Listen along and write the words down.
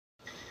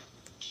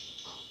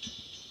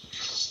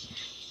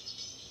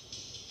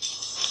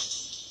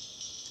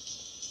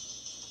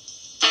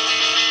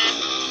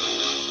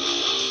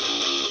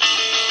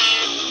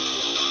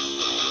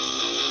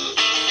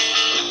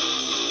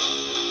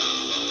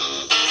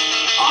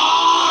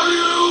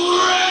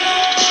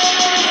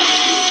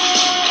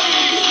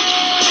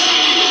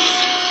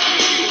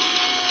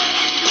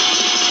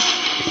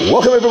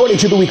Welcome, everybody,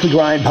 to the Weekly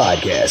Grind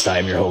Podcast. I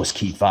am your host,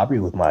 Keith Fabbri,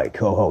 with my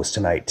co-host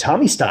tonight,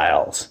 Tommy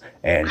Styles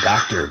and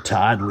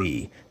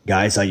Doctortoddlee.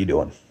 Guys, how you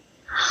doing?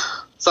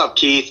 What's up,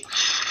 Keith?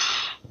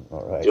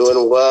 All right.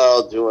 Doing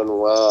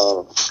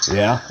well.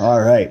 Yeah,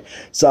 all right.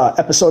 So,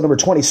 episode number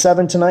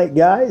 27 tonight,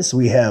 guys.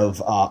 We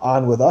have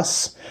on with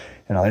us,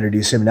 and I'll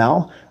introduce him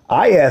now,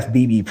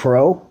 IFBB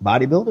Pro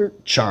bodybuilder,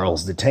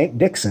 Charles the Tank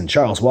Dixon.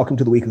 Charles, welcome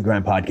to the Weekly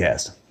Grind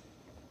Podcast.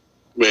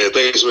 Man,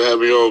 thanks for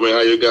having me on, man.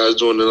 How you guys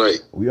doing tonight?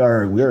 We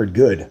are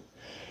good.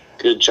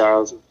 Good,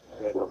 Charles.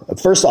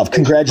 First off,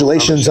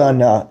 congratulations on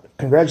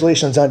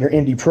your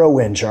Indy Pro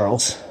win,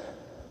 Charles.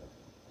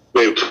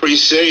 Man,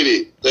 appreciate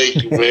it.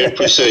 Thank you, man.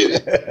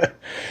 Appreciate it.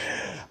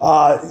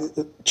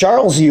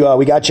 Charles,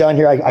 we got you on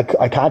here.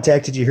 I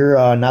contacted you here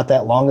not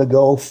that long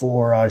ago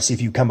to see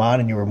if you come on,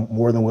 and you were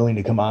more than willing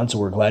to come on, so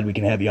we're glad we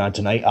can have you on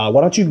tonight.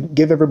 Why don't you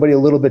give everybody a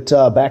little bit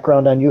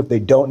background on you if they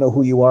don't know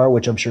who you are,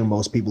 which I'm sure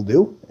most people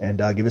do, and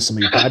give us some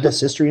of your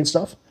contest history and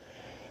stuff.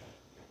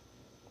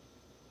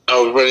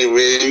 Already,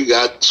 man, you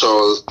got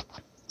Charles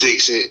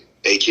Dixon,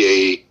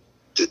 a.k.a.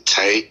 The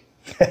Tank,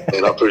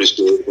 and I'm pretty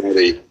sure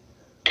everybody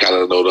kind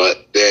of know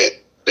that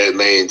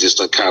name just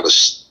kind of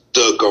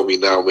stuck on me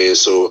now, man.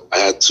 So I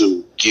had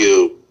to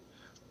give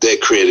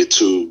that credit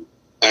to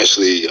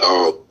actually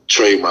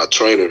train my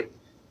trainer.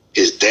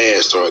 His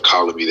dad started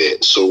calling me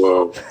that.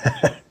 So,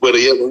 but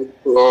yeah,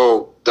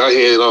 down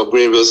here in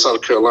Greenville,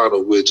 South Carolina,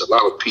 which a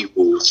lot of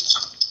people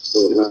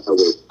don't have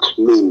a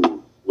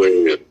clue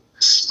where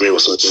Greenville,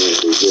 South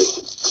Carolina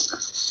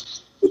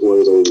is. It's one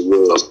of those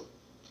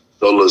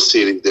little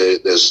cities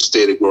that's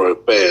steady growing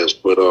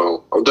fast. But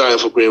I'm down here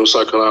for Greenville,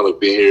 South Carolina.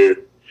 Been here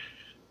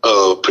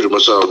pretty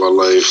much all of my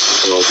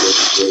life.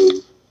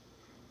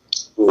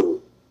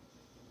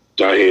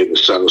 Down here in the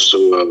South.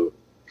 So,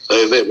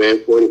 other than that, man,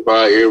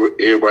 45,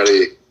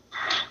 everybody,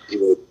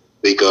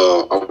 think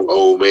I'm an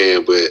old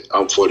man, but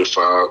I'm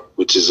 45,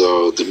 which is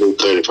the new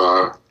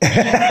 35.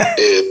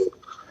 And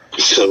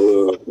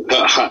so,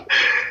 man,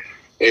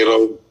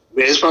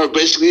 it's probably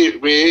basically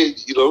it, man.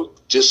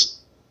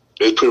 Just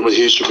it's pretty much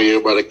history. Me,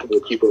 everybody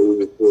can keep up with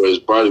me for his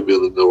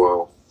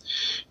bodybuilding.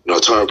 I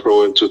turned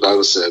pro in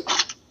 2007.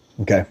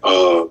 Okay.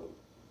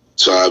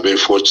 So I've been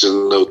fortunate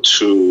enough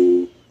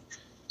to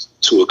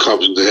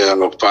accomplish to have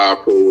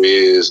 5 pro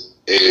wins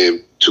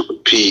and to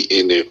compete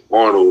in the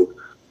Arnold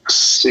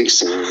 6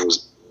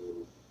 times.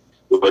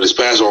 But this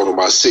past Arnold,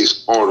 my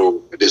 6th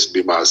Arnold, and this will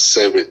be my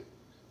 7th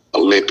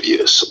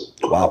Olympia. So,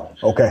 wow.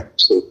 Okay.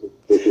 So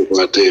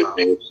about that,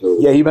 man. So,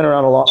 yeah, you've been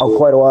around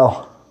quite a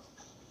while.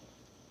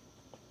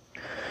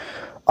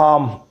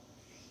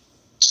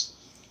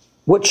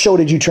 What show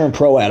did you turn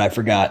pro at? I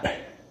forgot.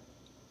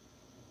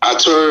 I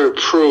turned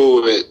pro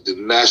at the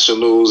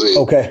Nationals in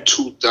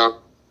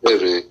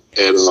 2007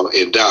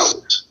 in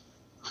Dallas.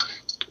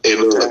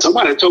 And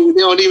somebody told me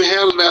they don't even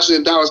have the Nationals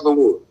in Dallas no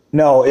more.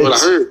 No, I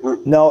heard.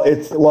 No,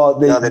 it's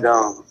they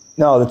don't.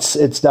 No,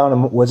 it's down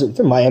in it's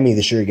in Miami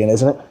this year again,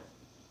 isn't it?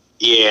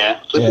 Yeah.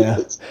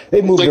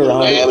 They moved around.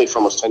 Miami for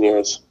almost 10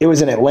 years. It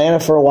was in Atlanta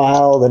for a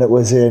while, then it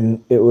was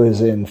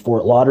in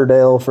Fort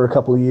Lauderdale for a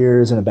couple of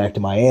years, and then back to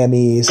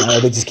Miami. So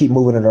they just keep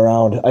moving it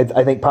around.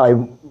 I think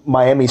probably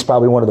Miami's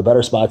probably one of the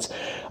better spots.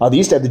 They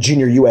used to have the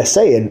Junior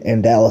USA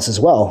in Dallas as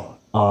well,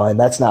 and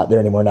that's not there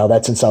anymore now.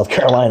 That's in South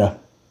Carolina.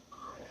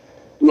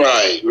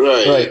 Right.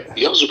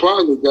 Yeah, I'm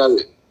surprised they got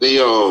it. They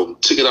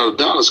took it out of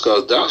Dallas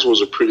because Dallas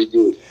was a pretty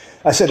good.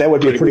 I said that would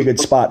be a pretty good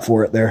spot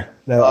for it there.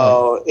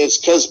 It's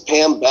because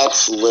Pam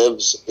Betts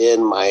lives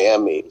in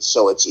Miami,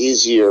 so it's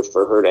easier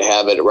for her to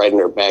have it right in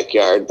her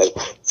backyard than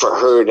for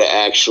her to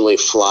actually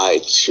fly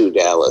to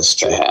Dallas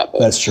to have it.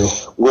 That's true.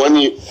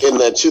 In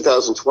the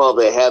 2012,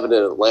 they have it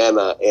in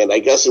Atlanta, and I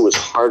guess it was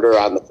harder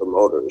on the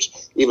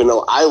promoters, even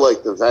though I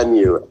like the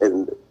venue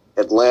in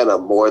Atlanta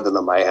more than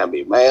the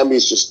Miami.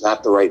 Miami's just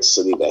not the right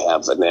city to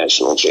have the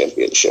national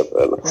championship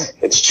in.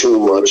 It's too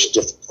much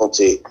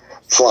difficulty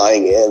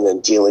flying in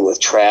and dealing with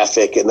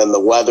traffic, and then the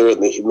weather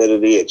and the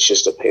humidity, it's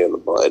just a pain in the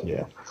butt.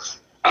 Yeah.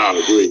 I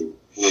agree.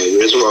 Yeah,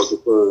 that's what I was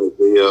referring.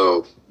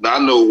 I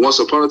know once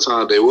upon a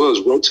time they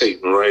was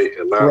rotating, right?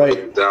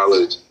 Atlanta,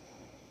 Dallas,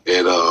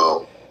 and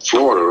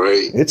Florida,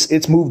 right?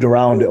 It's moved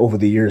around over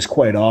the years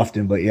quite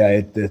often, but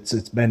yeah,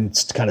 it's been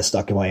kind of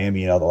stuck in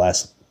Miami, the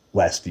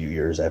last few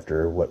years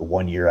after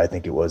 1 year I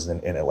think it was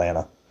in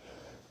Atlanta.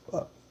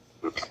 All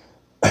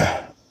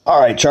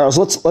right, Charles,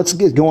 let's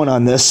get going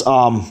on this.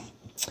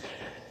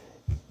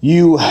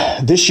 You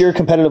this year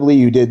competitively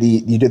you did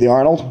the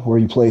Arnold where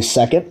you placed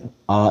second,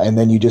 and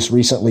then you just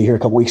recently here a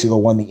couple weeks ago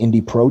won the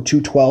Indy Pro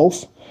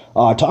 212.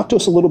 Talk to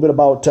us a little bit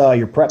about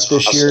your prep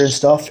this year and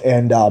stuff,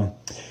 and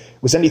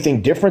was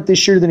anything different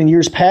this year than in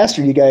years past,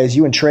 or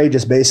you and Trey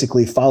just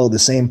basically followed the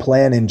same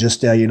plan and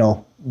just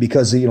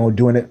because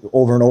doing it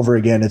over and over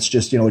again, it's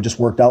just it just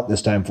worked out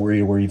this time for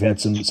you where you've had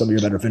some of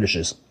your better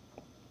finishes?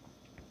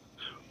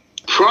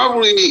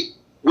 Probably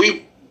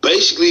we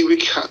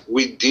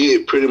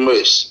did pretty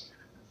much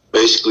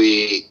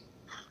basically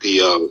the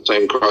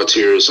same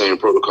criteria, same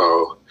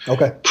protocol.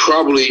 Okay.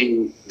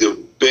 Probably the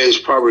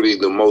best, probably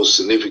the most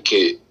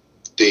significant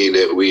thing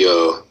that we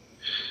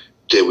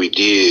that we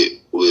did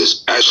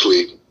was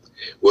actually,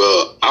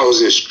 well, I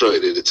was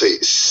instructed to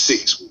take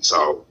 6 weeks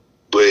off,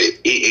 but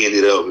it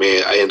ended up,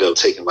 man, I ended up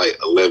taking like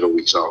 11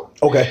 weeks off.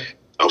 Okay.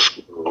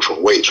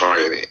 From weight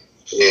training.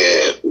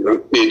 And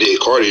we did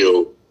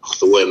cardio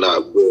and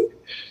whatnot, but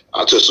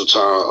I took some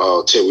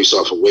time, 10 weeks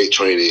off of weight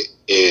training,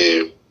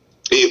 and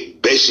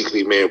it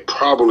basically, man,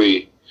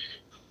 probably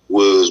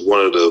was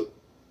one of the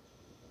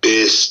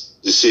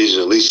best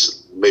decisions, at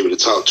least maybe the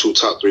top 2,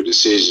 top 3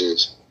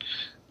 decisions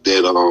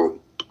that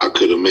I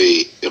could have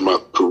made in my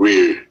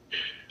career.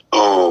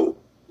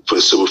 For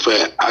the simple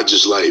fact, I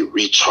just like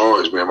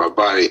recharged, man. My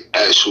body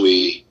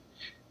actually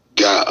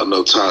got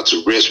enough time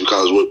to rest,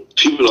 because what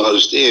people don't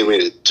understand,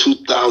 man, in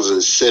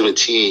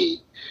 2017,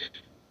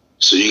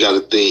 so you got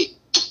to think,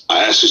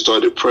 I actually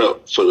started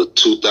prep for the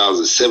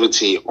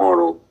 2017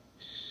 Arnold,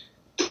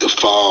 the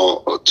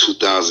fall of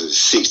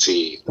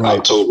 2016, right.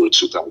 October of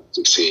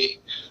 2016.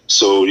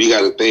 So you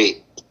got to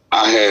think,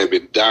 I had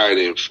been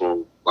dieting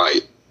from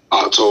like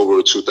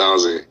October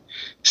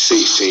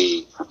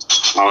 2016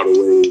 all the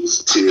way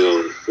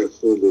till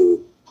September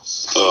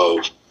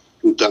of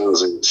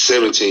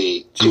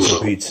 2017 to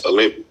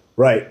Olympic.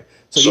 Right.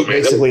 So you're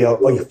basically a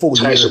full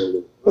year.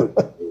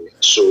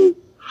 So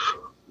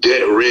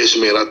that rest,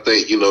 man, I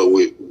think, you know,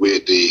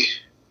 with the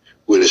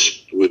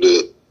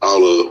all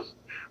the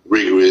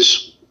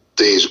rigorous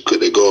things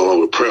that go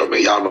along with prep,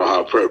 man, y'all know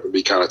how prep can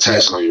be kind of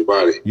taxing on your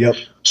body. Yep.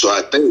 So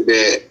I think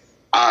that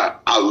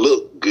I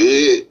looked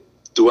good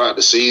throughout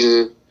the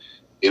season.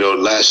 You know,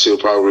 last year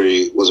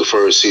probably was the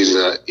first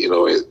season that, you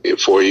know, in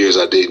 4 years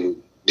I didn't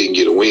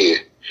get a win.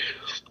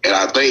 And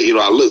I think, you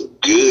know, I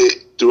looked good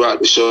throughout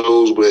the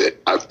shows, but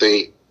I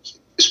think,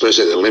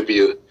 especially at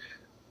Olympia,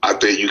 I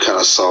think you kind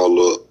of saw a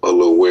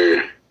little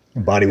wear.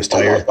 Your body was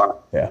tired.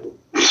 Yeah.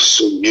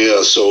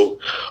 So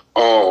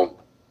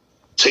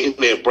taking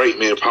that break,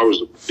 man, probably was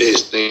the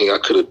best thing I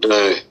could have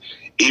done.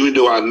 Even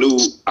though I knew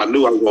I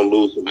was gonna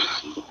lose a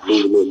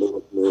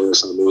little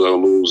mass, I knew I was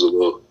gonna lose a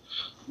little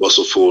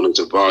muscle fullness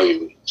and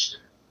volume.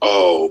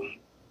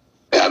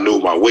 And I knew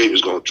my weight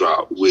was gonna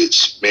drop,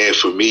 which, man,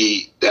 for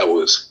me, that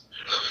was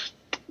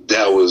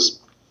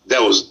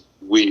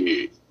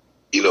weird.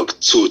 You know,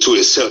 to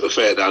accept the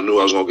fact that I knew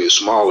I was gonna get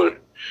smaller.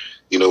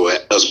 You know,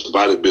 us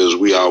bodybuilders,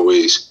 we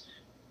always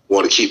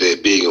want to keep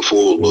that big and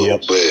full look,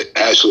 yep. But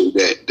actually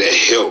that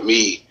helped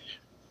me,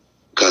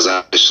 because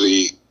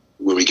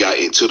when we got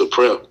into the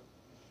prep,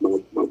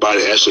 my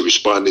body actually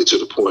responded to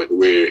the point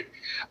where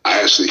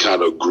I actually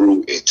kind of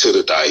grew into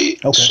the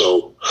diet. Okay.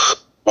 So,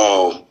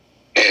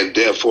 and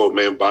therefore,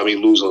 man, by me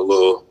losing a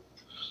little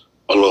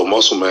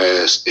muscle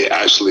mass, it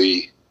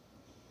actually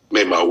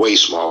made my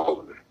waist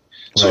smaller.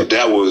 Right. So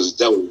that was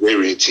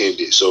very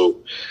intended. So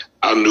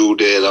I knew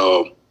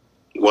that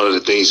one of the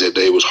things that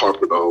they was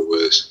harping on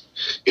was,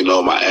 you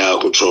know, my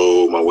ab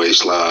control, my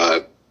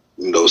waistline.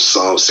 You know,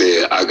 some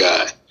said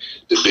the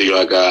bigger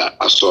I got,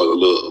 I started a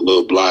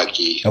little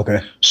blocky.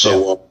 Okay.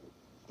 So,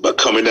 but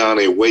coming down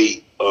in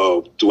weight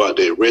throughout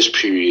that rest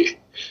period,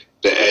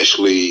 that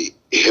actually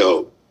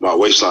helped my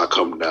waistline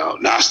come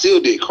down. Now I still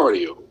did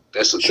cardio.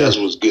 That's what's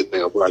a good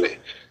thing about it.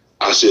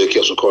 I still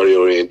kept some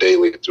cardio in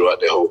daily throughout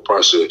that whole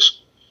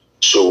process.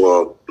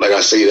 So, like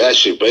I say, that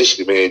shit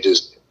basically, man,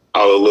 just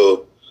all the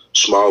little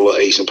smaller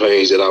aches and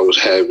pains that I was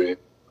having,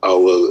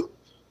 all the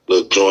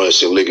little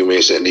joints and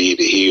ligaments that need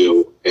to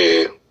heal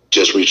and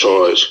just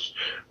recharge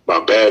my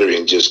battery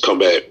and just come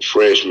back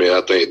fresh, man.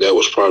 I think that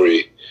was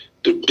probably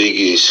the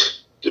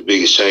biggest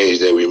change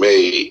that we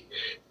made.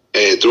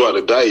 And throughout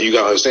the diet, you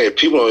gotta understand,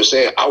 people don't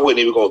understand, I wasn't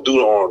even gonna do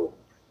the Arnold.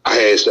 I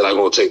had said I'm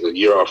gonna take a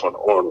year off on the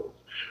Arnold.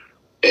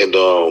 And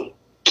a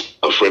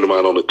friend of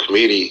mine on the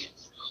committee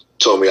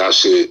told me I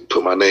should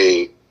put my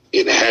name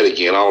in the hat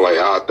again. I was like,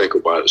 I'll think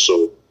about it.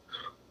 So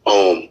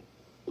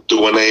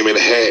threw my name in the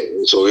hat.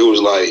 And so it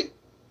was like,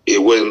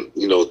 it wasn't,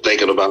 you know,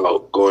 thinking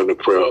about going to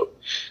prep.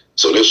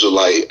 So this was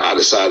like, I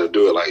decided to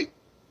do it like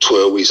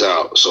 12 weeks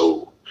out.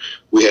 So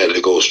we had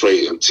to go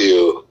straight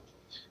to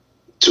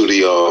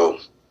the,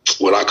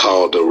 what I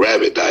call the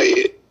rabbit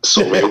diet.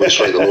 So, man, we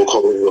straight to low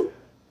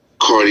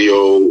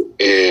cardio,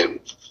 and,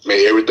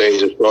 man, everything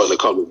just started to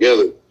come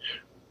together.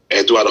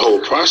 And throughout the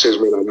whole process,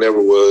 man, I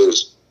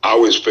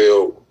always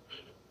felt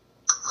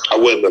I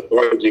wasn't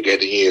lethargic at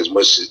the end as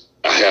much as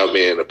I have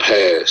been in the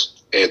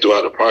past. And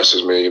throughout the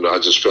process, man, you know, I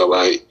just felt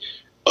like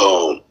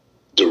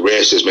the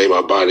rest has made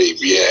my body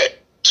react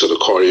to the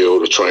cardio,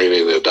 the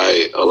training, the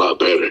diet a lot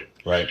better.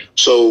 Right.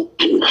 So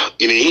in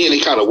the end,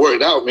 it kind of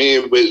worked out,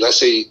 man. But I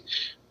say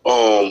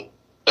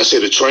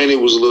the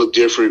training was a little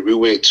different. We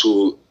went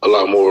to a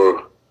lot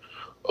more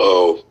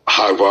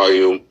high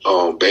volume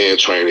band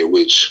training,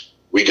 which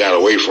we got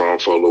away from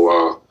for a little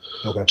while.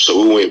 Okay.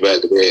 So we went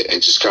back to that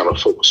and just kind of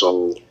focused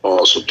on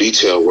some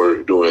detail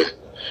work doing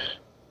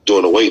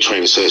the weight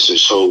training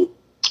sessions. So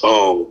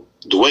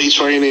the weight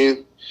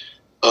training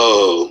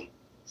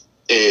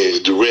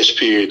and the rest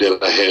period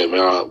that I had,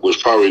 man, was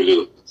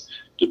probably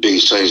the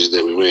biggest changes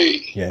that we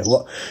made. Yeah,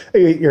 well,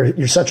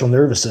 your central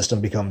nervous system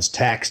becomes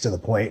taxed to the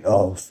point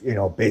of, you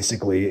know,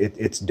 basically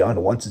it's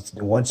done.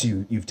 Once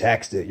you've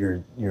taxed it,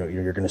 you're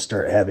going to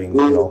start having,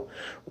 you know,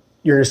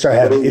 you're going to start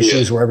having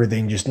issues where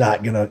everything just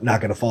not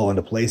gonna fall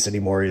into place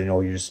anymore. You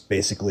know, you're just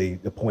basically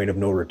the point of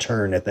no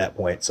return at that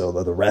point. So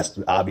the rest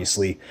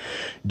obviously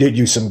did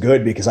you some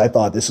good, because I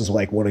thought this was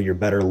like one of your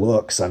better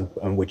looks on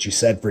what you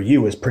said for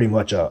you is pretty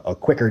much a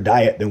quicker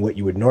diet than what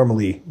you would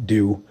normally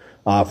do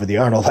for the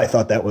Arnold. I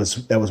thought that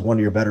was one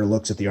of your better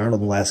looks at the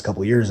Arnold in the last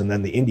couple of years. And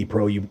then the Indy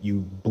Pro,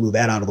 you blew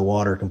that out of the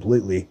water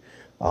completely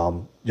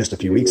just a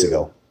few weeks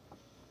ago.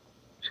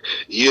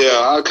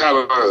 Yeah,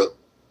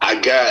 I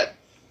got,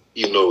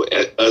 you know,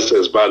 us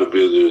as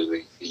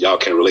bodybuilders, y'all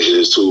can relate to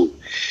this too.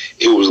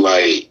 It was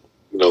like,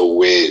 you know,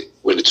 when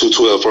the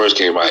 212 first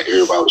came out,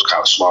 everybody was kind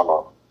of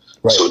small.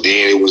 Right. So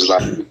then it was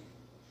like,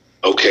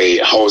 okay,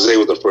 Jose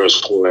was the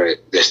first one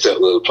that stepped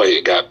to the plate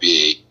and got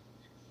big.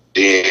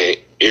 Then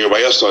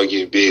everybody else started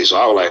getting big. So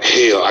I was like,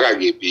 hell, I got to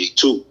get big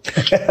too.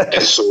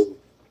 And so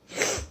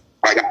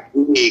I got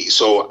big.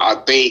 So I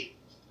think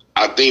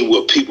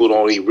what people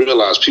don't even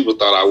realize, people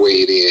thought I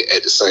weighed in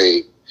at the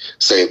same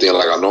thing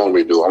like I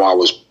normally do. I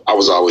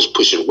was always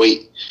pushing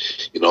weight,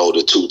 you know,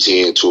 the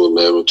 210,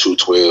 211,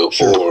 212,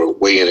 sure, or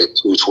weighing at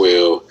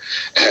 212.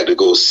 I had to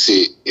go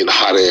sit in the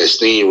hot ass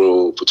steam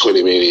room for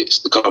 20 minutes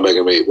to come back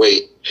and make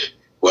weight.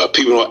 Well,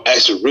 people don't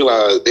actually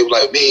realize. They were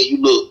like, man, you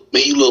look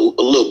a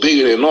little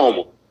bigger than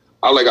normal.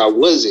 I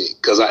wasn't,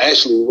 because I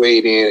actually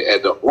weighed in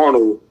at the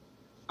Arnold.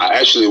 I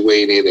actually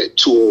weighed in at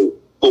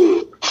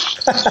 204.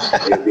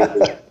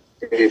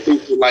 And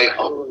people like,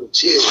 oh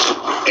shit.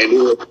 And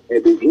then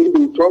at the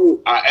Indy Pro,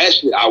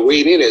 I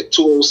weighed in at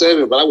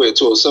 207, but I weighed at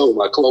 207 with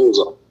my clothes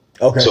on.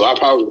 Okay. So I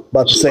probably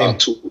about the same.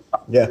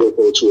 Yeah.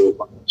 202.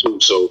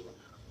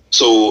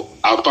 So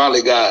I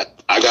finally got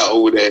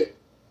over that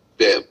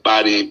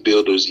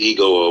bodybuilder's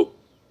ego of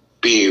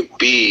being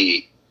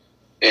big,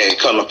 and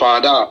come to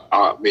find out,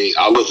 I mean,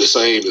 I look the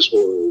same as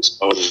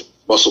far as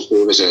muscle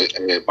fullness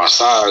and my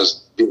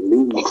size didn't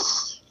leave me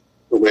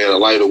to wear a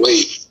lighter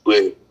weight,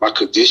 but my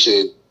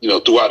condition, you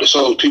know, throughout the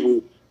shows,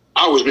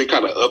 I always been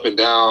kind of up and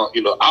down.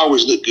 You know, I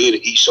always look good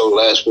at each show the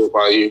last 4 or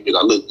 5 years.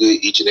 I look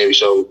good each and every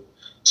show.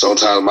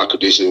 Sometimes my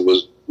condition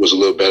was a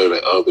little better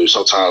than others.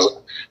 Sometimes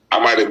I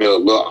might have been a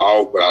little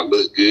off, but I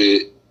look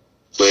good.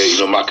 But, you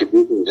know, my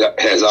condition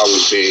has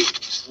always been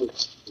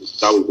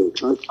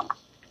constant.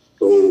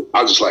 So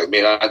I was just like,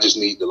 man, I just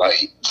need to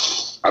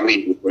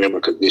bring my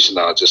condition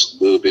out just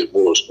a little bit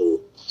more.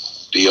 So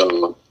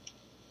the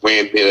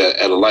weighing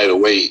at a lighter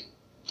weight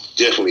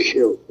definitely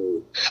helped.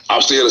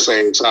 I'm still the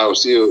same time. I'm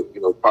still, you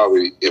know,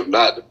 probably, if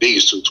not the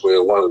biggest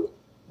 212, one of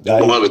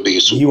the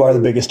biggest 212. You are the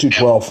biggest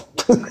 212.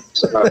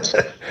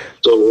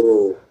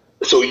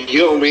 So you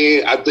know,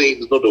 man, I think,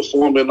 you know, the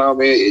formula now,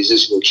 man, is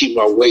just, you know, keep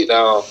my weight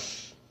down,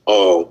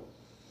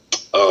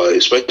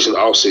 especially in the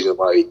off season,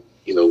 like,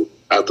 you know,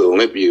 after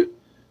Olympia,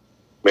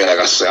 man, like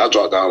I said, I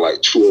dropped down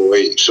like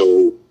 208.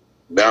 So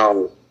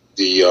now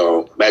the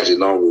magic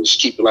number is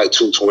keep it like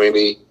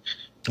 220,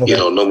 you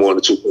know, no more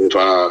than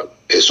 225.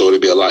 And so it'll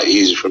be a lot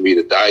easier for me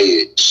to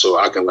diet, so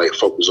I can like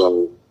focus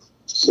on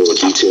more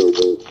detailed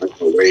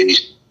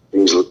ways,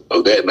 things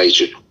of that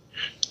nature.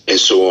 And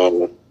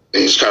so and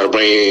just kind of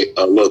bring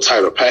a little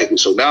tighter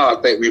package. So now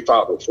I think we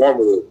found the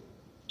formula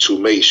to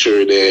make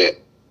sure that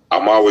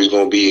I'm always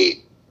going to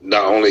be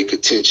not only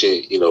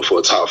contention, you know, for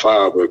a top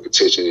 5, but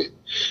contention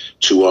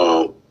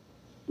to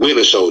win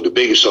a show, the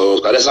biggest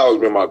shows. That's always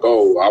been my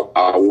goal. I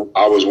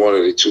always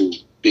wanted to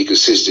be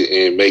consistent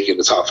in making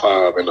the top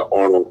 5 in the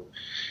Arnold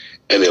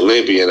and the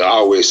Olympia. And I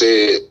always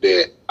said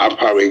that I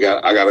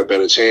got a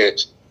better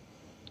chance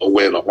of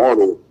winning the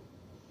Arnold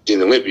than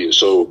the Olympia.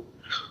 So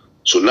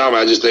now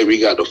I just think we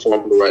got the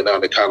formula right now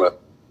to kind of,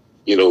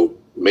 you know,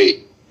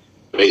 make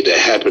that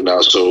happen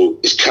now. So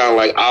it's kind of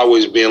like I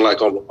always been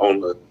like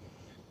on the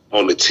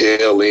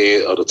tail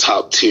end of the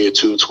top tier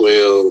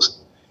 212s,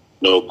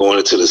 you know, going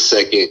into the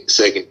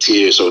second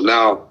tier. So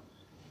now,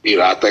 you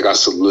know, I think I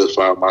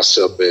solidified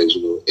myself as,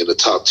 you know, in the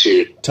top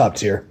tier.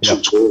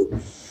 212.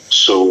 Yep.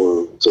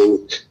 So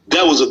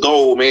that was a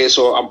goal, man.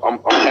 So I'm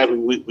happy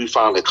we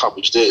finally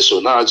accomplished that.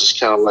 So now I just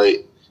kind of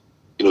like,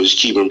 you know, just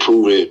keep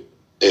improving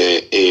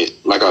and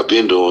like I've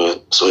been doing.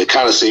 So it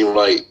kind of seemed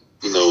like,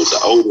 you know, the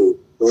older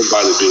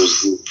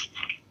bodybuilders,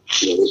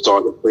 you know, they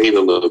started to fade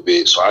a little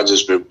bit. So I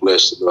just been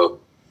blessed enough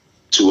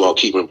to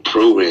keep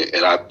improving.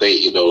 And I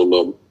think, you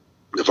know,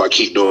 if I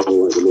keep doing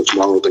like a little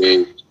small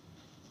thing,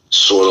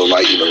 sort of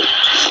like, you know,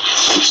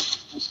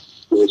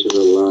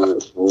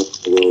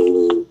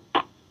 rolling,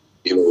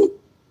 you know,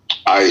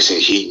 ice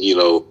and heat, you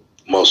know,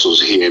 muscles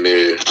here and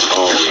there.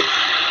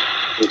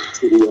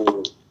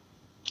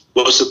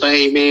 What's the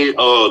thing, man?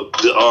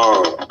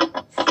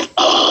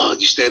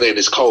 You stand there and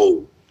it's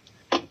cold.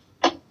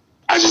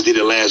 I just did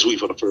it last week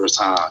for the first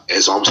time,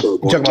 and so I'm still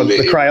going. You talking about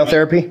the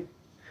cryotherapy?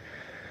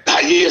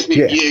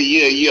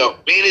 Yeah. Man,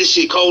 this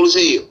shit cold as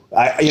hell.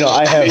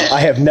 I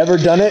have never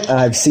done it, and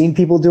I've seen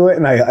people do it,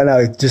 and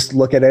I just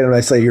look at it and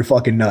I say, you're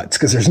fucking nuts,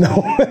 because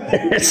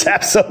there's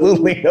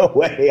absolutely no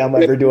way I'm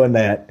ever doing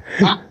that.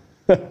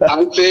 I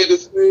said the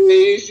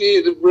same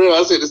shit, bro.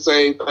 I said the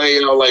same thing.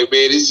 I was like,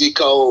 man, this shit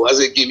cold. I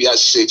said, I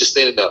said, just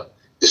stand it up.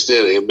 Just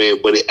stand it, man.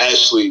 But it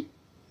actually,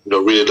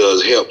 really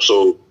does help.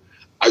 So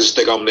I just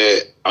think I'm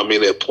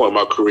in that point in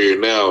my career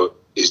now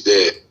is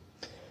that,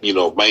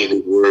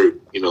 maintenance work,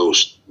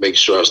 make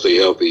sure I stay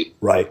healthy.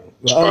 Right.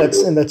 Well,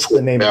 that's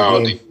the name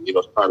of the game.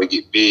 Trying to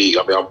get big.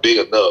 I mean, I'm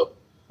big enough.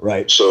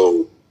 Right.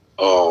 So,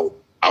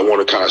 I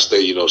want to kind of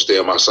stay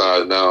on my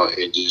side now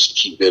and just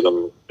keep that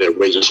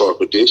raging hard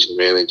condition,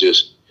 man, and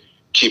just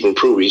keep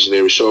improving each and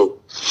every show.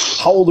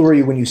 How old were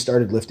you when you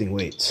started lifting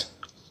weights?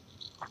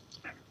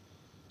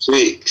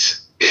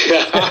 6.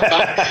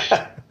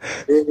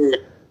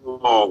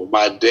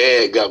 My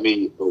dad got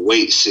me a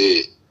weight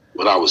set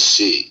when I was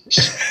 6.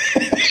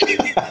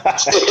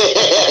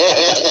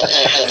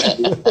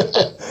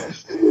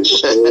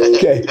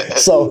 Okay,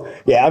 so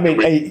yeah, I mean,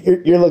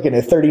 hey, you're looking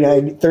at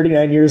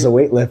 39 years of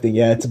weightlifting.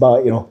 Yeah, it's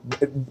about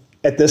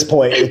at this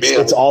point,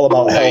 it's all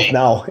about health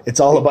now. It's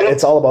all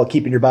about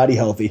keeping your body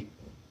healthy.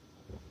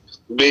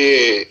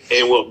 Man,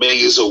 and what made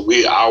it so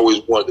weird, I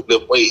always wanted to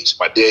lift weights.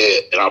 My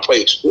dad and I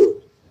played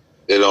sports.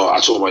 I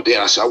told my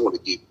dad, I said, I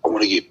want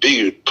to get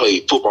bigger, play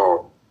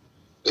football.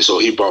 And so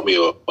he brought me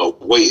a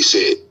weight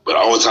set, but the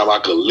only time I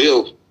could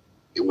lift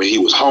is when he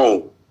was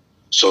home.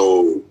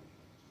 So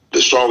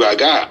the stronger I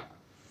got,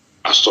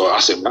 I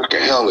said, man, I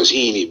can handle this.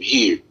 He ain't even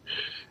here.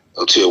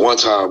 Until one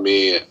time,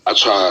 man, I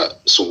tried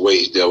some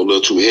weights that were a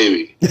little too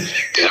heavy,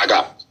 and I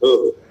got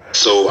stuck.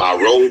 So I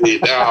rolled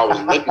it down. I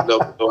was lucky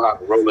enough to know how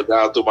to roll it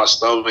down through my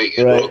stomach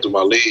and roll through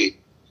my leg.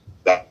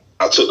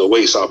 I took the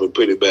weights off and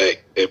put it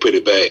back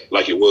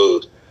like it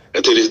was.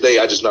 And to this day,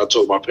 I just not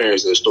told my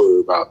parents that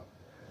story about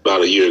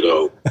a year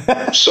ago.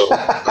 So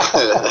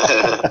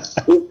I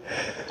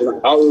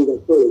was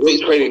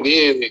weight training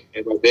then,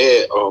 and my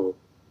dad,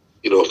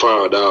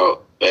 found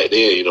out back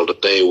then, the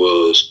thing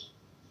was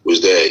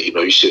that,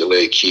 you shouldn't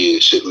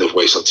lift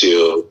weights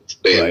until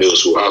they in middle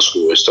school, high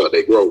school, and start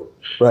their growth.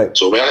 Right.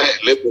 So man, I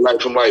had lifted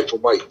from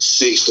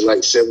 6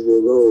 to 7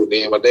 years old.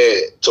 Then my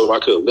dad told me I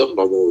couldn't lift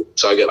no more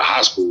until I got to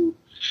high school.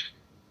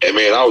 And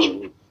man, I was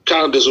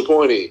kind of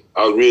disappointed.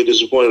 I was really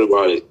disappointed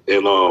about it.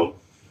 And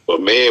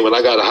but man, when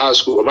I got to high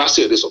school, I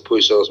still did some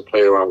push-ups and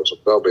played around with some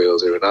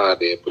dumbbells every now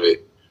and then.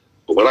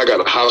 But when I got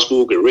to high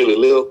school, could really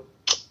lift.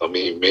 I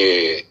mean,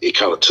 man, it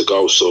kind of took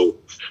off. So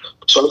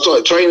I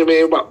started training,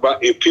 man.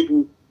 But if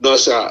people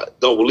don't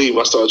believe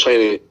me, I started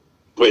training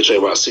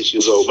about 6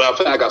 years old. Matter of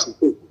fact, I got some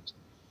pictures.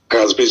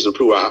 To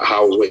prove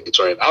how I was weight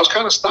training. I was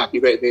kind of stocky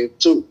back then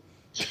too.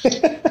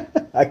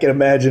 I can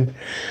imagine.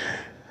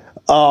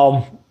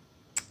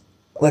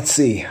 Let's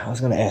see. I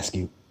was going to ask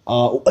you,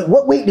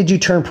 what weight did you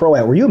turn pro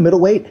at? Were you a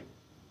middleweight,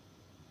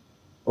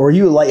 or were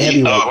you a light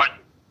heavyweight?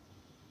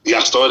 Yeah,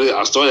 I started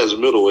as a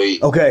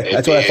middleweight. Okay,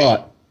 that's what I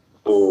thought.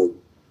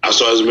 I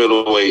started as a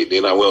middleweight,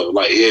 then I went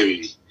light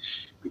heavy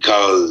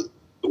because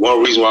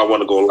one reason why I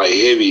want to go light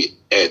heavy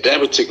at that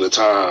particular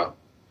time,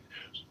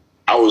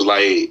 I was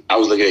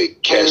looking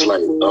at cats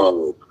like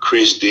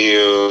Chris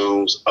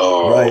Dims,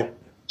 right.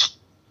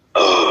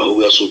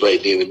 Who else was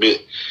back then in the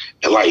mid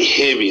and light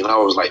heavy, and I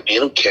was like,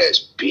 man, them cats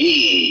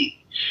big,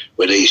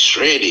 but they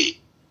shredded.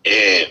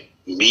 And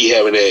me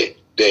having that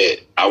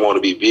I want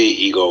to be big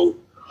ego,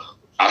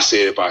 I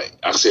said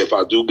if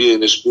I do good in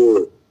this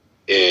sport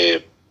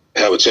and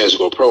have a chance to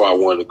go pro, I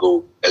wanted to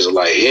go as a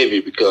light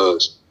heavy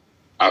because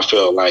I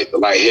felt like the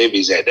light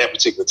heavies at that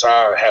particular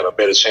time had a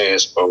better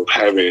chance of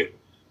having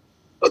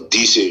a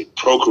decent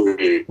pro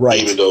career,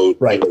 even though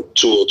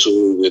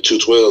 202 and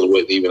 212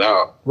 wasn't even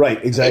out.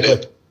 Right,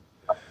 exactly.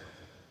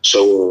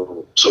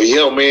 So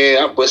yeah,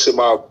 man, I busted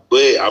my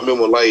butt. I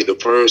remember the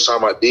first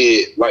time I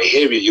did light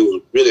heavy, it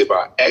was really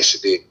by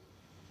accident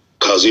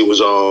because it was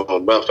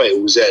matter of fact,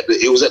 it was at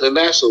the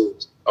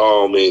Nationals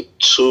in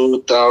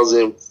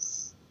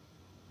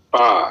 2005,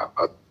 I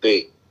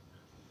think.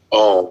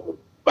 But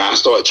I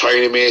started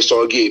training, man,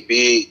 started getting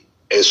big,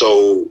 and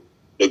so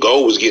the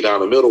goal was get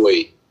down to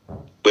middleweight.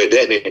 But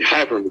that didn't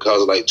happen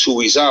because 2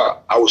 weeks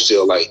out, I was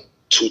still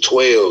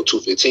 212,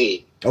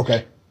 215.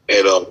 Okay.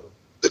 And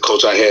the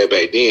coach I had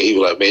back then, he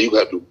was like, man, you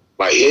got to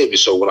light heavy.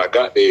 So when I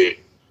got there,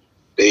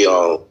 they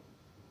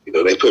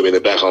they put me in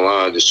the back of the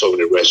line, just told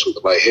me to rest with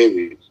the light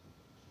heavy.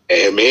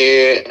 And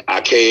man,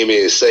 I came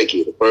in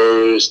second the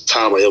first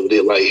time I ever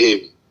did light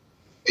heavy.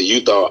 And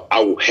you thought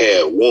I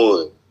had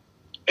won.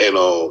 And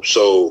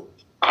so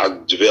I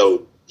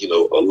developed, a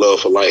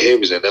love for light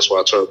heavies, and that's why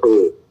I turned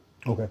pro.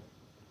 Okay.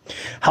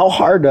 How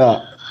hard,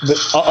 up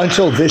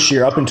until this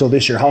year,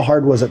 how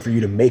hard was it for you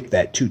to make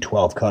that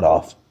 212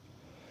 cutoff?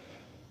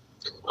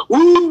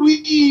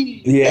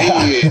 Woo-wee. Yeah.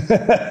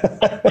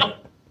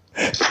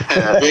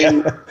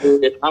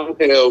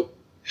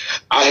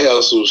 I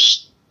have some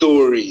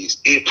stories.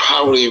 It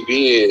probably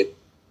been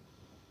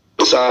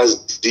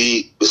besides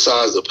the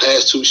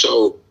past two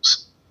shows,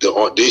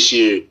 this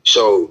year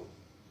show,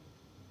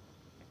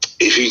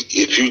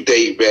 if you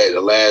date back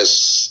the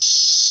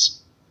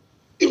last,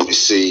 let me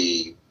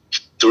see,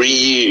 3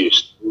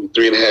 years,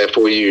 3.5,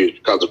 4 years,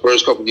 because the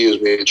first couple of years,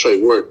 me and Trey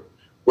worked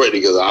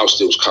together, I was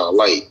still kind of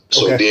light.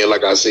 So then,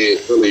 like I said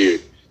earlier,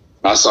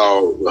 I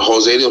saw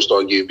Jose them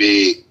start getting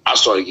big. I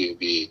started getting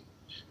big.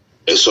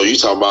 And so you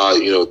talking about,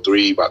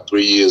 about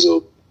 3 years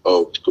of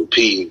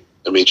competing,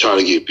 trying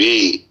to get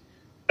big.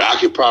 I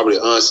could probably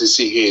honestly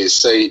sit here and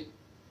say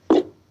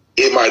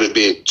it might have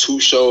been 2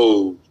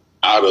 shows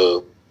out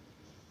of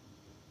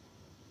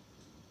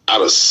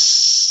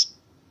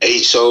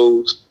 8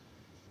 shows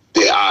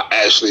that I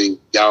actually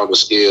got on the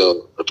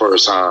scale the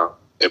first time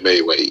and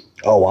made weight.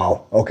 Oh,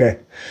 wow. Okay.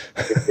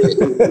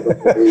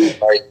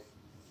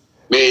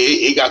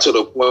 It got to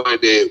the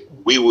point that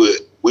we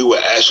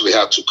would actually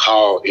have to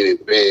call in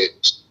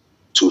advance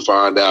to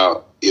find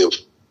out if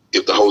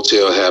the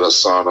hotel had a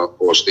sauna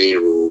or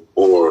steam room,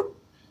 or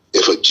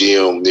if a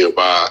gym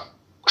nearby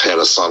had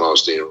a sauna or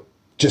steam room.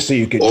 Just so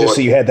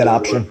you had that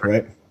option,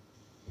 right?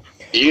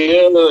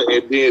 Yeah,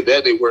 and then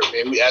that didn't work,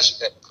 man. We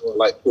actually had to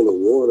pull the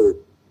water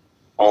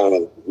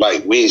on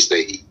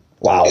Wednesday.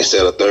 Wow.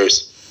 Instead of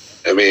Thursday.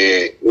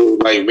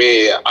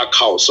 I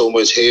caught so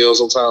much hell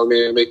sometimes,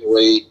 man, making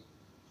weight.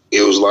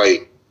 It was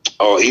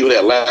even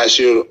that last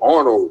year,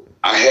 Arnold,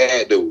 I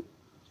had to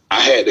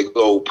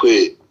go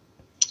put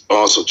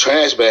some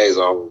trash bags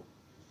on.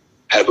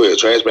 I had to put a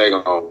trash bag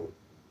on,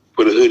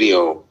 put a hoodie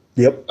on.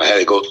 Yep. I had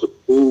to go to the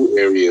pool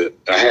area.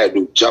 I had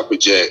to do jumper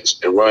jacks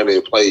and run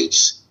in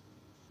place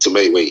to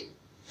make weight.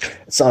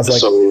 It sounds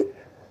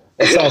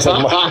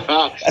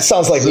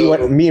like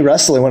me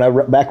wrestling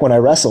back when I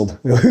wrestled.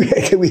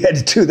 We had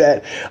to do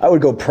that. I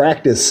would go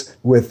practice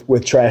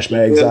with trash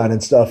bags on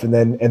and stuff, and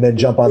then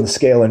jump on the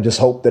scale and just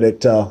hope that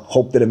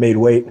it made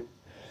weight.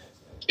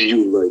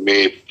 You were like,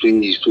 man,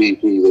 please,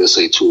 let's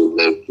say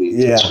 211,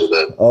 please. Yeah.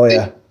 211. Oh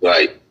yeah.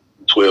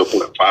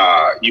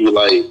 12.5. You were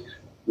like,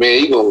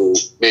 man, you gonna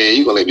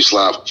let me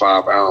slide for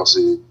 5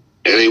 ounces, and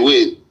they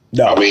wouldn't.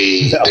 No.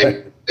 They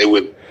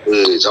wouldn't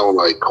budge. I was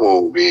like, come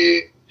on,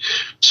 man.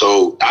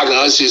 So I can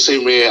honestly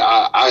say, man,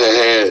 I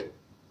had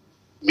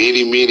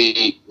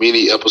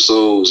many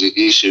episodes and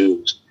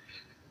issues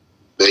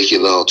making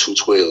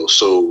 212.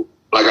 So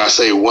like I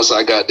say, once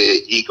I got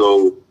that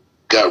ego,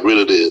 got rid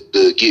of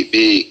the get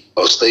big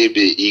or stay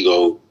big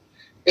ego,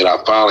 and I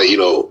finally,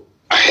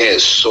 I had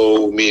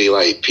so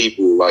many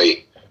people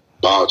like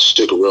Bob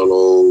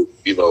Sticcarello,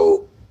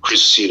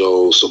 Chris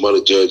Aceto, some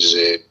other judges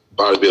and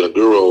bodybuilding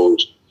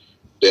gurus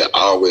that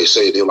I always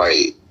say, they're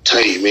like,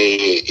 Tay, man,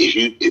 if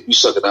you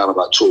suck it down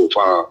about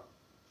 205,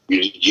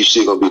 you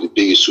still gonna be the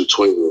biggest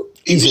 212.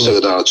 If you suck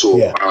it down to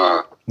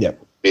 205, yeah.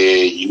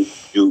 Man, you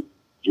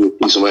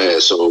piece of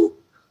ass. So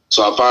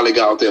I finally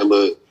got out there,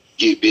 look,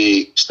 get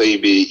big, stay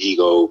big,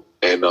 ego,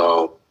 and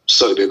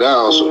sucked it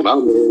down. So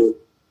now, man,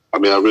 I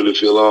really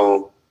feel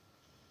like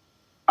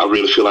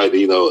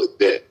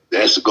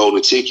that's the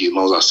golden ticket as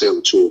long as I stay on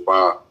the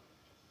 205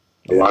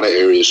 around that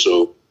area.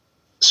 So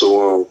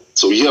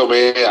yeah,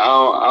 man,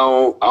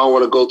 I don't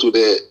want to go through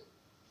that.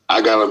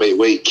 I gotta make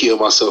weight, kill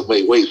myself,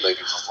 make weight thing.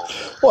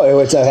 Well,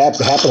 what's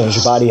happening is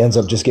your body ends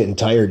up just getting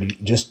tired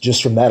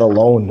just from that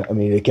alone.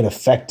 It can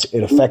affect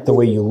the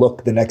way you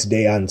look the next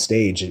day on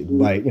stage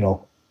by.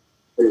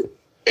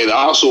 It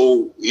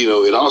also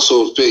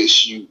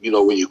affects you,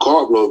 when you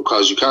carb load,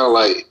 because you kind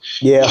of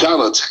you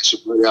kind of tax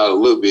your body out a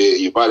little bit.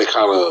 Your body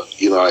kind of,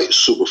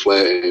 super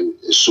flat and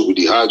super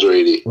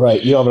dehydrated.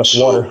 Right. You don't have enough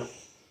water.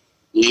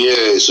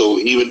 Yeah. So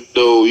even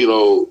though,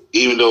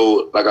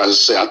 like I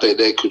said, I think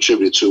that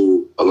contributed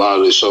to a lot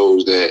of the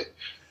shows that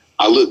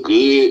I look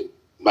good.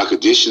 My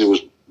conditioning was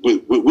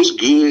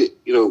good,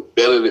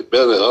 better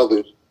than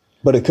others.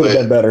 But it could have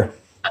been better.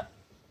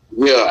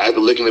 Yeah. After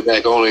looking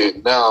back on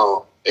it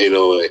now, and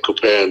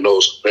comparing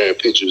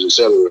pictures,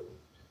 etc.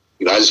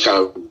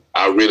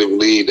 I really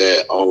believe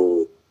that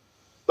on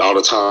all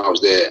the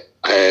times that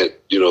I had,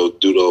 do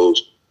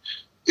those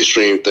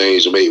extreme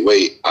things to make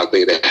weight, I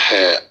think that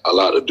had a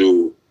lot to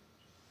do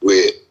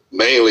with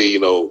mainly,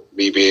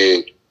 me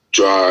being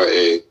dry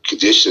and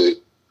conditioned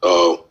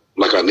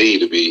like I need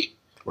to be.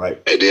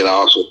 Right. And then I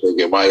also think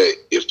it might have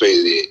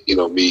affected,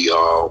 me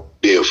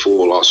being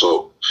full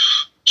also.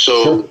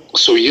 So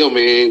yeah,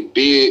 man,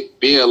 being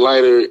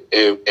lighter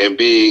and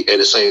big at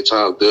the same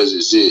time does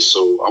exist.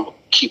 So I'm gonna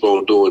keep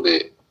on doing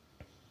that.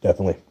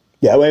 Definitely,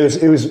 yeah.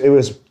 It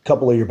was a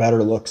couple of your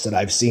better looks that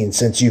I've seen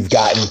since you've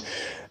gotten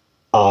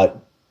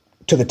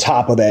to the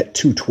top of that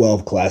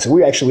 212 class.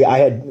 I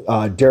had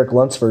Derek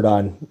Lunsford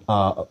on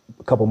a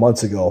couple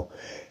months ago,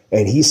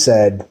 and he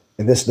said,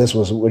 and this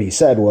was what he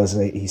said was,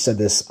 and he said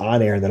this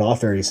on air and then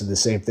off air. He said the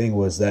same thing,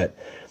 was that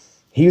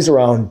he's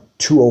around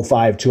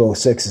 205,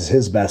 206 is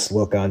his best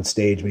look on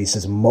stage. But he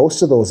says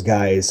most of those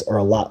guys are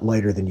a lot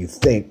lighter than you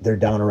think. They're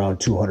down around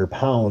 200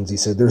 pounds. He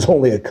said there's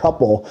only a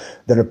couple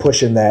that are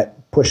pushing that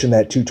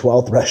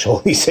 212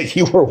 threshold. He said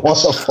you were one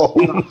of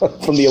them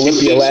from the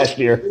Olympia last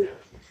year.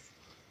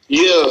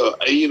 Yeah,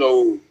 I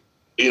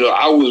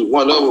was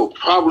one of them.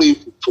 Probably,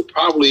 from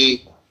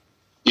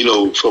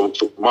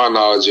my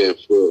knowledge and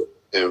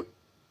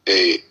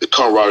the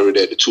camaraderie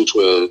that the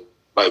 212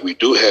 like we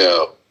do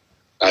have.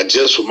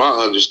 Just from my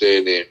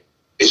understanding,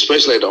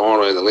 especially at the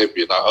Arnold and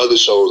Olympia. Now, other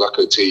shows I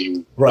couldn't tell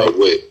you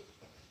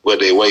what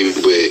they weigh,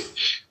 but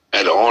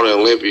at the Arnold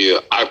and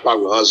Olympia, I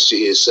probably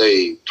honestly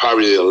say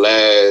probably the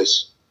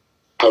last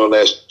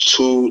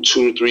 2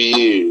 to 3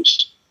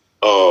 years,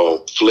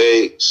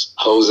 Flex,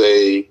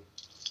 Jose,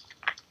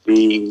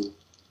 me,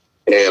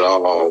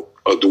 and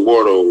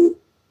Eduardo,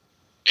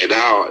 and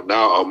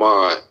now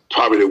Armand,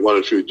 probably the one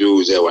of the few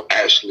dudes that were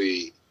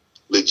actually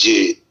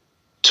legit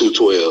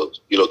 212,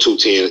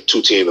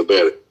 210 or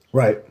better.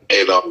 Right.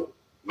 And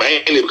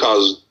mainly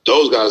because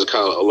those guys are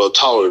kind of a little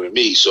taller than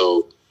me,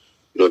 so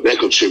that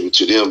contributes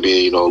to them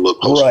being a little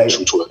closer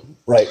to 212.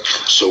 Right.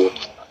 So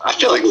I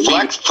feel like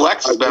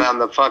Flex has been on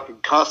the fucking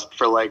cusp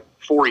for like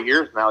 4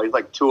 years now. He's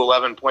like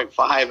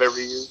 211.5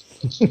 every year.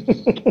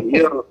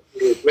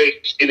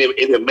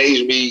 It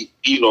amazed me,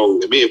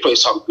 me and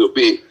Flex talk a good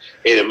bit.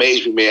 It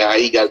amazed me, man, how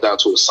he got down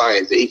to a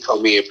science that he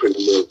come in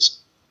pretty much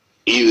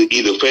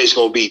either Flex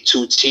gonna be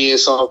 210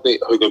 something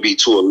or gonna be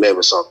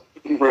 211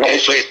 something. Right.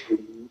 And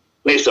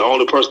Flex the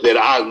only person that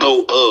I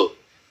know of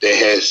that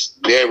has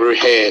never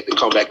had to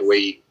come back and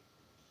weigh,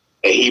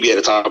 and he be at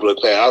the top of the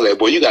class. I was like,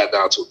 boy, you got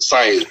down to a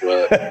science,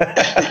 bro.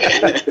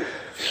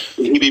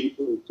 He be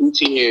between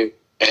 210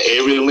 at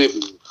every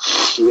Olympic.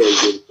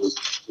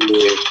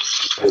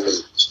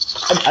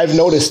 I've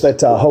noticed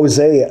that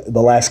Jose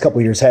the last couple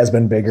of years has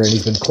been bigger, and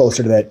he's been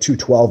closer to that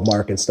 212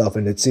 mark and stuff.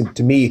 And it seemed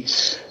to me,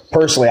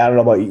 personally, I don't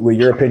know about what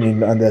your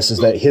opinion on this is,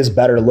 that his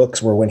better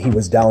looks were when he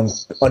was down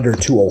under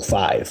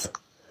 205,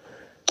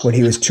 when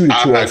he was 2 to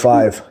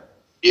 205.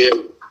 Yeah.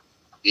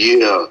 Me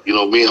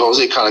and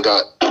Jose kind of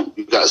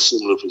got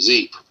similar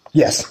physique.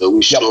 Yes. So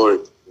we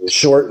short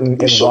and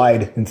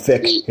wide and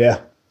thick. Yeah.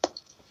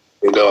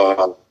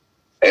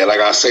 And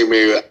like I say,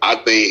 man, I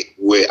think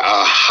with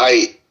our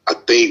height, I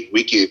think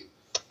we could.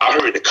 I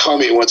heard the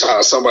comment one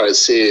time, somebody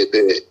said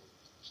that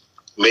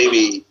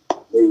maybe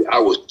I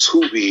was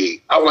too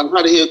big. I was like,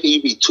 how the hell can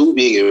you be too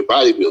big in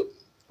bodybuilding?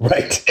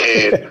 Right.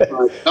 And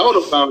I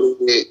thought about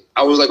it.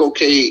 I was like,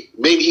 okay,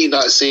 maybe he's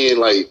not saying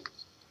like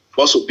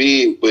muscle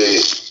big, but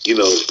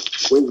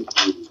when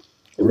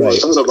I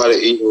thought about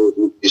it,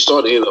 it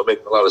started to end up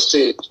making a lot of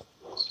sense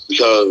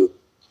because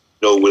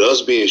with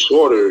us being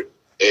shorter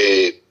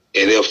and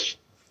if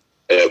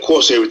of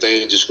course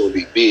everything is just going to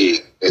be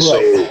big, and so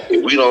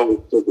if we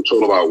don't take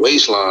control of our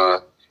waistline,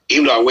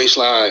 even though our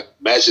waistline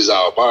matches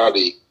our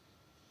body,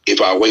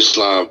 if our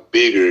waistline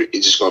bigger,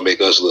 it's just going to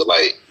make us look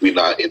like we're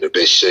not in the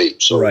best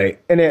shape. So, right.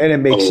 And it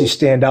makes you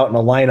stand out in a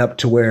lineup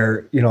to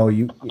where,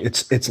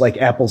 it's like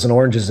apples and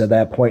oranges at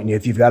that point. And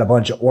if you've got a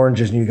bunch of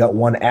oranges and you've got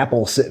one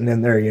apple sitting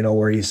in there,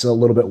 where he's a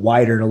little bit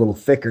wider and a little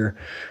thicker,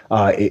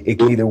 it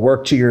can either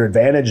work to your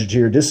advantage or to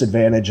your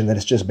disadvantage. And then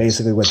it's just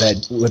basically what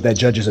that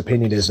judge's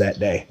opinion is that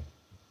day.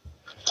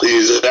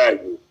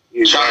 Exactly.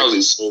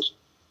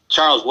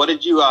 Charles, what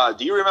did you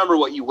do you remember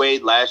what you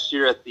weighed last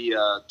year at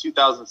the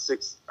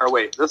 2006 or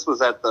wait, this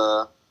was at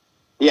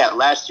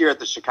last year at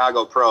the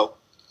Chicago Pro?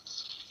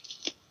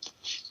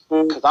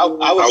 Because I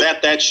was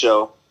at that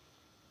show.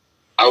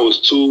 I was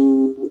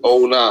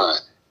 209.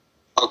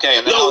 Okay,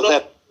 and then No,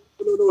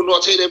 I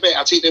take that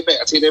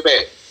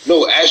back.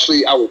 No,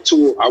 actually I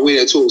weighed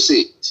at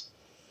 206.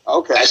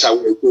 Okay. Actually I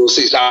weighed at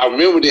 206. I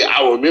remember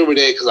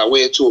that because I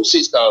weighed at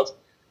 206 because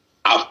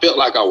I felt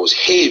like I was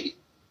heavy.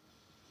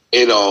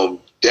 And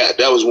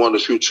that was one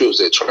of the few trips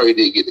that Trey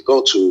didn't get to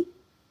go to.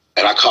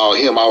 And I called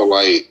him. I was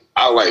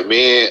like,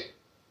 man,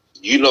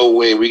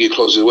 when we get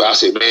closer to it, I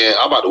said, man,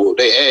 I'm about to whoop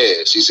their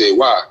ass. He said,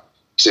 why?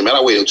 He said, man,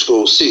 I weighed at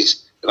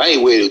 206. And I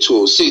ain't weighed at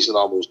 206 in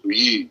almost 3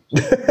 years.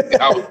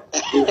 And I was,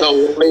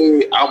 no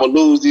way I'm going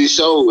to lose this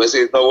show. I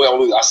said, no way I'm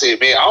going to lose. I said,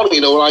 man, I don't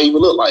even know what I even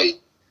look like.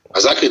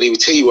 Because I couldn't even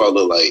tell you what I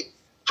look like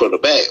from the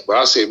back. But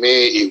I said,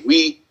 man, if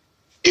we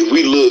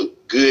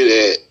look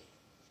good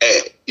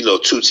at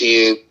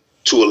 210,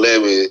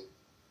 211,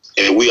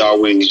 and we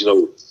always,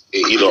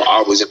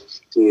 always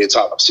in 10,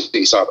 top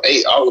 6, top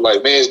 8. I was like,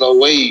 man, there's no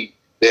way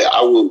that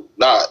I will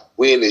not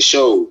win this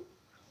show.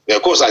 And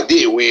of course, I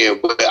did win,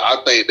 but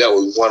I think that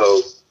was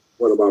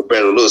one of my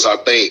better looks. I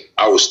think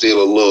I was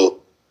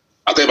still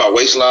I think my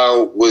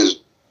waistline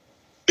was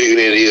bigger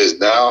than it is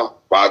now,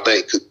 but I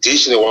think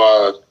conditioning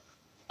wise,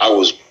 I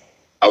was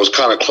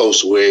kind of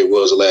close to where it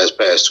was the last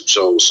past 2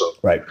 shows. So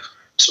right.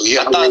 So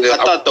yeah, I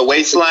thought the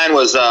waistline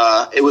was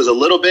it was a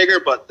little bigger,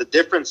 but the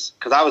difference,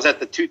 because I was at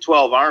the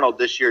 212 Arnold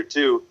this year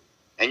too,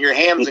 and your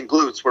hams and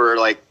glutes were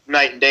like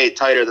night and day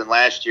tighter than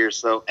last year.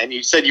 So, and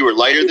you said you were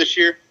lighter this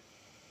year.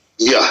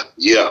 Yeah,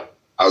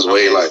 I was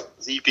way light.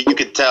 So you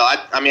could tell.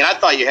 I mean, I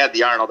thought you had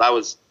the Arnold. I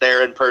was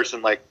there in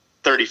person, like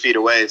 30 feet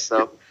away.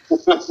 So,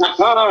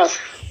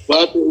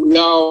 but we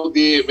all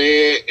did,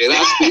 man, and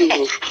I still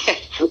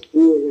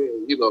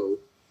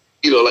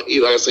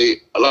like I say,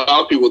 a lot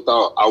of people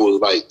thought I was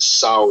like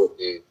sour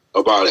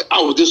about it.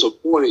 I was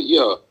disappointed,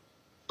 yeah.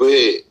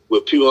 But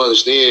what people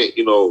understand,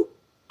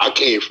 I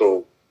came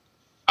from,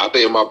 I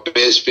think my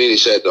best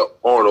finish at the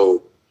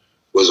Arnold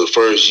was the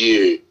first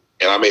year,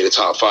 and I made the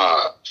top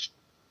 5.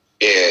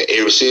 And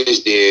ever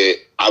since then,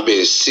 I've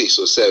been 6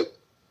 or 7.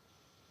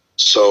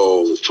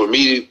 So for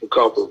me to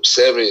come from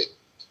 7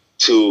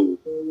 to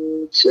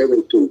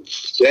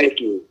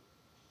second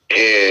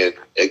and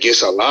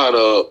against a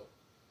lineup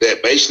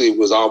that basically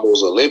was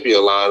almost Olympia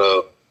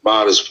lineup,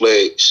 minus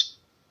Flex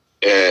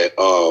and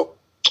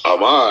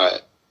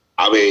Ahmad,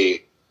 I mean,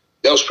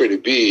 that was pretty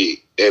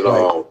big. And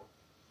right.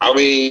 I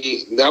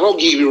mean, now don't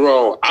get me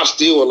wrong, I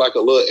still would like a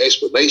little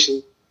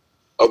explanation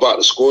about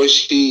the score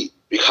sheet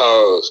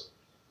because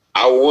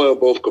I won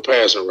both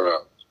comparison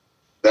rounds.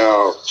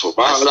 Now, for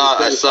my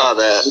I saw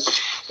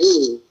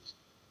that.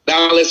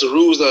 Now, unless the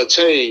rules don't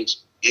change,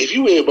 if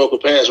you win both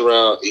comparison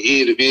round in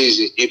any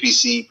division,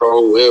 NPC,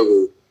 Pro,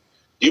 whatever,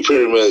 you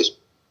pretty much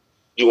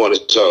you want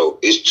to show.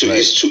 It's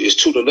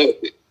 2 to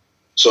nothing.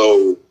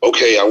 So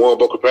okay, I won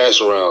both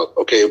comparison round.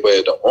 Okay,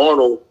 but the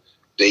Arnold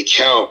they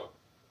count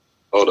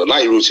on the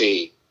light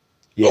routine.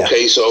 Yeah.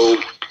 Okay, so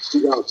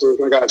he got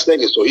first, I got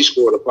second. So he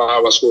scored a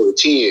 5, I scored a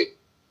 10.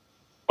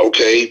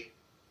 Okay.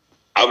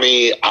 I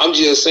mean, I'm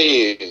just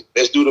saying,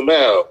 let's do the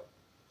math.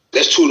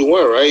 That's 2 to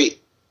 1, right?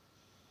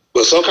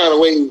 But some kind of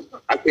way,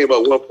 I came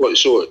up 1 point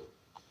short.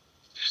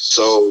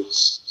 So,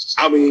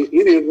 I mean,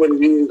 it is what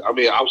it is. I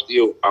mean,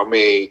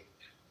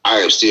 I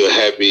am still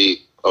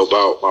happy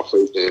about my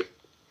placement.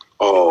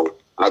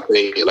 I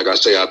think, like I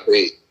say, I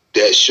think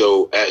that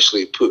show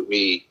actually put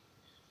me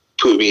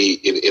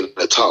in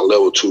the top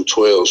level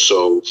 212.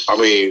 So, I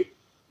mean,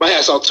 my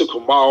hats off to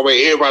Kamal, man.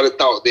 Everybody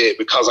thought that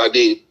because I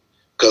didn't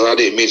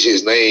mention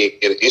his name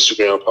in an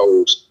Instagram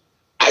post,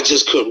 I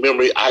just couldn't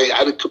remember it.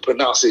 I could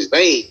pronounce his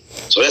name.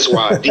 So that's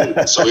why I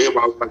did. So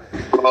everybody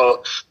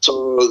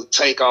was like,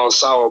 Tank all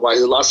sour about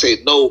his. I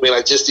said, no, man,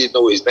 I just didn't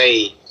know his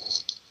name.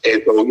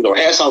 And so, you know,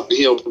 hats off to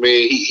him,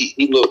 man.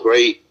 He looked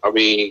great. I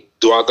mean,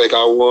 do I think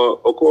I won?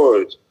 Of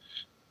course.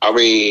 I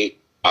mean,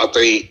 I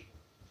think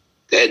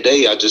that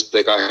day, I just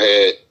think I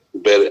had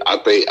better. I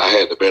think I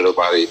had the better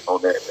body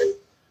on that day.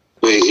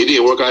 But it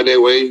didn't work out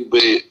that way.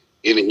 But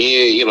in the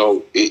end, you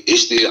know,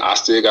 I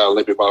still got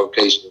Olympic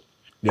qualification.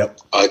 Yep.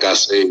 Like I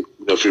said, you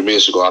know, a few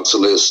minutes ago, I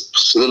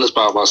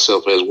solidified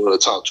myself as one of the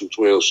top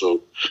 212.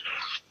 So,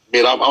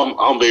 man,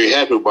 I'm very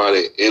happy about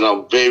it, and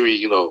I'm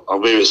very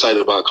excited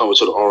about coming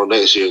to the Arnold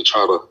next year and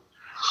try to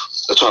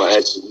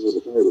actually win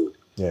the title.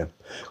 Yeah.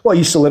 Well,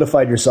 you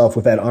solidified yourself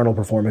with that Arnold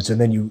performance,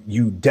 and then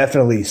you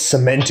definitely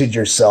cemented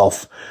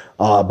yourself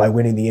by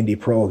winning the Indy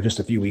Pro just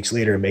a few weeks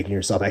later and making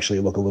yourself actually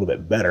look a little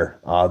bit better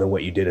than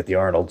what you did at the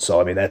Arnold. So,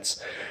 I mean,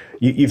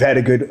 you've had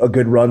a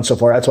good run so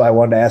far. That's why I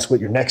wanted to ask what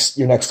your next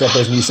step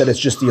is. And you said it's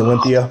just the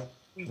Olympia.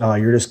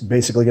 You're just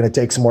basically going to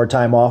take some more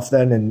time off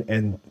then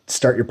and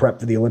start your prep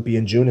for the Olympia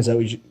in June. Is that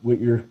what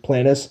your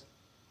plan is?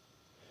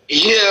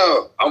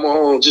 Yeah, I'm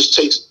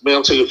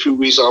taking a few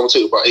weeks off. I'm going to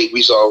take about 8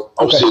 weeks off.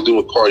 I'm still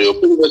doing cardio.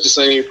 Pretty much the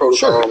same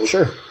protocol.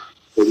 Sure. That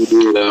we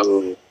did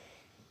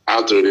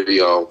after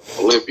the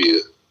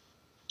Olympia.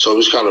 So I'm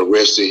just kind of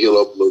resting, heal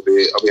up a little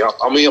bit.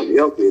 I'm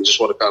healthy. I just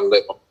want to kind of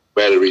let my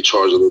battery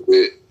recharge a little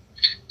bit.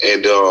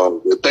 And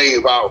the thing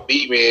about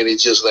me, man,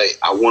 is just like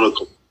I love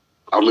to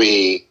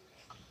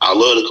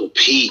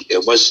compete.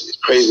 As much as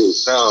crazy as it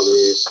sounds,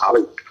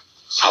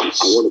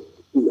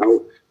 man,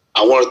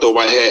 I want to throw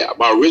my hat.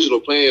 My original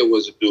plan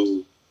was to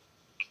do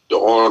the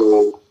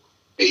Arnold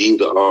in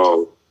either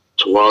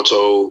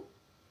Toronto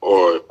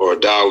or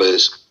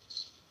Dallas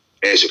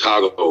and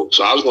Chicago.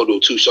 So I was going to do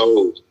 2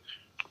 shows.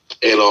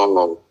 And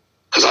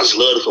because I just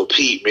love to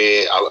compete,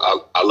 man.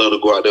 I love to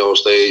go out there on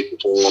stage,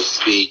 perform,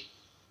 compete,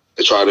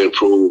 and try to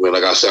improve. And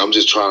like I said, I'm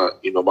just trying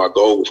to, my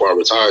goal before I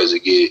retire is to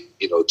get,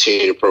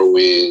 10 pro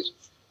wins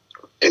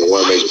and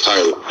 1 major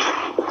title.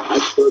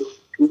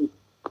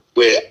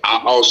 But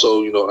I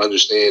also,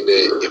 understand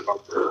that if I'm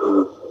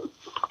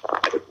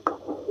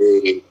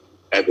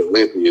at the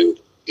Olympia,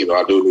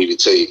 I do need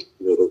to take,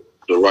 the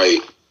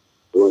right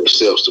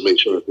steps to make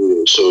sure I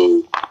do it.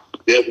 So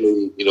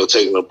definitely,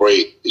 taking a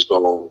break is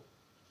going to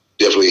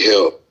definitely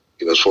help,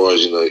 as far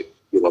as,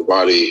 get my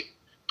body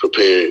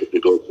prepared to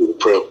go through the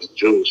prep in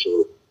June.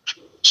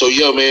 So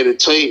yeah, man, the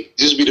team,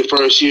 this will be the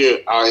first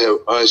year I have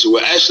honestly,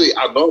 well, actually,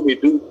 I normally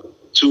do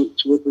 2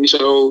 or 3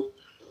 shows,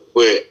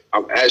 but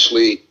I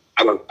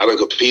done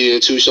competed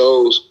in 2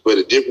 shows, but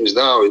the difference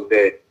now is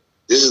that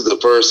this is the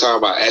first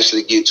time I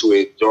actually get to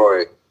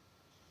enjoy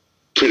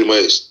pretty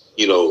much,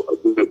 a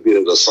good bit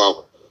of the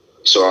summer.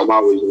 So I'm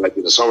always, like,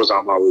 in the summertime,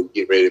 I'm always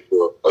getting ready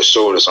for a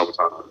show in the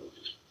summertime.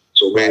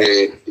 So,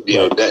 man,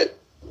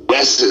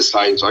 that's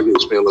exciting. So I get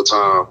to spend a little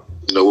time,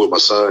 with my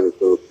son.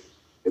 So,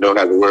 I don't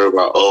have to worry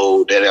about,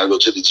 daddy, I go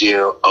to the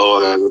gym. I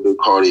got to go do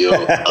cardio.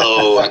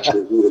 I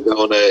can't do the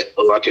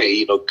donut. I can't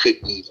eat no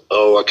cookies.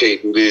 I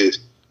can't do this.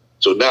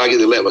 So now I get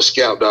to let my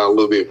scalp down a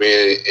little bit,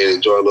 man, and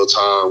enjoy a little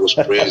time with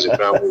some friends and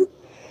family.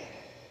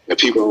 And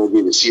people don't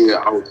get to see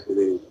that out and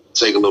then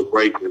take a little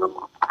break. And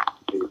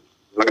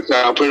like I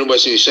said, I'm pretty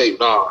much in shape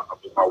now.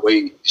 My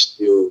weight is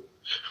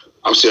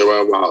I'm still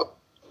around about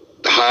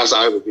the highest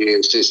I've ever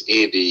been since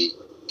Indy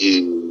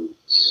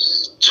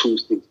is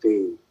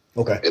 216.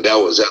 Okay. And that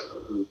was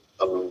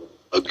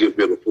a good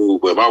bit of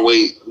food. But my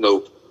weight,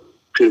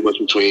 pretty much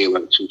between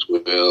like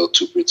 212,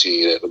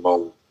 215 at the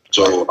moment.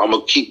 So I'm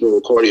gonna keep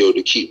doing cardio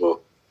to keep my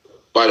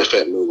body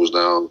fat levels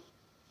down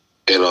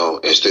and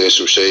stay in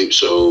some shape.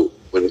 So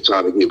when it's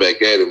time to get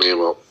back at it, man,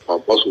 my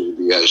muscles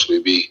will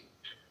actually be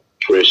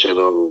fresh and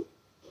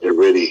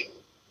ready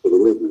for the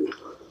Olympics.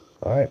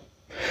 All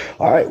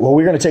right. Well,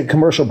 we're going to take a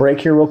commercial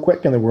break here real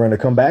quick, and then we're going to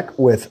come back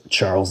with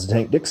Charles the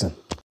Tank Dixon.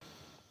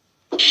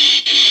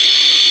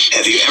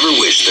 Have you ever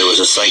wished there was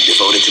a site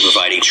devoted to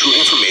providing true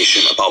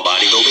information about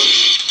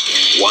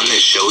bodybuilding? One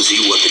that shows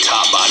you what the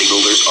top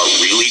bodybuilders are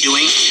really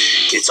doing?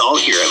 It's all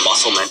here at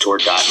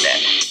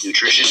musclementor.net.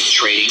 Nutrition,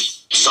 training,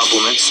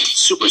 supplements,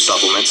 super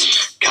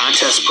supplements,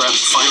 contest prep,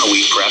 final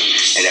week prep,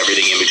 and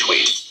everything in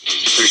between.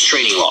 There's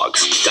training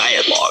logs,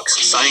 diet logs,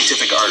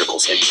 scientific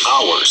articles, and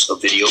hours of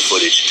video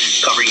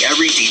footage covering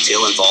every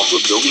detail involved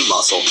with building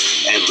muscle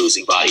and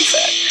losing body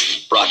fat.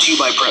 Brought to you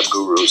by prep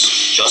gurus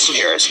Justin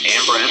Harris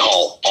and Brad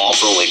Hall, all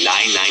for only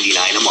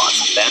 $9.99 a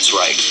month. That's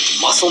right,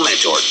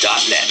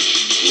 musclementor.net.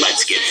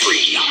 Let's get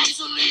free.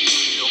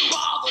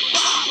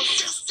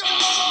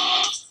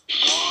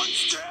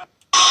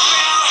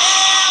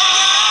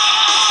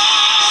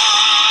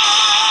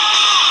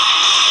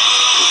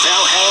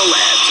 Valhalla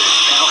Labs at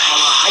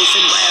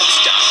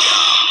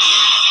Valhalla-Labs.com.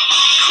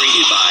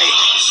 Created by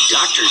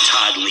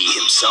Doctortoddlee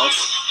himself,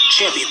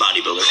 champion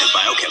bodybuilder and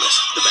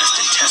biochemist, the best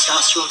in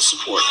testosterone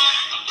support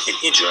and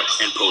intra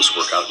and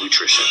post-workout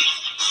nutrition.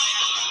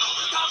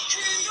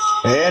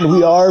 And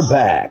we are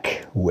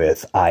back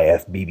with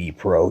IFBB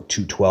Pro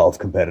 212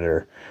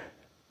 competitor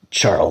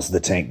Charles the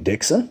Tank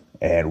Dixon.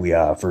 And we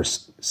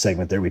first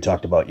segment there, we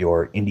talked about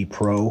your Indy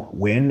Pro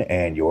win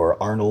and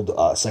your Arnold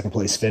second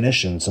place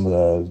finish and some of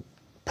the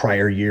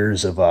prior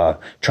years of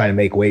trying to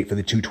make weight for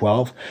the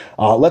 212.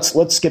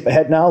 Let's skip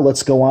ahead now.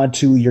 Let's go on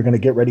to, you're going to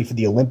get ready for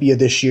the Olympia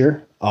this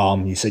year.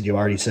 You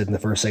already said in the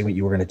first segment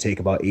you were going to take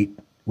about 8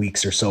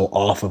 weeks or so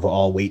off of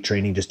all weight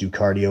training, just do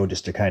cardio,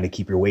 just to kind of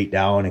keep your weight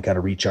down and kind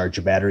of recharge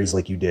your batteries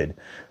like you did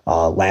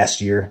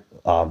last year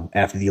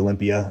after the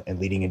Olympia and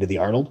leading into the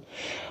Arnold.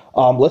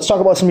 Let's talk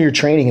about some of your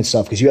training and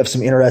stuff, because you have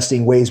some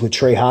interesting ways with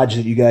Trey Hodge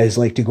that you guys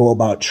like to go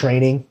about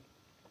training.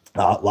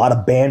 A lot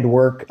of band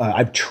work.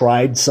 I've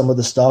tried some of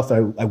the stuff.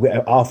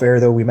 Off air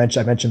though, I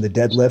mentioned the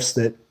deadlifts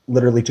that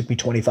literally took me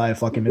 25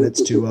 fucking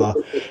minutes to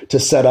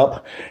set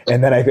up,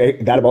 and then I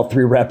got about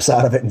 3 reps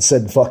out of it and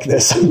said, "Fuck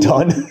this, I'm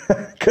done,"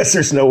 because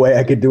there's no way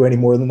I could do any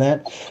more than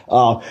that.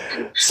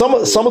 Some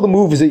of the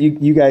moves that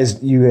you guys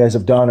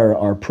have done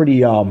are pretty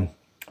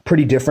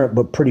different,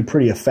 but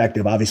pretty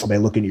effective. Obviously, by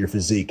looking at your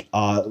physique.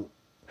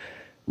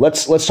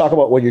 Let's talk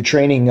about what your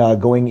training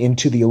going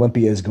into the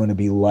Olympia is going to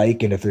be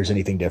like, and if there's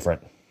anything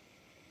different.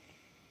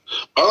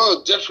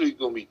 Definitely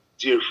gonna be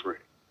different.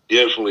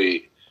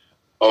 Definitely,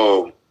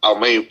 our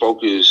main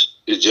focus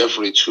is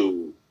definitely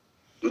to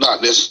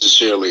not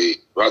necessarily.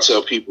 When I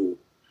tell people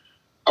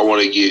I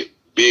want to get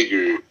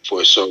bigger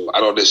for, so I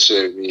don't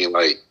necessarily mean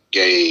like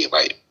gain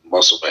like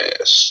muscle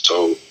mass.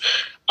 So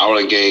I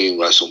want to gain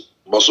like some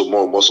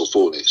more muscle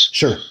fullness.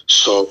 Sure.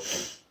 So,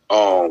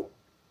 the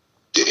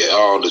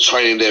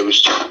training that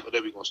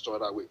we're gonna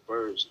start out with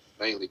first,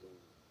 mainly,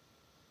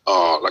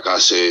 like I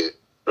said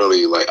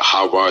earlier, like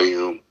high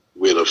volume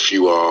with a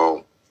few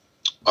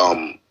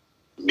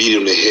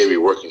medium to heavy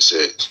working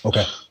sets.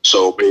 Okay.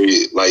 So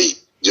maybe like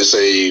just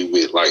say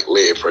with like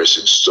leg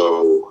presses.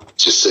 So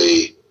just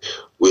say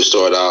we'll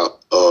start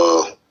out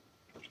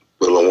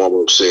with a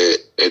warm up set,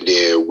 and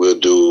then we'll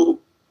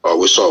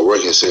start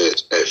working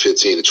sets at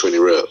 15 to 20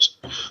 reps.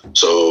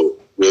 So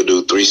we'll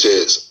do 3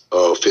 sets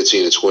of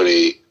 15 to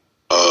 20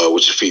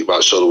 with your feet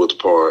about shoulder width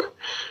apart.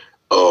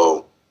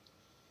 And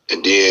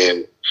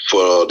then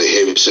for the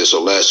heavy sets,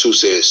 so last 2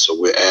 sets, so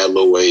we'll add a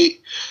little weight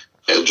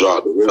and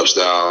drop the reps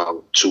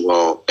down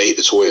to 8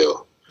 to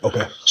 12.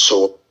 Okay.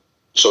 So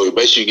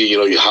basically get,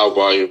 your high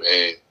volume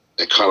and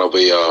kind of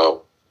a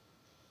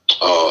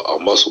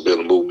muscle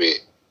building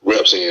movement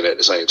reps in at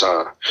the same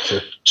time.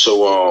 Sure. So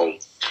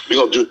we're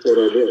gonna do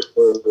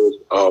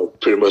that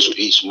pretty much with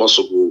each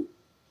muscle group,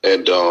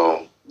 and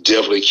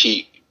definitely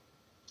keep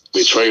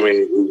with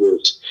training.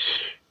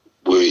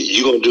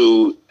 You're gonna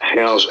do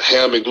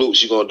ham and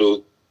glutes. You're gonna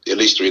do at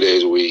least 3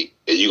 days a week,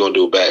 and you're gonna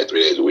do back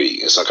 3 days a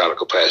week in some kind of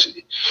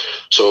capacity.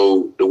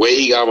 So the way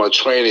he got my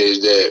training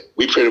is that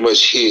we pretty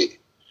much hit,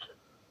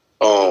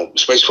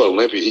 especially for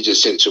Olympia. He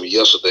just sent it to me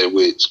yesterday,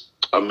 which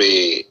I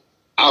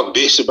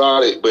bitched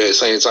about it, but at the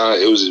same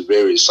time, it was just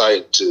very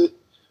exciting to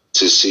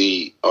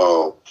see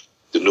the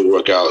new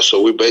workout.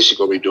 So we're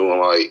basically gonna be doing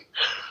like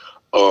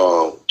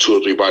 2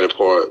 or 3 body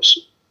parts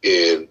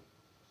in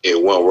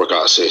one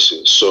workout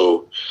session.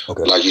 So,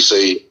 okay. Like you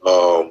say,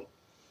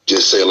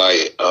 just say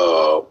like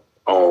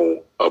on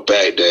a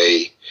back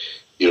day,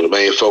 the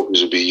main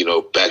focus would be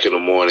back in the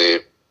morning,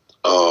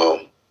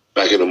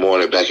 back in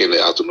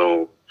the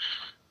afternoon.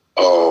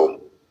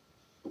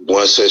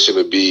 One session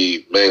would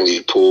be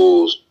mainly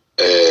pulls,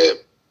 be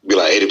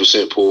like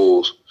 80%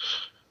 pulls,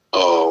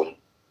 and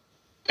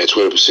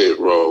 20%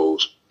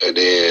 rows. And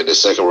then the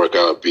second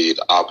workout would be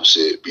the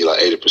opposite, be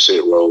like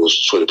 80% rows,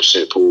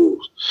 20%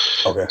 pulls.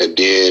 Okay. And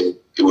then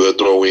we'll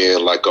throw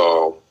in like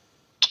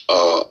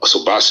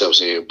some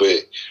biceps in.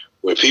 But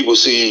when people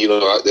see,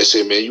 they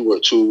say, man, you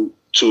work two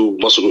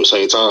muscle groups at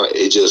the same time.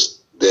 It's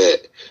just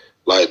that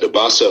like the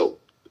bicep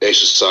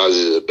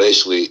exercises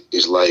basically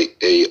is like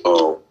a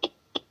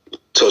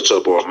touch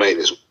up or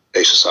maintenance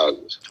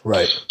exercises.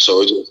 Right.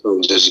 So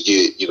it's just to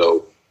get,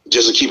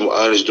 just to keep them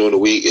honest during the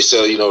week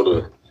instead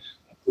of,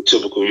 the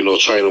typical,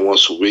 training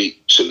once a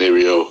week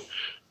scenario,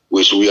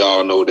 which we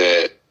all know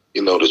that,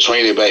 the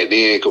training back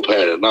then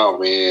compared to now,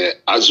 man,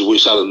 I just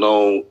wish I'd have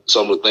known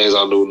some of the things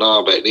I knew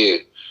now back then.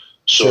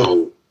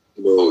 So,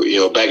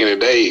 back in the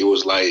day, it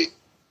was like,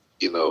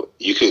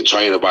 you couldn't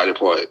train a body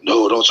part.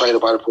 No, don't train a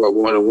body part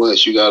more than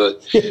once. You got to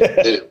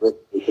let it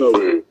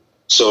recover.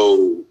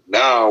 So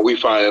now we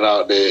finding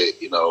out that,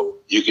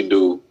 you can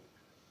do,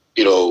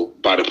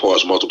 body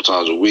parts multiple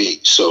times a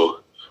week.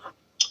 So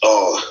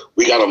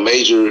we got a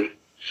major,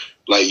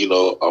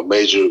 a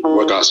major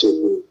workout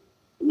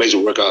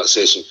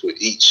session for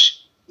each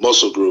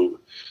muscle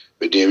group.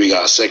 But then we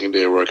got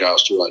secondary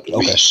workouts throughout the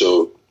week.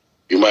 So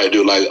you might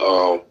do like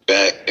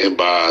back and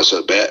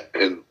bicep, back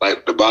and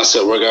like the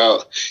bicep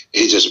workout.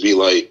 It just be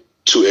like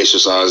 2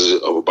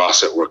 exercises of a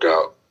bicep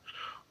workout.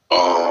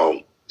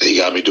 He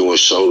got me doing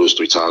shoulders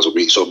 3 times a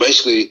week. So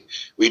basically,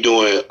 we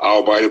doing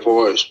all body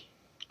parts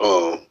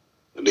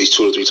at least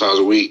 2 or 3 times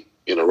a week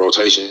in a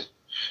rotation.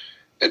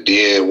 And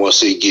then once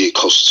they get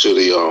closer to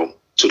the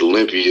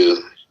Olympia,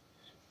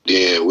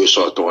 then we'll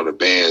start throwing the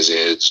bands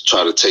in to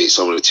try to take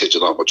some of the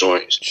tension off our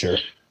joints. Sure.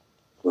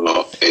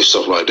 And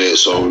stuff like that.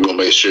 So we're going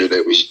to make sure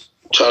that we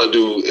try to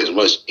do as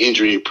much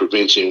injury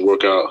prevention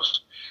workouts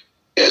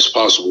as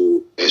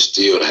possible and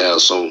still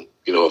have some,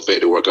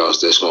 effective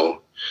workouts that's going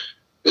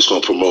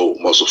to promote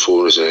muscle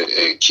fullness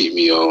and keep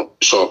me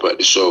sharp at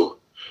the show.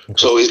 Okay.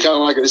 So it's kind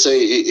of like I say,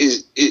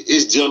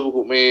 it's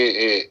difficult, man.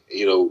 And,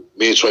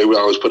 me and Trey, we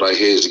always put our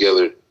heads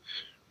together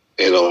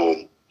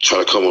and try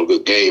to come up with a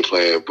good game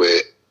plan.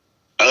 But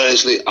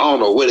honestly, I don't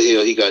know where the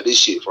hell he got this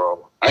shit from.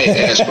 I ain't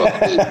asked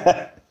about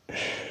it.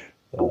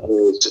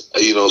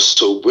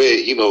 So but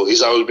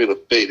it's always been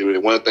effective.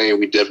 And one thing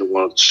we definitely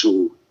wanted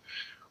to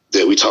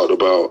that we talked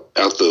about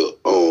after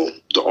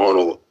the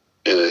Arnold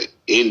and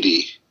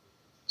Indy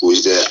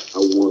was that I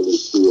wanted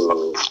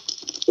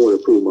to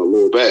improve my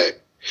lower back,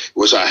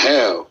 which I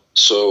have.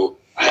 So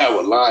I have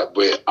a lot,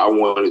 but I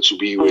wanted it to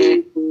be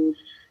where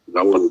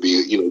I want to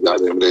be,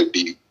 goddamn that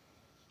be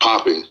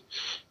popping.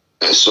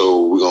 And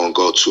so we're gonna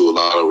go to a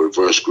lot of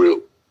reverse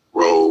grip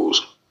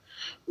rolls,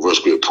 reverse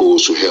grip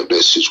pulls to help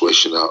that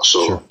situation out.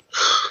 So,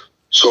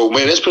 So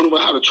man, that's pretty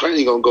much how the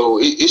training gonna go.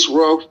 It's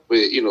rough, but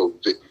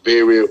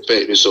very, very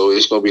effective. So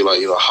it's gonna be like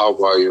high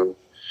volume,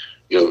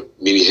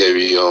 medium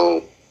heavy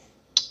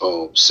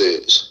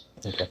sets.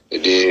 Okay.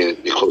 And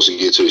then the closer you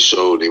get to the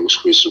show, then we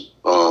switch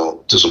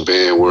to some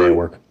band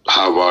work,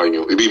 high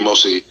volume. It'd be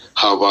mostly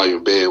high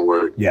volume band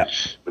work. Yeah.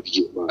 But to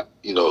get my,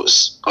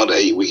 under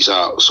 8 weeks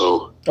out.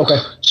 So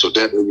So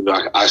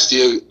that I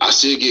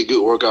still get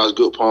good workouts,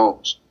 good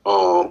pumps.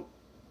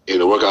 And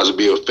the workouts will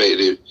be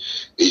effective.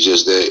 It's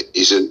just that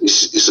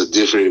it's a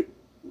different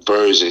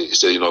version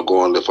instead of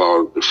going to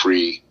follow the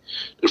free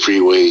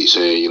weights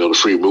and the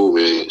free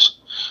movements.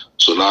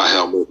 So now I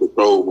have more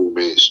control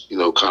movements,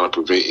 kind of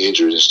prevent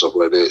injuries and stuff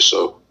like that.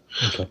 So,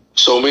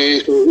 so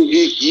man,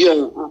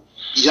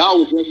 y'all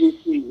will definitely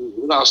see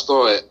when I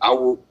start.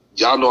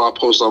 Y'all know I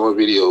post all my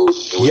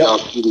videos, and when y'all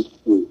see this,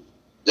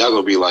 y'all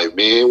gonna be like,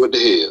 man, what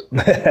the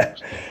hell?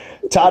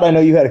 Todd, I know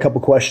you had a couple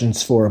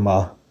questions for him.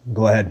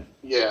 Go ahead.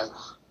 Yeah.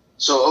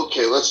 So,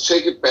 okay, let's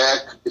take it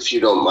back, if you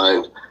don't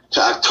mind,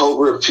 to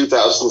October of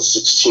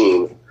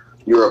 2016.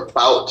 You're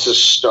about to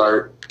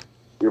start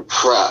your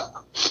prep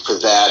for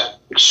that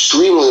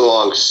extremely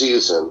long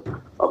season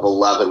of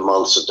 11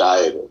 months of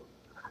dieting.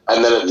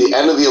 And then at the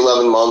end of the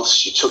 11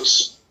 months, you took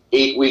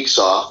 8 weeks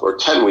off or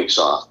 10 weeks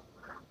off,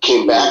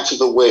 came back to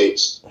the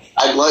weights.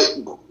 I'd like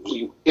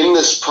you, in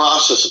this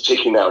process of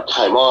taking that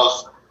time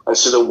off,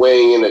 instead of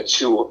weighing in at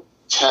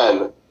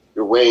 210,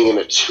 you're weighing in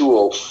at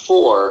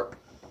 204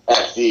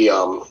 at the,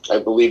 I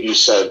believe you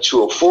said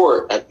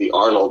 204 at the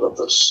Arnold of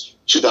this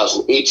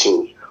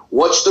 2018.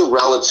 What's the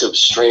relative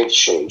strength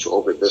change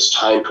over this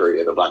time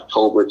period of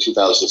October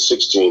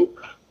 2016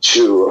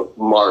 to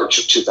March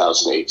of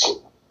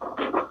 2018?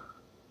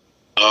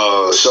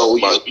 So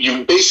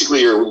you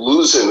basically are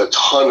losing a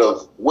ton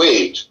of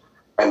weight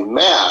and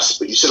mass,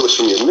 but you said it was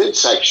from your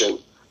midsection.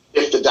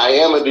 If the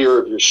diameter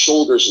of your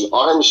shoulders and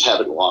arms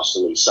haven't lost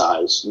any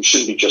size, you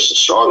should be just as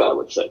strong, I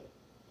would think.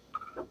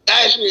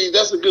 Actually,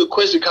 that's a good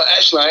question because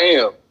actually I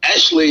am.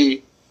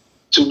 Actually,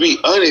 to be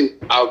honest,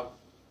 I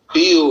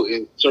feel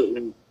in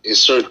certain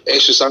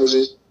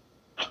exercises,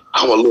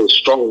 I'm a little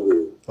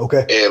stronger.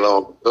 Okay. And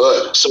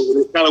so when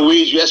it kind of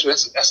weird you ask me,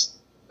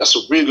 that's a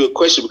really good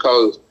question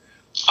because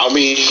I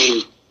mean,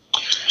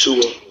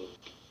 to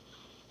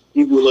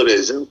give you a little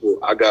example,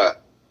 I got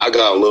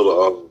a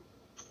little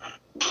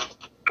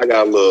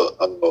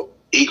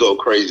ego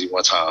crazy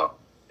one time,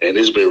 and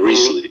it's been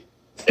recently,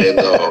 and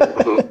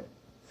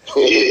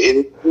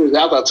it was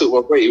after I took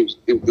my break.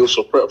 It was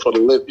for prep for the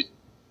Olympics.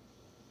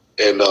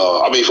 and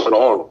I mean for the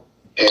Arnold,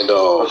 and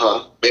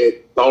man,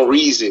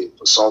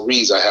 for some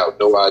reason, I have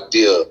no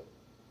idea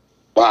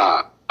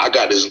why I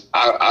got this.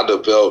 I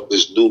developed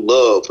this new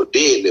love for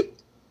deadlifting,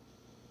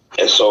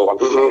 and so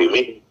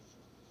we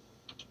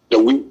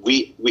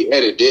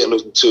added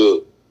deadlifting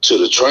to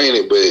the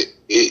training, but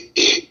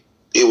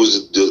it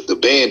was the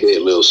band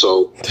deadlift.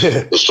 So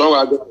the stronger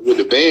I got with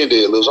the band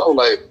deadlifts, I was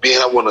like,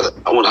 man, I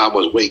wonder how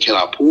much weight can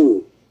I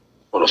pull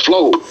on the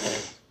floor.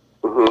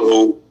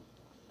 So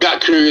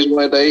got curious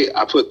one day.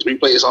 I put 3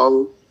 plates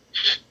on.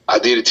 I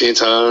did it 10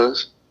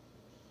 times.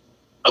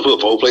 I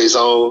put 4 plates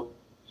on.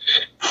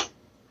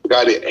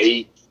 Got it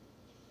 8.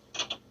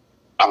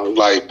 I was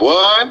like,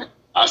 boy.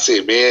 I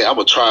said, man, I'm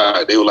gonna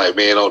try it. They were like,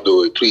 man, don't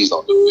do it. Please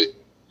don't do it.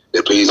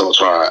 They please don't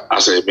try it. I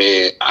said,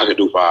 man, I can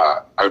do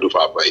 5. I can do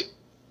 5 plates.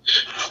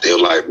 They were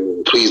like,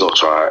 man, please don't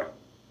try it.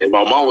 And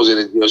my mom was in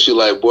it. She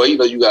was like, boy,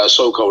 you got a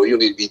show coming. You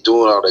need to be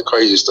doing all that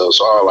crazy stuff.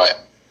 So I was like,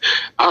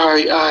 all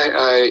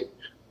right.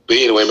 But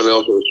anyway,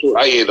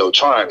 I ended up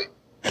trying it.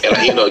 And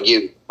I ended up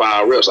getting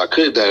 5 reps. I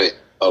could have done it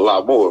a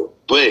lot more.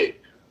 But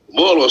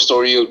moral of the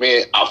story is,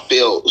 man, I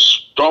felt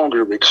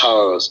stronger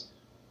because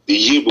the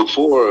year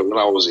before when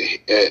I was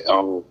at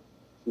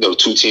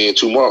 210,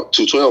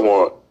 212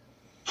 mark,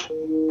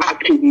 I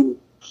couldn't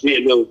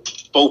get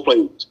 4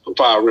 plates for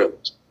 5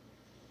 reps.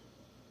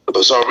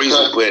 For some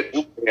reason, but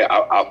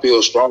I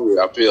feel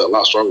stronger. I feel a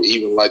lot stronger.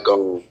 Even like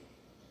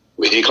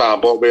with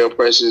incline barbell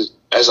presses,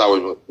 that's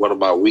always one of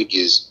my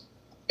weakest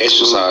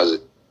exercises.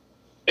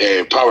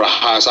 And probably the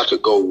highest I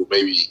could go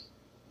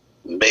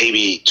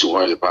maybe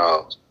 200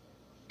 pounds.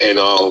 And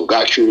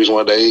got curious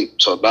one day,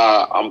 so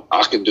now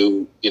I can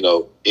do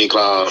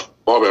incline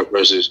barbell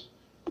presses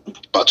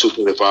about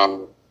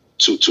 225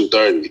 to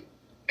 230,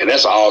 and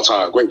that's an all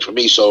time great for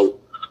me. So,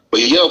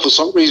 but yeah, for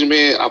some reason,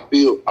 man, I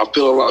feel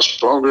a lot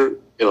stronger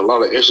in a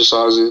lot of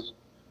exercises.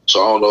 So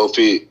I don't know if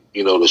it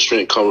the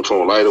strength coming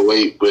from a lighter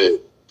weight,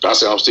 but I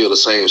say I'm still the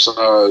same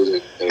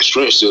size and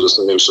strength still the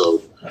same.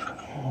 So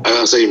I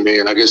gotta say,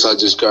 man, I guess I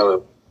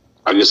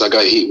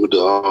got hit with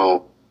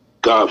the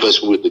God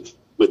bless me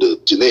with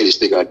the genetics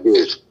thing, I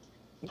guess.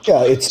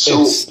 Yeah,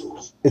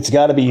 it's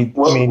got to be.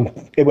 I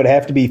mean, it would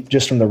have to be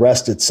just from the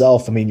rest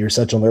itself. I mean, you're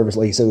such a nervous,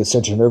 like you said, with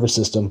such a nervous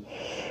system,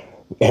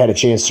 it had a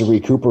chance to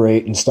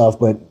recuperate and stuff.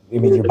 But I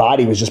mean, your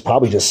body was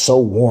probably just so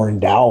worn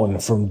down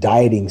from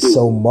dieting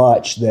so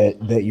much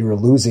that you were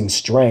losing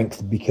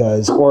strength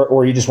because,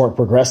 or you just weren't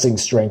progressing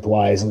strength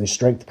wise on the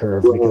strength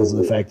curve because of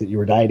the fact that you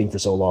were dieting for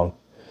so long.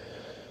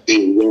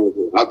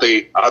 I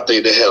think that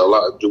had a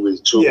lot to do with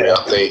it too. Yeah.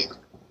 Man.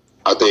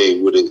 I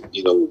think with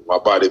it, my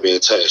body being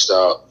taxed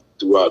out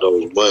throughout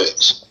those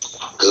months.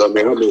 Because I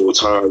remember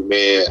times,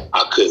 man,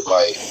 I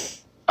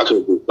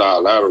could do thigh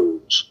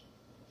laterals.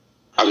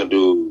 I can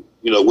do,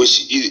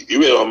 which it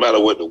really don't matter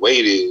what the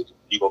weight is,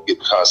 you're gonna get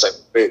the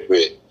concept effect. But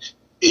it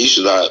used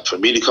to not for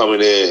me to come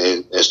in there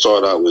and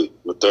start out with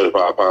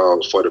 35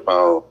 pounds, 40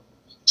 pound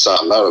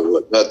side lateral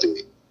with nothing.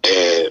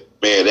 And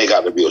man, they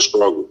got to be a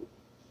struggle.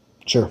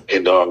 Sure.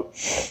 And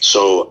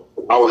so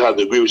I would have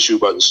to agree with you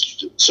about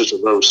the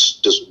central nervous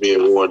system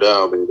being worn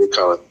down, man. It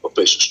kind of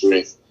affects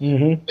your strength.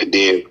 Mm-hmm. And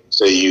then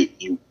say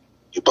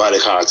your body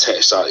kind of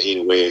taxed out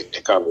anyway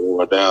and kind of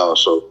worn down.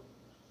 So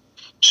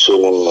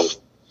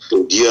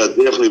yeah,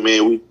 definitely,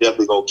 man. We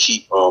definitely gonna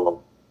keep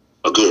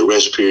a good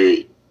rest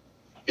period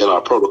in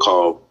our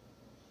protocol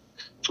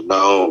from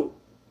now on.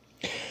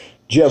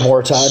 Do you have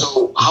more time?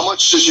 So how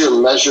much does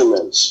your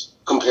measurements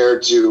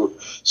compared to?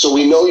 So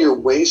we know your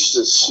waist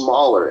is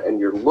smaller and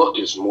your look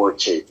is more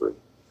tapered.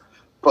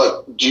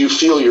 But do you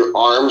feel your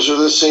arms are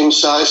the same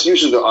size?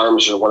 Usually the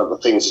arms are one of the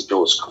things that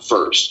goes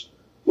first.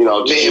 Do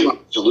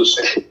you lose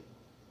it?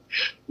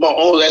 My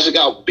arms actually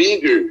got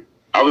bigger.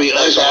 I mean,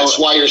 that's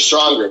why you're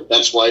stronger.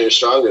 That's why you're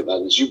stronger.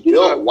 Then is you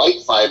built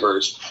white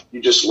fibers.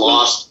 You just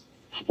lost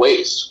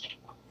waist.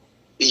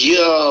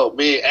 Yeah,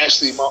 man.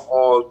 Actually,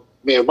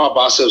 my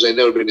biceps ain't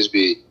never been this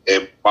big,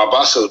 and my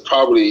biceps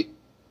probably,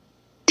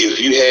 if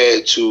you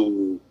had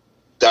to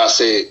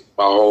dissect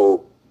my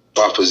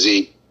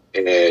physique,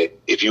 and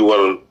if you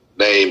want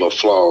to name a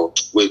flaw,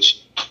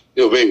 which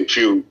very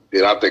few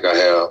that I think I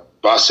have,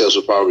 biceps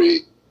are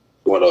probably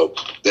one of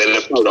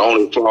that's probably the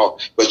only flaw.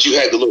 But you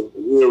had to look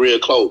real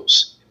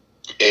close,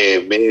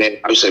 and man,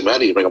 I would say, man, I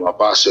need to bring up my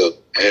bicep,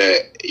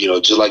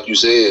 and just like you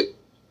said,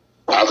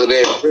 after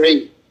that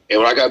break, and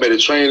when I got better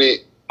training,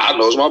 I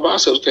noticed my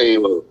biceps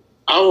came up.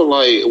 I was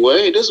like, well,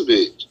 ain't this a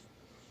bitch?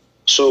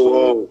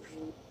 So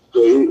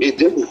it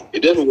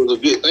definitely was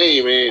a good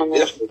thing, man.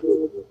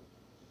 Definitely.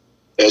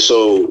 And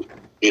so,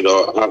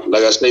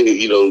 like I stated,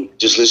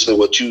 just listening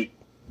to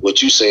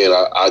what you saying,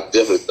 I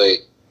definitely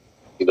think,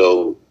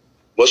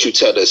 once you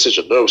tap that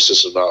central nervous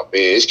system out,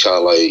 man, it's kind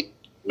of like,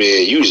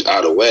 man, you just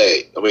out of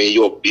whack. I mean,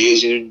 your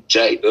vision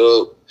jacked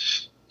up.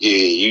 Yeah,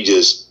 you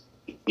just,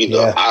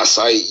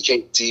 eyesight, you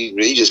can't see.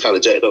 Man, you just kind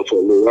of jacked up for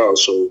a little while.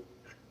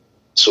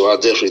 So I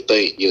definitely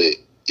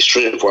think,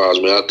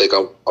 strength-wise, man, I think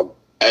I'm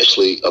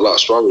actually a lot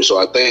stronger. So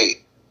I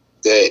think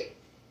that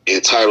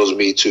entitles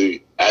me to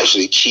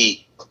actually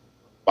keep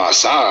my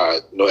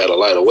side, at a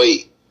lighter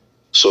weight.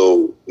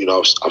 So,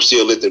 I'm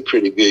still lifting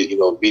pretty good,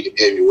 medium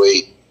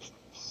heavyweight,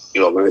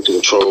 managing to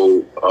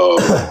control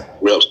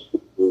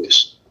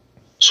reps.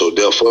 So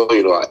therefore,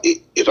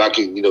 if I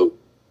can,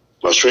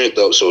 my strength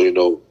up,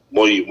 so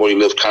more you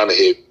lift kind of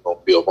heavy,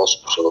 build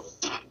muscle. So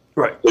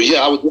right. So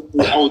yeah, I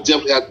would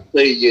definitely have to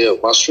say, yeah,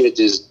 my strength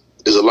is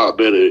a lot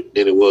better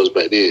than it was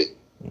back then.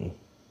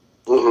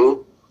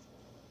 Mm-hmm.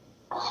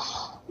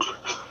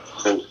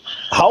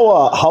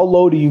 How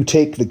low do you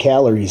take the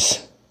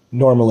calories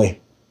normally?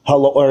 How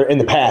low, or in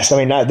the past? I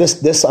mean, not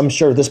this. I'm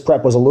sure this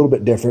prep was a little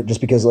bit different, just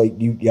because like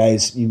you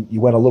guys, you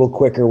went a little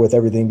quicker with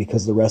everything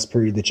because of the rest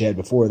period that you had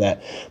before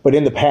that. But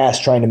in the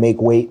past, trying to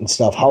make weight and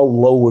stuff, how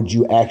low would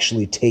you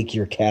actually take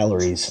your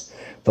calories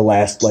the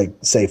last, like,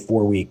 say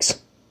 4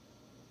 weeks?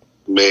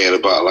 Man,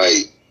 about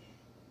like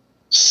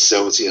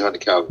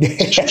 1,700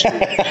 calories.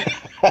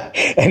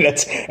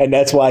 and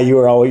that's why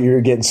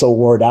you're getting so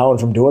wore down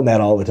from doing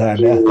that all the time.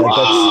 Yeah.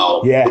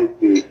 Wow. Yeah.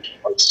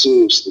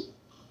 Seriously.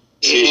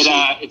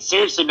 It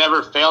seriously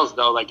never fails,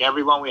 though. Like,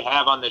 everyone we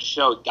have on this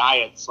show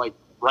diets, like,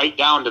 right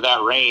down to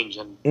that range.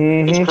 And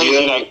it's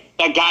crazy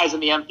that guys in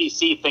the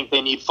MPC think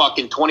they need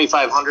fucking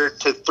 2,500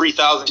 to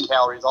 3,000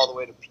 calories all the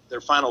way to their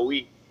final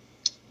week.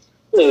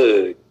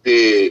 Man,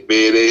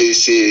 they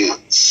shit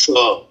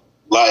suck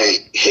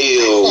like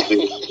hell.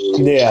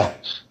 Yeah.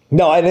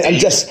 No, I'm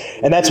just,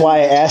 and that's why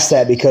I asked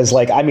that, because,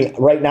 like, I mean,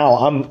 right now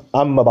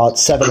I'm about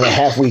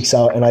 7.5 weeks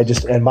out,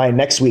 and my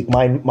next week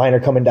mine are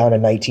coming down to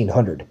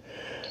 1,900.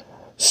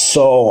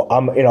 So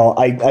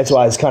that's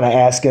why I was kind of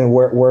asking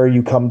where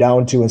you come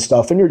down to and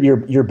stuff. And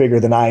you're bigger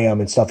than I am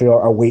and stuff.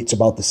 Our weight's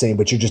about the same,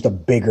 but you're just a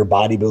bigger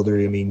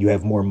bodybuilder. I mean, you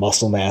have more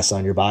muscle mass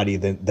on your body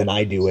than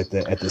I do at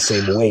the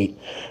same weight.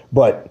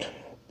 But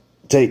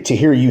to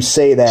hear you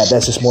say that,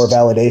 that's just more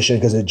validation,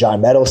 because John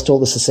Meadows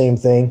told us the same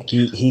thing.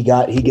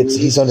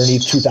 He's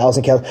underneath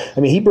 2,000 calories. I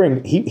mean,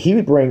 he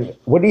would bring,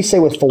 what did he say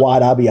with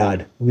Fawad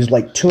Abiad? He was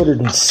like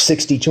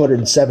 260,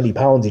 270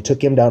 pounds. He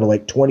took him down to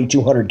like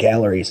 2,200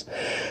 calories.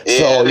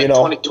 Yeah, so,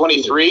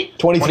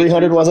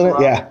 2,300, wasn't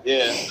it? Yeah.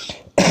 Yeah.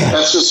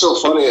 That's just so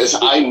funny, is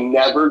I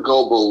never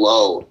go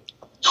below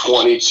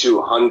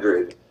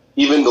 2,200.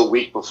 Even the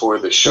week before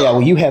the show. Yeah,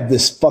 well, you have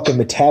this fucking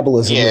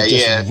metabolism that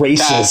just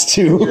races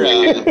too.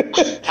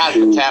 Todd's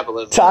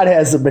metabolism. Todd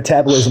has the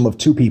metabolism of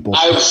two people.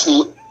 I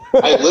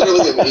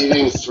literally am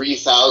eating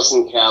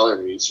 3,000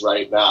 calories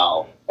right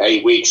now,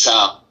 8 weeks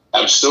out.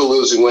 I'm still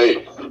losing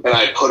weight, and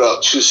I put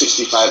up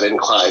 265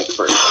 incline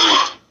for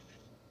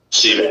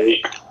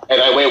 8.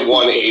 And I weigh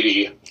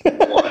 180.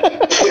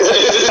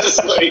 It's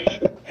like,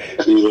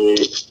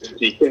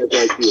 you can't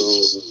back you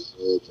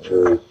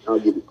on. I'll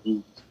give it.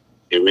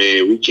 And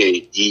man, we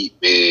can't eat,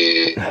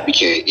 man. We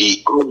can't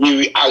eat.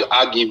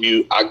 I'll give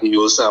you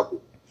a sample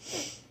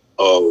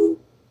of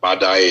my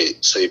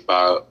diet, say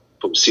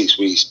from 6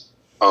 weeks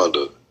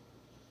under,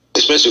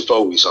 especially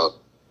 4 weeks under.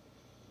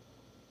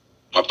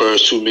 My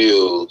first 2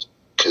 meals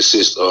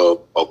consist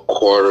of a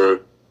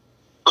quarter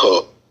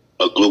cup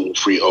of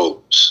gluten-free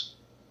oats.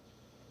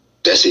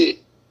 That's it.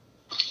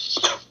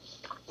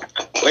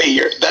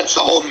 Wait, that's the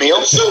whole meal?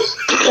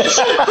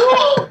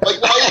 like,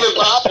 why even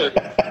bother?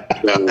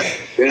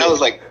 I was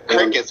like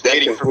crickets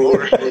waiting for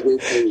more.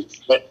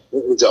 It's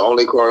the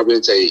only carb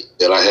intake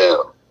that I have.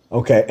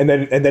 Okay, and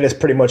then it's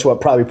pretty much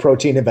probably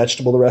protein and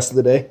vegetable the rest of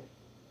the day.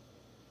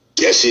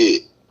 That's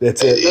it.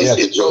 That's it.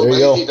 It's Joe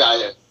Lazy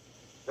diet.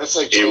 That's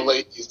like Joe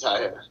Lazy's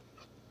diet.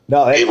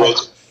 No, it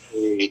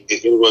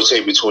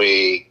rotates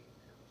between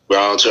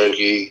ground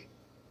turkey,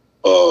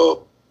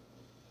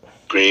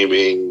 green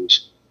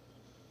beans,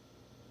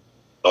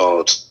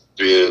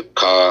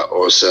 cod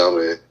or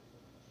salmon,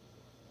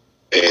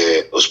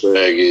 and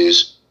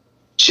asparagus,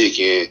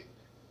 chicken.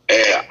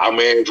 And I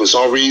mean, for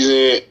some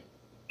reason, it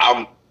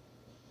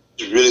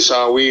really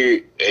sound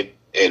weird.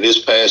 And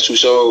this past 2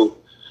 shows,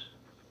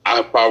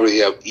 I probably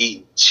have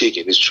eaten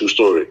chicken. It's a true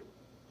story.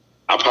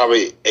 I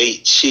probably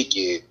ate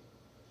chicken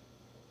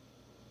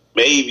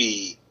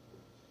maybe,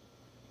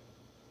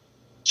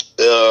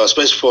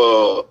 especially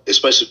for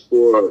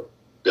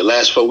the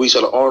last 4 weeks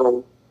of the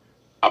Arnold,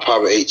 I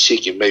probably ate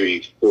chicken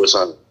maybe 4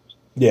 times.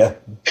 Yeah.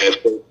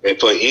 And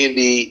for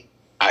Indy,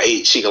 I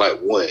ate chicken like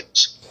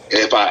once. And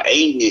if I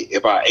ate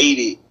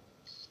it,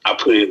 I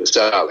put it in a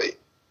salad.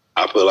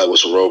 I put like with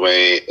some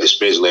romaine and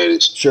spinach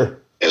lettuce. Sure.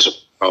 And some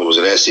hummus,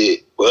 and that's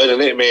it. But other than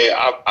that, man,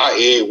 I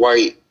ate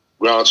white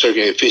ground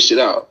turkey and fished it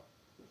out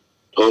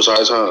the whole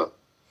entire time.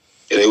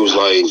 And it was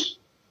like,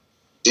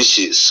 this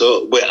shit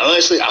sucked. But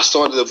honestly, I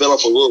started to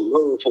develop a little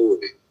love for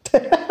it.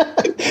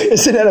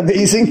 Isn't that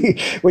amazing?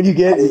 When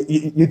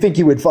you think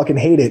you would fucking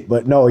hate it,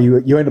 but no,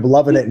 you end up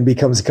loving it, and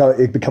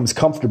it becomes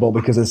comfortable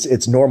because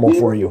it's normal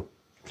for you.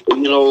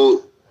 You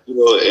know,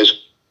 as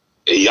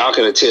y'all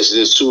can attest to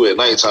this too. At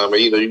nighttime, man,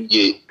 you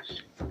get,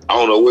 I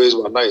don't know, where's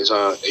my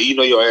nighttime, and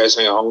your ass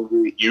ain't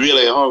hungry. You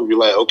really ain't hungry. You're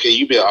like, okay,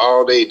 you been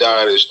all day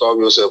dying and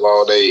starving yourself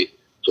all day,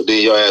 so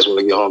then your ass want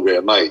to get hungry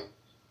at night.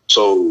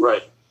 So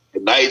right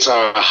at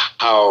nighttime,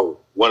 how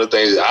one of the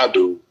things that I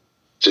do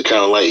to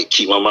kind of like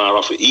keep my mind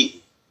off of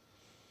eating,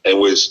 and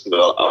which a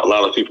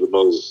lot of people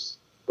know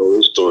told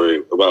this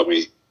story about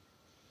me.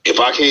 If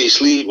I can't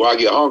sleep or I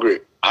get hungry,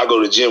 I go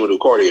to the gym and do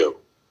cardio.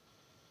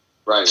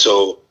 Right.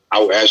 So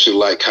I would actually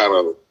like kind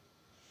of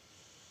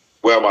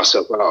wear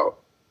myself out.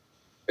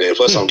 And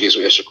plus I'm getting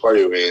some extra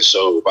cardio in.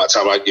 So by the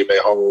time I get back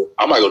home,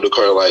 I might go do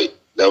cardio like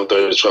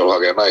 11:30 to 12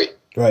 o'clock at night.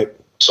 Right.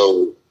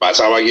 So by the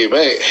time I get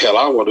back, hell,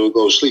 I don't want to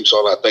go to sleep, so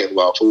I'm not thinking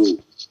about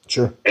food.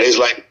 Sure. And it's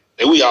like,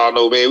 and we all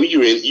know, man,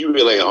 you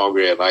really ain't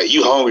hungry at night.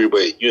 You hungry,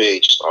 but you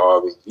ain't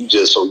starving. You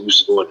just so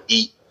used to going to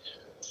eat.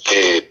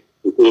 And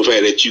the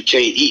fact that you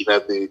can't eat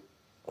nothing,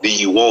 then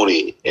you want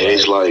it. And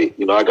it's like,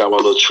 you know, I got my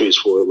little tricks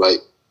for it, like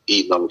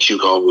eating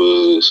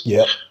cucumbers.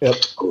 Yep.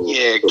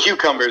 Yeah,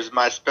 cucumbers is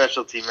my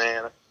specialty,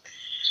 man.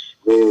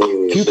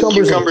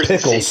 Cucumbers and and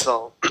pickles. sea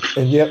salt.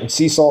 And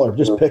sea salt or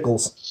just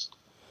pickles.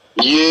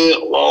 Yeah,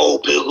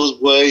 pickles,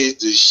 boy, is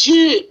the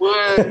shit, boy.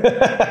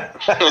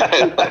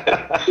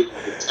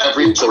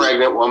 Every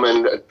pregnant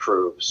woman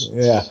approves.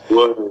 Yeah.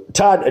 What?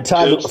 Todd,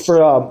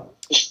 for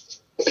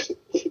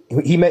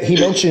he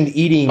mentioned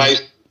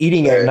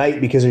eating at night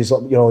because he's,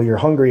 you know, you're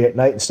hungry at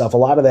night and stuff. A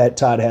lot of that,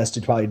 Todd, has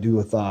to probably do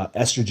with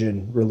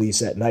estrogen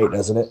release at night,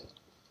 doesn't it?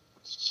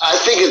 I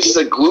think it's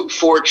the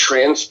GLUT4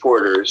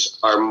 transporters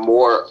are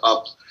more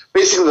up.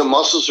 Basically, the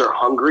muscles are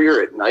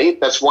hungrier at night.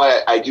 That's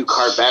why I do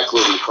carb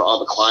backloading for all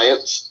the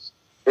clients.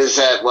 Is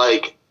that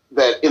like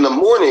that in the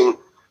morning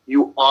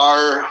you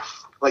are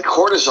like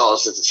cortisol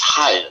is at its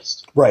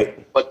highest,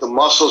 right? But the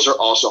muscles are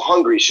also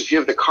hungry. So if you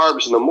have the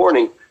carbs in the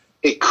morning,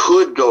 it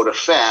could go to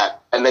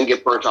fat and then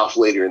get burnt off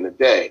later in the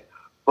day.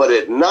 But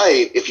at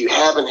night, if you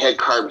haven't had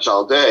carbs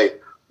all day,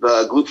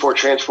 the GLUT4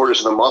 transporters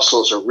in the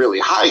muscles are really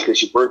high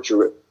because you burnt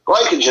your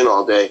glycogen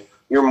all day.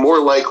 You're more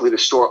likely to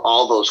store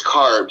all those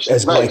carbs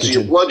at night. So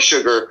your blood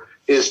sugar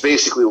is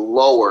basically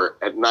lower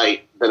at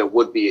night than it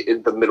would be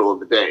in the middle of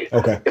the day.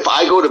 Okay. If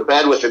I go to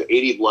bed with an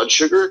 80 blood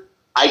sugar,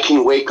 I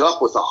can wake up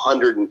with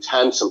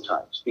 110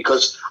 sometimes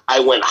because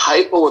I went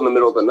hypo in the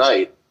middle of the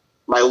night.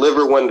 My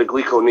liver went into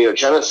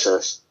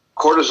gluconeogenesis.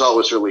 Cortisol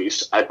was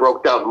released. I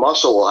broke down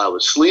muscle while I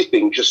was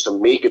sleeping just to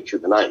make it through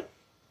the night.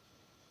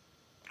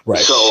 Right.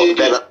 So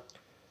then,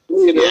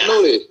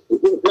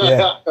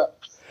 yeah.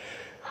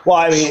 Well,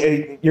 I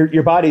mean,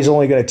 your body's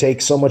only going to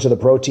take so much of the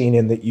protein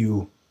in that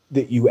you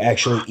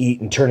actually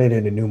eat and turn it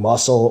into new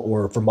muscle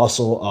or for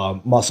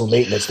muscle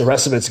maintenance. The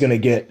rest of it's going to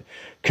get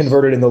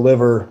converted in the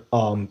liver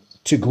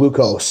to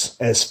glucose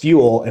as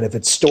fuel, and if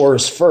it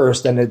stores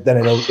first, then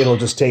it'll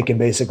just take and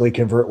basically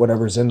convert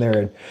whatever's in there,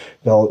 and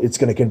it's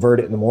going to convert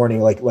it in the morning,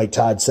 like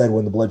Todd said,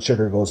 when the blood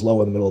sugar goes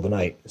low in the middle of the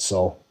night.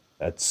 So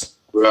that's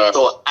why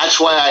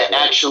I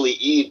actually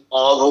eat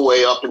all the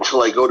way up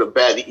until I go to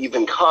bed,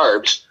 even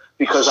carbs,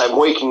 because I'm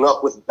waking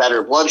up with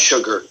better blood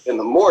sugar in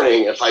the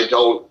morning if I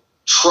don't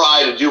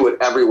try to do what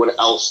everyone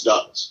else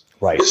does.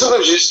 Right. Because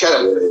sometimes you just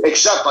gotta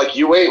accept, like,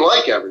 you ain't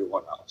like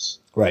everyone else.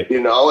 Right. You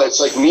know, it's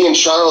like me and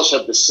Charles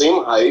have the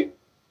same height.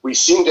 We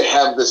seem to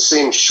have the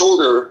same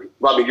shoulder.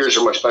 Well, I mean, yours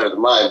are much better than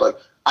mine, but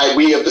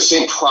we have the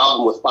same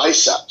problem with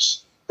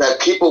biceps.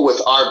 That people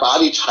with our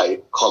body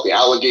type, called the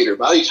alligator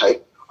body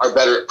type, are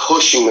better at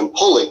pushing than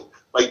pulling.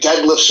 Like,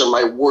 deadlifts are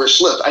my worst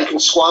lift. I can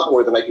squat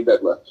more than I can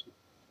deadlift.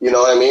 You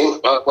know what I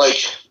mean?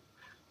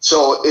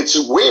 So it's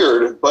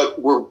weird, but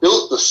we're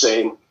built the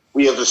same.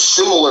 We have the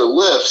similar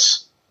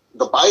lifts.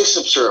 The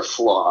biceps are a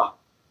flaw.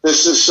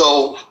 This is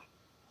so,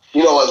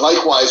 you know, and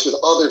likewise with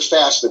other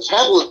fast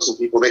metabolism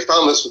people, they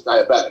found this with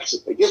diabetics.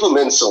 If they give them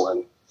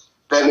insulin,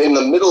 then in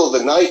the middle of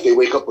the night, they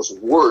wake up with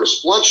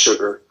worse blood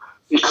sugar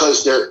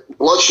because their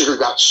blood sugar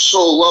got so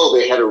low,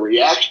 they had a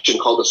reaction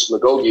called the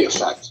Smagogi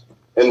effect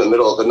in the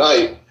middle of the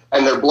night,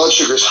 and their blood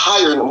sugar is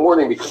higher in the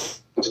morning because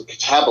of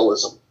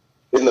catabolism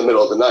in the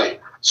middle of the night.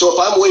 So if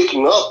I'm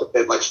waking up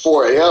at like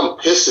 4 a.m.,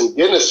 pissing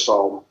Guinness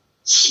foam,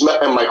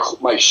 and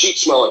my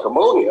sheets smell like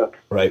ammonia,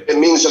 right, it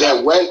means that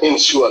I went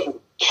into a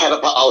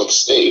catabolic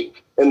state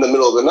in the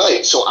middle of the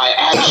night. So I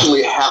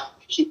actually have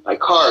to keep my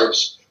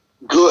carbs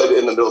good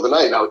in the middle of the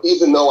night. Now,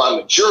 even though I'm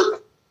a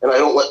jerk and I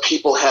don't let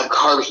people have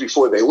carbs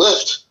before they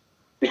lift,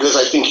 because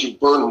I think you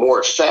burn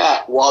more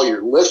fat while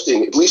you're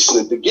lifting, at least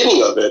in the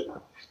beginning of it,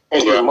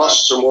 and your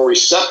muscles are more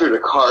receptive to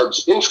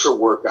carbs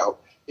intra-workout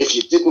if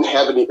you didn't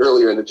have any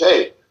earlier in the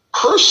day.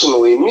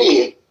 Personally,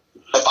 me,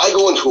 if I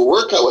go into a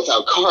workout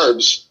without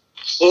carbs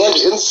and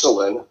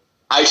insulin,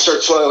 I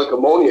start smelling like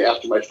ammonia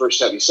after my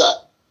first heavy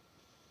set.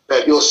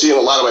 That you'll see in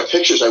a lot of my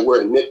pictures, I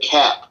wear a knit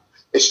cap.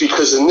 It's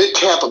because the knit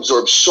cap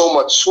absorbs so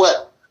much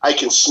sweat, I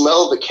can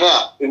smell the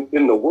cap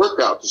in the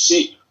workout to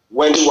see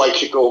when do I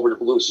kick over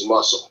to losing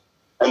muscle.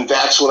 And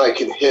that's when I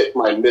can hit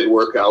my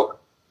mid-workout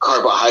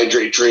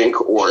carbohydrate drink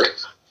or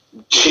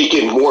take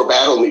in more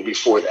battle meat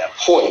before that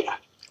point.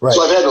 Right.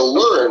 So I've had to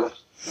learn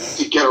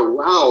to get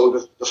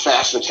around the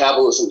fast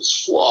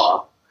metabolism's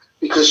flaw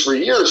because for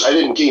years I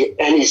didn't gain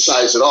any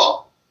size at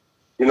all.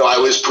 You know, I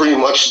was pretty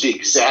much the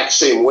exact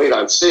same weight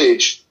on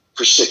stage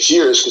for 6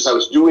 years because I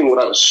was doing what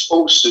I was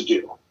supposed to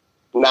do,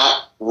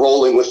 not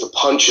rolling with the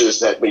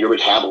punches that your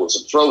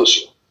metabolism throws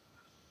you.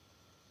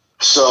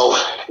 So,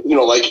 you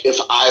know, like if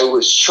I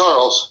was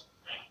Charles,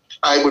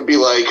 I would be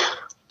like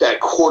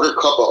that quarter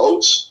cup of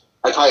oats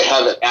I'd probably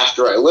have it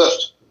after I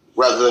lift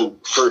rather than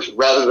first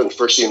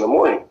thing in the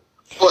morning.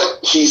 But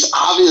he's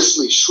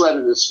obviously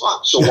shredded as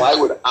fuck. So why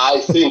would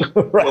I think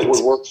right. what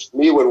would work for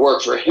me would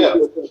work for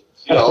him?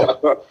 You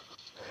know,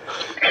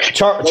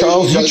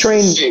 Charles,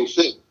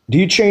 do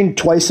you train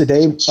twice a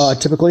day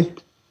typically?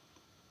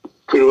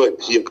 Pretty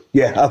much, yeah.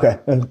 Yeah. Okay.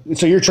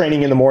 So you're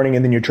training in the morning,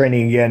 and then you're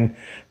training again,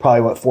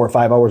 probably 4 or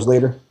 5 hours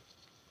later.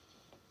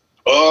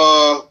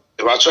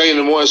 If I train in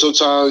the morning,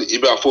 sometimes it's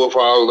about 4 or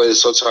 5 hours later.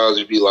 Sometimes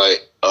it'd be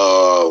like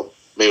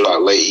maybe like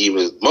late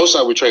evening. Most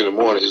time we train in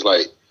the morning is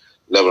like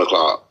 11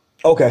 o'clock.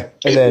 Okay,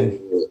 and then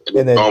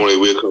normally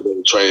we'll come in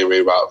and train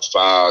maybe about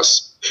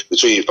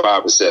between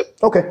 5 and 7.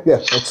 Okay,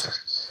 yeah.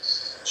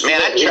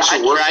 Man, I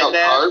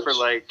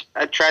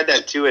tried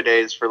that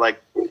 2-a-days for like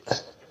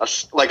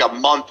a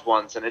month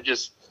once, and it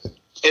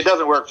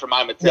doesn't work for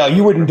my material. No,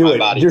 you wouldn't do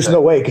it. There's no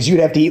way, because you'd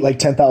have to eat like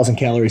 10,000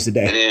 calories a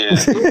day. Yeah.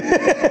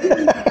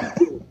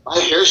 My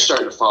hair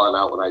started falling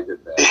out when I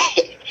did that.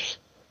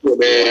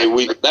 Man,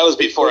 that was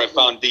before I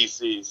found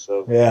DC.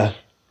 So yeah.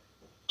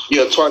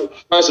 Yeah,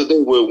 twice a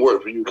day wouldn't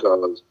work for you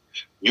because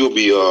you'll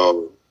be a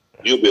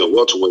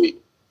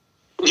welterweight.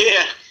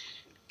 Yeah.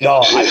 No,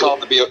 I'm too tall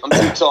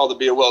to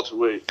be a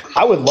welterweight.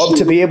 I would love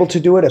to be able to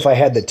do it if I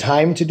had the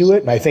time to do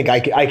it, and I think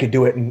I could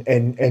do it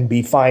and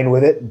be fine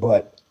with it,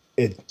 but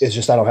it's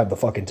just I don't have the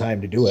fucking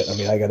time to do it. I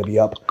mean, I got to be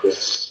up.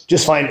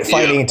 Just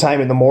finding time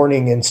in the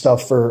morning and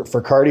stuff for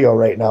cardio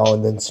right now,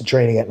 and then some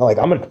training at like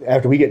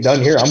after we get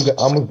done here,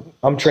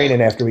 I'm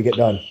training after we get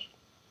done.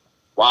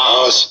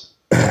 Wow.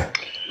 And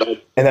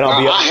then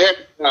I'll be up. I have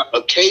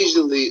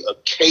occasionally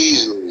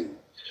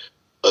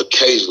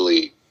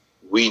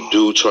we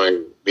do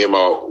train. Me and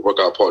my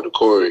workout partner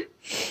Corey.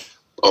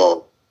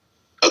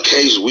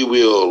 Occasionally we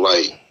will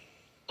like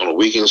on a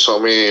weekend or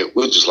something, man,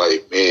 we're just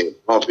like, man,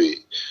 pump it.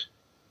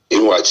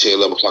 Even like 10,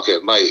 11 o'clock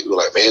at night, we're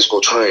like, man, let's go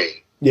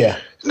train.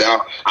 Yeah.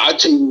 Now, I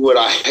tell you what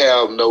I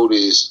have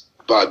noticed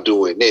by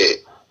doing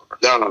that.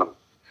 Now,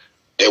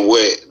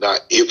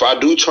 if I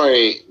do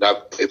train,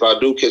 if I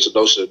do catch a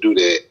notion to do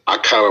that, I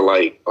kind of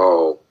like,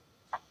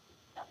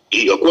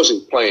 eat. Of course,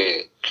 he's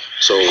playing,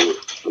 so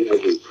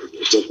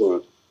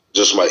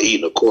just my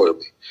eating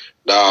accordingly.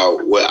 Now,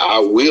 what I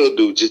will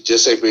do,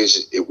 just say for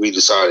instance, if we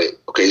decided,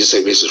 okay, just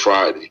say this is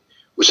Friday,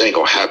 which ain't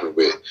gonna happen,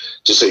 but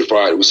just say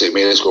Friday, we say,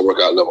 man, let's go work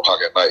out 11 o'clock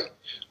at night.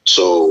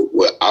 So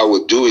what I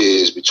would do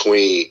is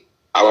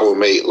I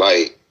would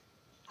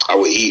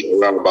eat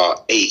around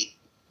about 8.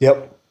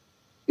 Yep.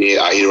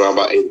 Yeah, I eat around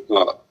about 8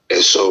 o'clock.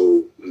 And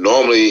so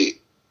normally,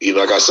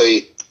 like I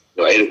say,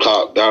 8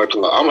 o'clock, 9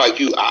 o'clock, I'm like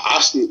you,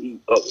 I still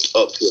eat up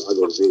till I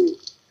go to bed.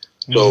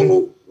 Mm-hmm.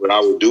 So what I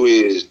would do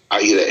is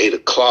I eat at 8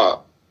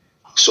 o'clock.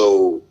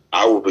 So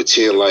I would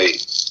pretend like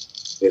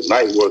that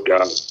night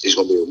workout is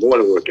going to be a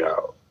morning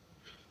workout.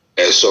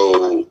 And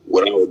so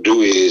what I would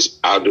do is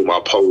I'll do my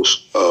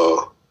post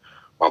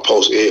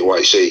egg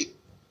white shake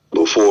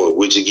before,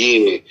 which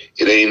again,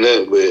 it ain't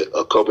nothing but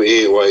a couple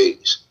egg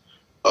whites,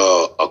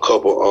 a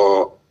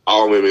couple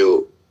almond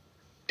milk,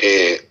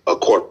 and a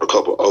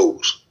cup of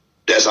oats.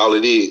 That's all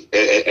it is,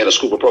 and a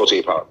scoop of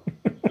protein powder.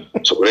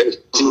 So that's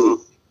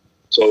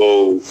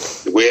So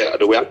the way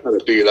I kind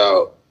of figured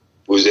out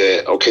was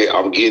that, okay,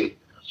 I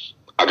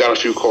got a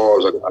few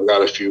carbs, I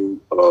got a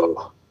few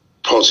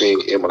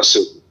protein in my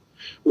system,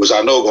 which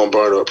I know gonna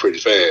burn up pretty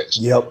fast.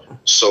 Yep.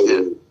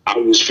 So I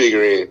was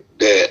figuring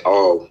that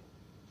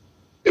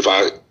if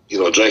I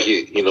drink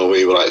it,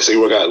 maybe like say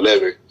work out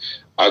 11,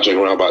 I drink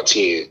around about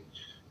 10.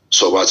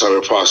 So by the time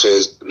the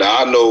process, now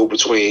I know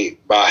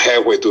about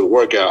halfway through the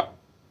workout,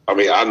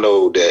 I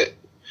know that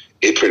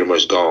it's pretty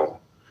much gone.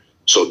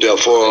 So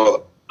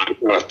therefore, I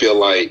kind of feel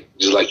like,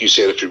 just like you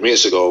said a few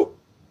minutes ago,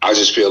 I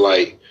just feel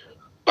like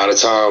by the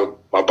time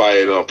my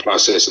body done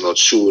process and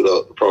chew it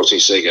up, the protein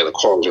shake and the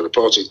carbs and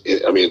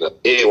the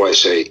egg white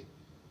shake,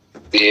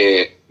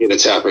 then it'll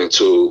tap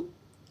into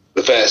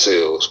the fat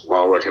cells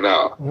while working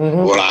out.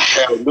 Mm-hmm. What I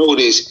have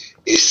noticed,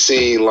 it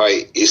seemed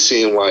like,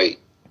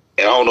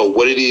 and I don't know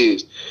what it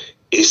is,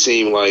 it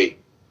seemed like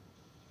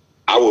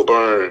I would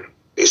burn,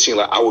 it seemed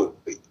like I would,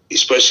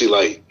 especially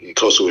like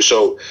close to a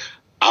show,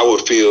 I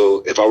would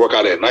feel, if I work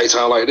out at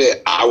nighttime like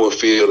that, I would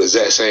feel the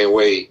exact same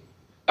way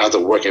after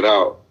working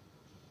out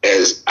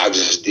as I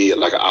just did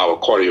like an hour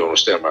cardio on a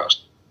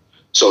Stairmaster.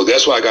 So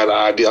that's why I got the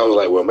idea. I was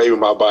like, well, maybe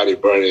my body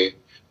burning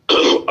a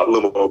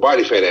little more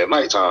body fat at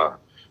nighttime.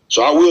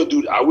 So I will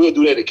do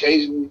that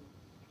occasionally.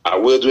 I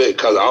will do it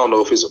because I don't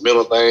know if it's a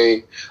mental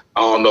thing.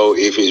 I don't know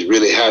if it's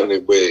really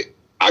happening, but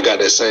I got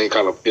that same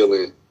kind of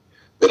feeling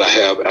that I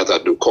have after I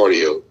do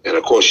cardio. And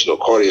of course,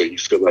 cardio, you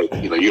feel like,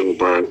 you don't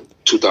burn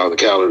 2,000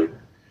 calories.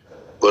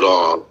 But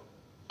I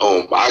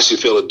actually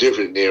feel it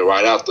different then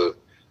right after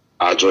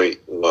I drink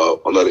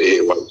another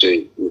egg white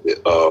shake with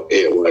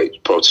egg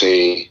white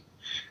protein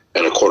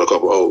and a quarter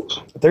cup of oats.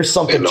 There's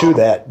something to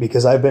that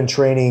because I've been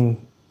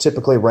training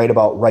typically right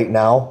about right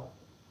now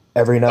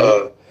every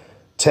night,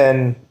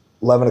 10,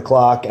 11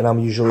 o'clock, and I'm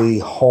usually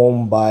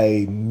home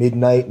by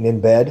midnight and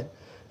in bed,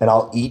 and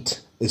I'll eat.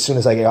 As soon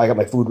as I got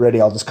my food ready,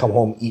 I'll just come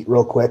home, eat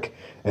real quick,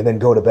 and then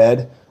go to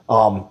bed.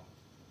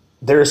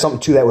 there is something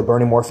to that with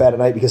burning more fat at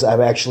night, because I've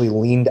actually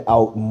leaned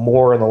out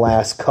more in the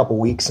last couple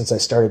weeks since I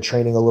started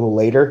training a little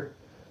later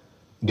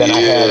than I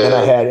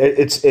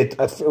had.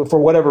 For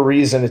whatever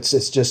reason,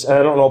 it's just,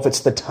 I don't know if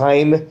it's the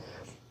time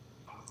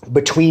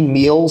between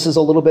meals is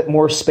a little bit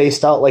more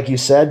spaced out. Like you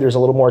said, there's a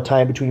little more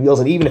time between meals.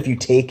 And even if you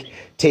take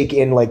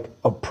in like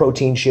a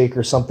protein shake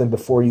or something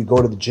before you go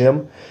to the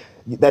gym,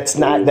 that's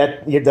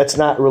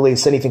not really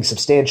anything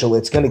substantial.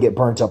 It's going to get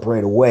burnt up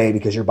right away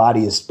because your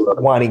body is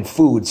wanting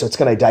food. So it's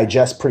going to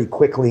digest pretty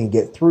quickly and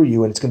get through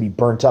you, and it's going to be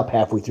burnt up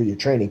halfway through your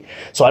training.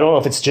 So I don't know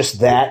if it's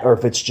just that, or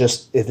if it's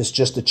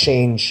just a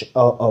change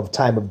of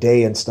time of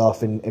day and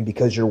stuff. And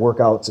because your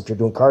workouts, if you're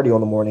doing cardio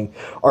in the morning,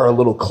 are a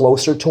little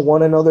closer to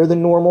one another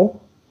than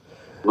normal.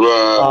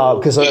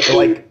 Because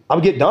like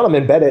I'm getting done, I'm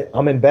in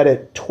bed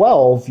at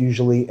 12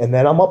 usually, and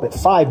then I'm up at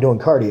 5 doing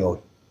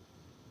cardio.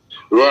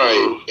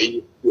 Right.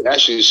 And you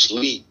actually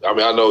sleep. I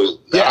mean, I know.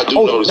 Yeah. I do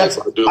notice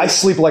that. I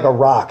sleep like a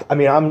rock. I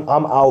mean, I'm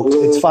out.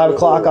 It's 5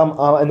 o'clock. I'm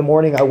in the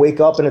morning. I wake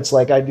up and it's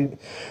like I do.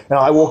 Now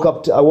I woke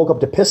up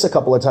to piss a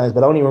couple of times,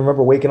 but I don't even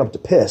remember waking up to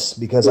piss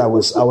because I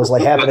was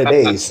like having a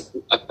daze.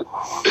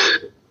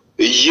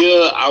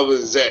 Yeah, I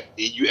was at.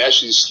 You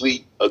actually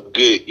sleep a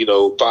good,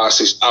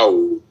 5-6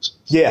 hours.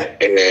 Yeah, and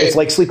it's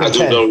like sleeping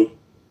 10. I know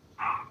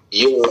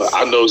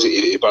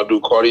if I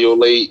do cardio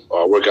late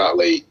or work out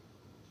late,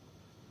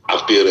 I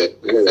feel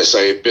that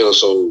same feeling.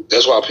 So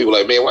that's why people are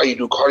like, man, why you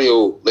do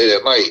cardio late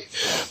at night?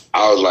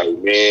 I was like,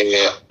 man,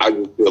 I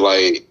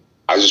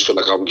just feel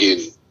like I'm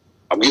getting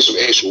some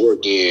extra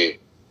work in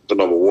for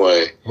number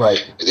one.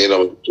 Right. And then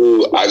number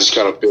two, I just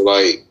kind of feel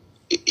like,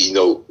 in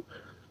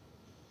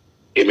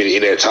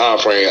that time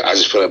frame, I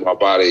just feel like my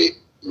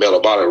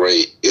metabolic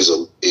rate is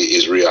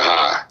real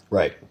high.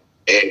 Right.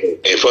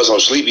 And plus I'm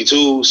sleepy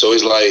too, so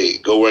it's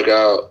like go work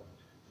out,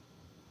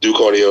 do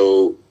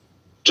cardio,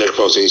 drink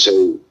protein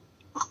shake,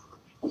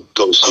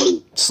 go to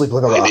sleep. Sleep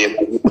like a rock.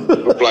 And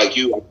then like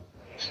you,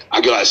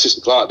 I get out at 6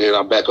 o'clock, then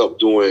I'm back up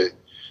doing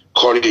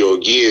cardio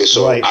again.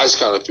 So right. I just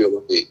kind of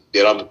feel like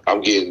that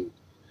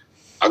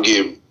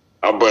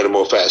I'm burning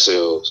more fat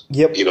cells.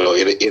 Yep. In an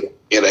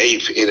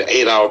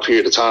 8-hour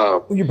period of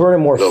time. You're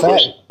burning more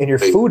fat, and your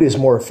food is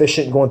more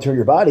efficient going through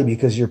your body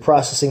because you're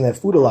processing that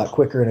food a lot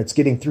quicker, and it's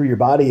getting through your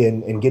body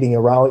and getting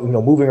around,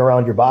 moving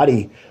around your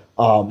body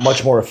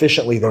much more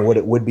efficiently than what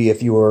it would be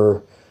if you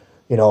were,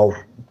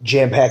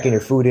 jam-packing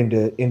your food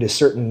into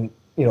certain,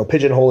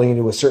 pigeonholing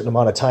into a certain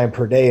amount of time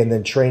per day, and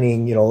then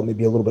training,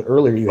 maybe a little bit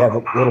earlier. You have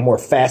a little more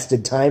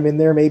fasted time in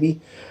there, maybe.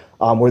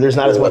 Where there's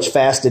not as much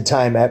fasted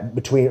time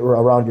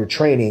around your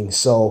training,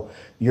 so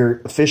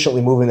you're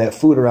efficiently moving that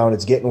food around.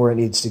 It's getting where it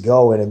needs to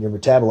go, and you're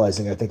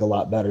metabolizing, I think, a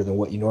lot better than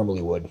what you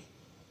normally would.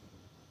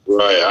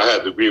 Right, I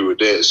have to agree with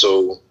that.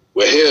 So,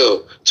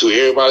 hell, to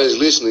everybody that's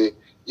listening,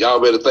 y'all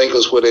better thank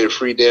us for that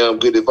free damn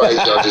good advice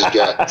y'all just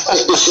got.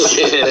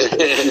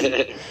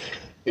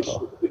 You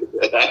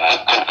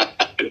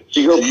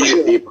go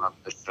pretty deep on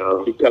this,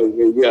 so. Because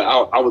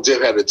I would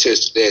definitely have to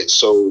test that.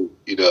 So,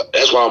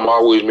 that's why I'm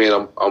always,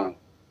 man, I'm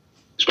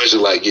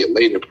especially like getting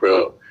late in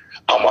prep,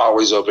 I'm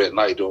always up at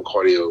night doing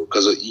cardio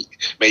because,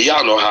 man,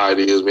 y'all know how it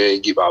is, man.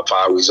 You get about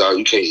 5 weeks out,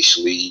 you can't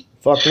sleep.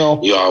 Fuck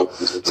no.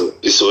 So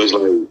it's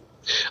like,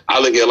 I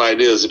look at it like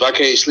this: if I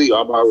can't sleep,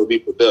 I'm always be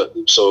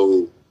productive.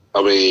 So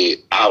I mean,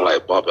 I'm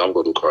like, Bobby, I'm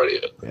gonna do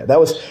cardio. Yeah, that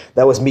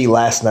was me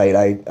last night.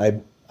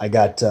 I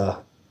got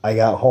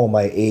home.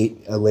 I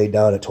ate. I laid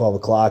down at 12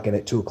 o'clock, and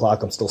at 2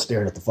 o'clock, I'm still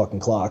staring at the fucking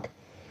clock.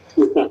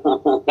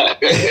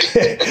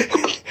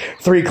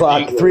 3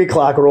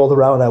 o'clock rolled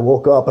around, and I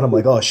woke up, and I'm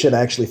like, oh shit,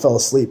 I actually fell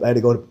asleep. I had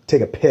to go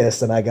take a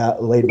piss, and I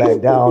got laid back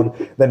down.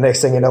 The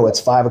next thing you know, it's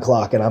 5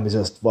 o'clock, and I'm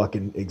just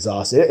fucking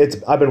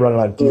exhausted. I've been running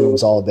on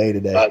fumes all day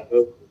today.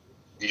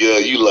 Yeah,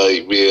 you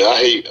like, man, I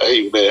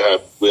hate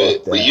that.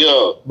 But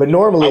yeah. But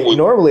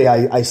normally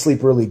I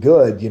sleep really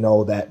good,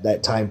 that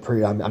time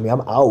period.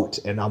 I'm out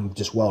and I'm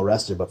just well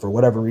rested, but for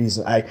whatever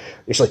reason, I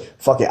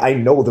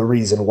know the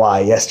reason why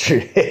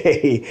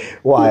yesterday.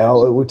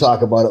 We'll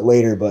talk about it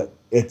later, but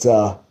it's,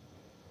 you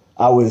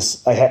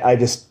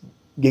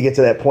get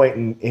to that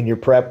point in your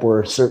prep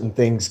where certain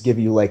things give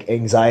you like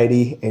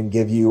anxiety and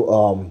give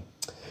you,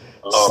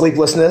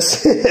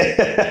 sleeplessness.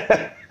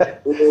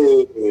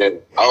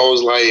 I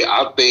was like,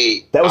 I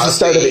think that was the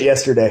start of it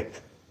yesterday.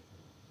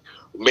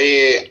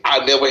 Man,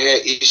 I never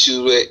had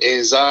issues with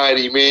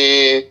anxiety,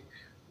 man.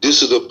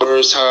 This is the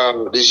first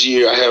time this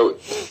year I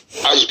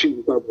just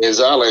people talk about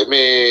anxiety, like,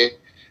 man,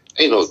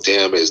 ain't no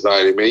damn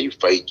anxiety, man. You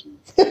faking.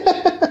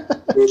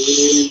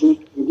 You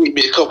hit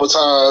me a couple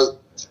times.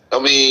 I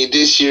mean,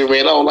 this year,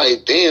 man, I was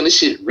like, damn, this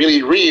shit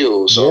really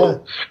real.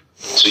 So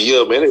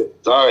yeah, man,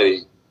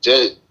 anxiety,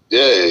 that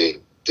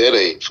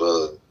ain't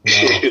fun.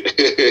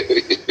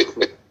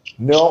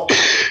 No,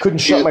 couldn't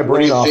shut my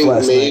brain off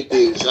last night.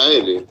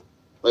 Anxiety?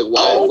 Like,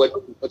 why?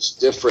 What's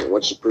different?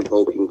 What's the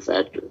provoking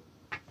factor?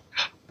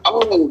 I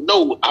don't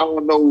know.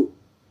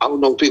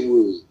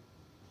 People.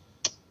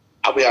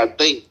 I mean, I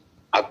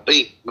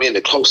think, man,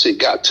 the closer it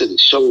got to the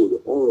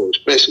show,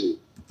 especially,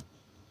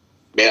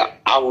 man,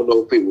 I don't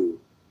know if it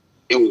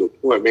was a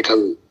point, man,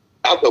 because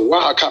after a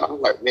while,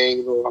 I'm like, man,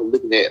 I was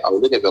looking at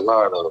the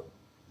lineup,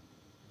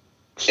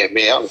 and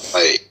man, I was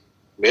like,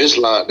 man, this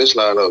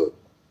lineup,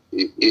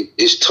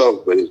 it's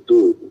tough, but it's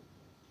doable.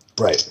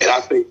 Right. And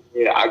I think,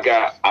 I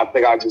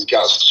just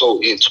got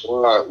so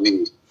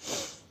entwined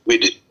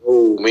with the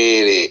old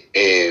man,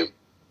 and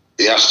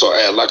I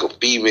started acting like a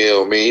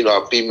female, man. You know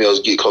how females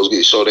get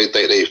so they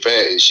think they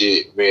fat and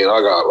shit, man. I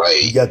got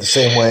like, you got the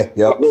same way,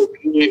 yep. Man,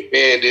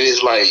 then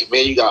it's like,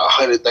 man, you got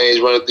 100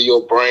 things running through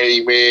your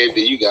brain, man.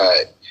 Then you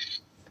got,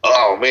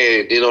 oh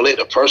man, they don't let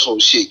the personal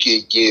shit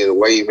get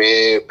away,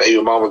 man.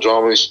 Baby mama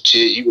drama and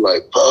shit. You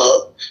like,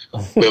 fuck.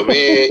 But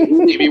man,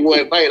 you hit me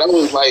one night. I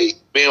was like,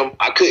 man,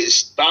 I couldn't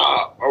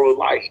stop. I was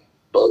like,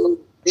 fuck,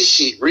 this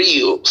shit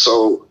real.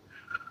 So,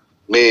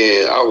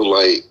 man, I was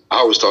like, I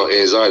always thought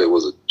anxiety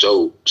was a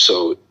joke.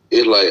 So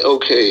it's like,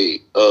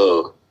 okay,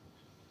 we're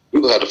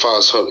gonna have to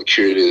find something to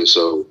cure this.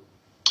 So,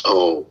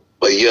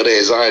 but yeah, the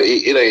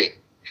anxiety, it ain't.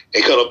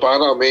 And come to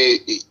find out, man,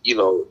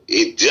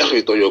 it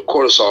definitely throw your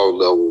cortisol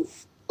level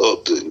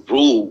up the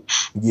roof.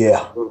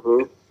 Yeah.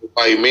 Mm-hmm.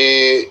 Like,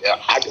 man,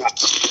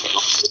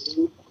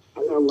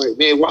 I'm like,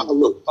 man, why I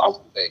look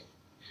soft today?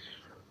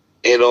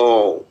 And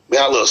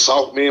man, I look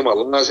soft, man. My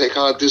lungs had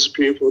kind of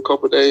disappeared for a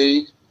couple of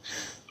days.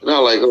 And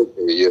I'm like,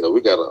 okay, yeah,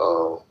 we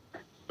gotta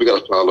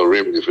find a little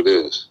remedy for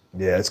this.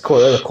 Yeah, it's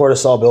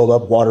cortisol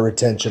buildup, water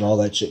retention, all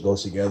that shit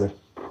goes together.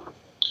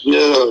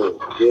 Yeah.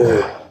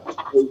 Yeah.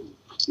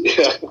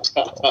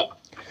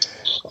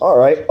 All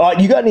right.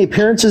 You got any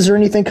appearances or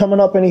anything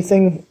coming up?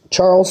 Anything,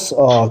 Charles?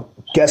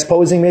 Guest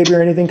posing maybe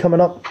or anything coming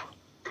up?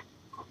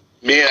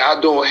 Man, I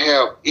don't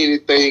have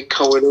anything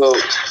coming up.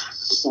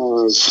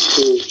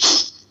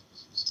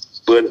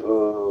 But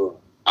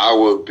I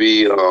will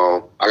be,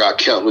 I got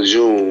Camp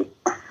Lejeune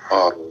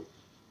up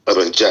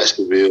in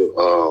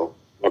Jacksonville,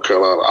 North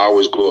Carolina. I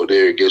always go up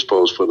there and guest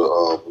post for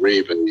the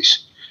Marine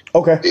base.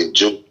 Okay. In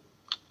June.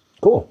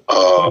 Cool.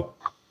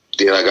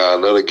 Then I got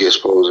another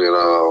guest post in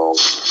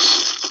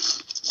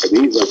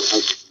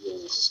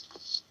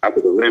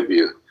after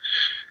Olympia,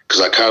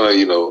 because I kind of,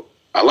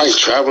 I like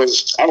traveling.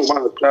 I don't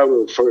mind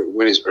traveling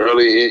when it's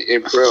early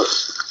in prep.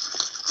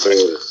 But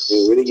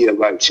when you get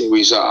like 10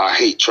 weeks out, I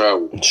hate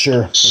traveling.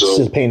 Sure. So, it's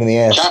just a pain in the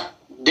ass.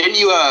 Didn't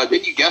you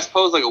guest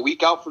pose like a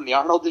week out from the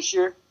Arnold this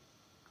year?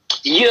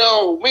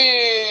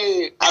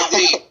 Man, I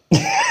did.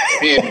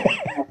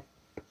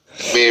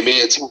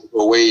 Me and Todd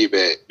go way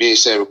back. Me and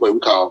Sam, we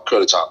call him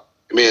Curly Top.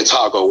 Me and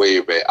Todd go way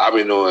back. I've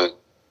been on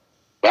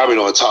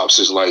top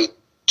since like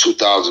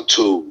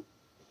 2002.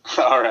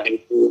 All right. And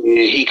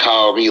he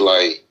called me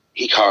like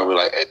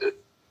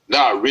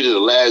not really the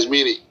last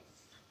minute,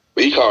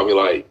 but he called me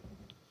like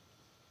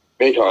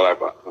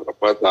about a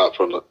month out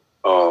from the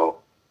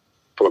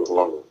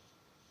long.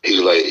 He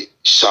was like,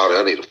 "Shawty,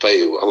 I need a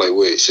favor." I'm like,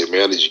 "Wait," he said,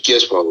 "Man, I need you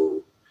guest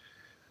pose."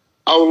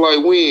 I was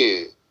like,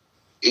 "When?"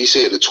 He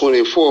said the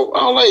 24th.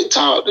 I was like,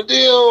 "Todd, the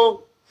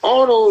deal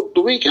Arnold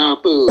the week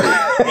after."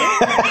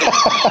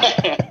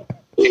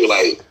 He was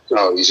like,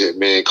 "No," he said,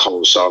 "Man,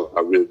 call Shawty,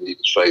 I really need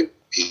this favor."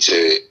 He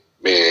said,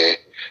 "Man,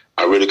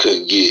 I really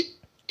couldn't get,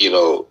 this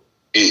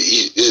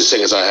is the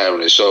second time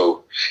having this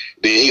show."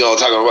 Then he gonna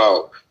talk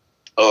about,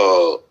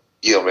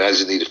 man, I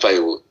just need a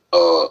favor.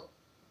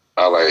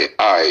 I like,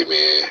 all right,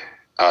 man,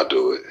 I'll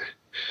do it.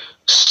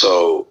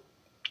 So,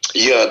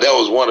 yeah, that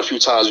was one of the few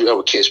times you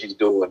ever catch me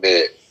doing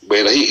that.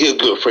 Man, he a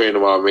good friend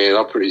of mine, man.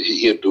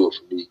 He'll do it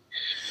for me.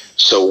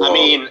 So, I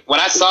mean, when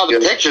I saw the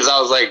pictures, I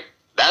was like,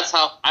 that's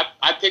how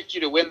I picked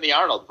you to win the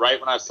Arnold, right?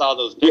 When I saw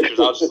those pictures,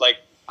 I was just like,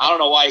 I don't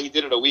know why he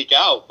did it a week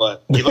out,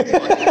 but he looked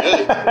really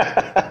good.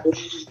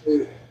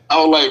 I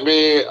was like,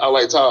 man,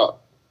 Todd,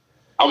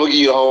 I'm going to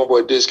give you a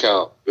homeboy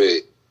discount,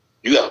 but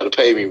you got to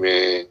pay me,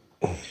 man.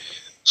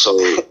 So,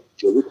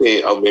 we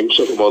can't, we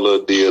took him on a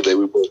little deal that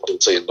we both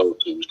couldn't say no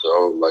to. So I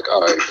was like,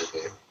 all right,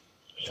 man.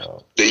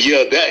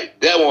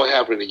 That won't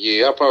happen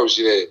again. I promise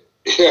you that.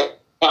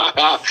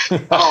 I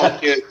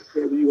don't care if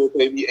you going to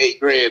pay me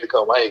 $8,000 to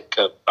come. I ain't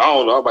come. I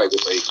don't know. I might go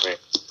for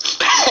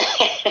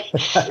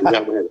 $8,000. I'm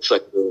going to have to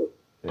suck it up.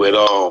 But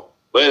other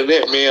than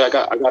that, man, I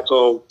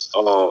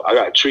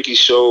got a tricky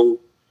show.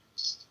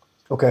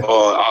 Okay.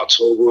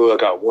 October, I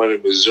got one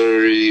in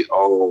Missouri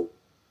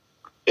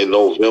in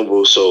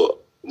November. So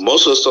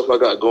most of the stuff I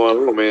got going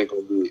on, man,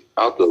 gonna be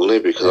out the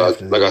Olympic.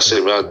 Because like I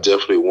said, man, I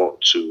definitely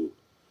want to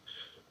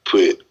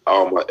put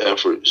all my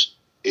efforts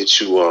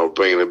into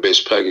bringing the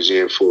best package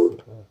in for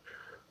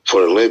the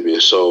Olympia.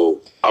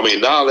 So I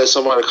mean, now let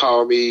somebody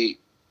call me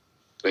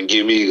and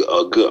give me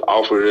a good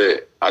offer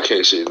that I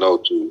can't say no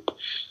to.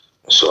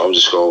 So I'm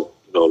just gonna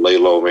lay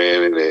low,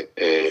 man,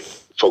 and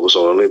focus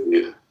on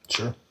Olympia.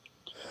 Sure.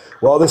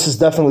 Well, this is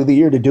definitely the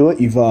year to do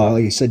it. You've,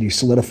 like you said, you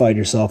solidified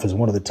yourself as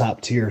one of the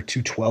top tier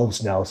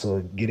 212s now.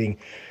 So getting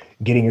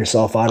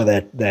yourself out of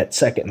that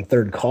second and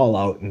third call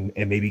out and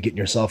maybe getting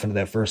yourself into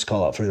that first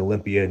call out for the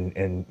Olympia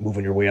and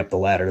moving your way up the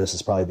ladder. This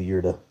is probably the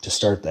year to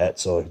start that.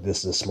 So this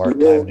is a smart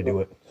time to do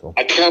it. So.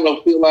 I kind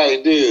of feel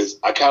like this.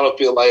 I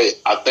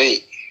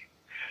think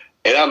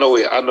And I know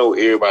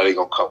everybody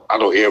gonna come. I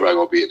know everybody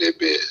gonna be in their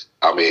best.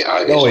 I mean,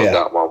 and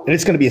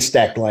it's gonna be a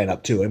stacked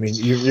lineup too. I mean,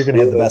 you're gonna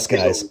have the best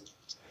guys.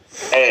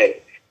 And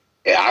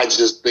I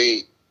just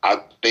think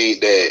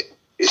that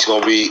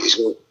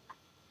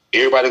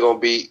everybody gonna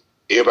be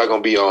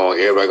on.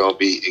 Everybody gonna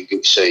be in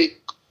good shape.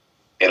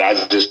 And I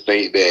just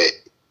think that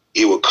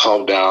it would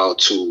come down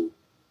to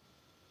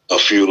a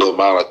few little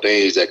amount of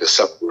things that could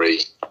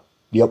separate.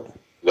 Yep.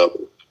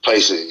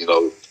 Placing,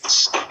 the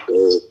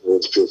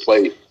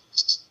play.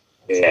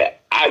 And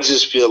I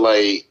just feel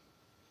like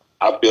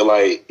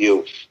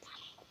if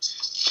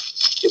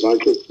I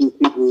can keep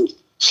people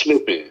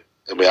slipping,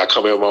 I mean, I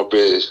come in my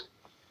best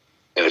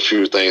and a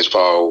few things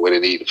fall where they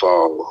need to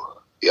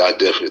fall. Yeah, I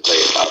definitely think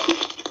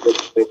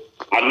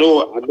I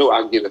know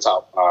I can get in the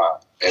top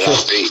 5, and I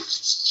think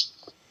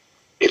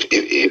if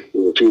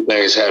a few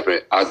things happen,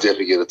 I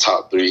definitely get a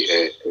top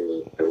 3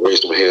 and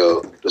raise some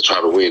hell to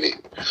try to win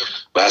it.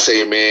 But I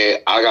say, man,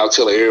 I gotta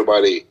tell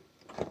everybody,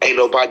 ain't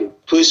nobody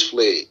push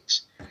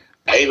flags.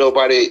 Ain't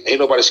nobody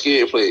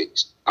scared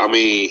flags. I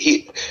mean,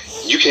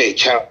 you can't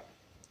count.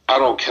 I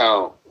don't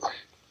count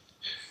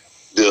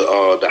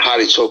the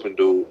Hottie Chopin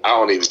dude. I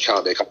don't even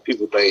count that. Cause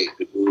people think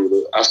the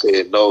dude. I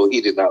said no,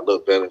 he did not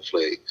look better than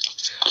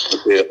flags. I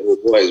said, oh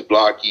boy, it's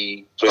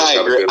blocky.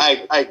 I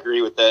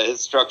agree with that.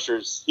 His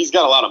structures. He's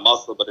got a lot of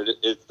muscle, but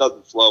it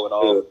doesn't flow at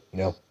all.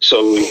 Yeah.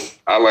 So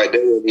I like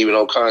that. Wasn't even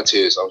on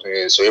contest. I'm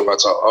saying so. Everybody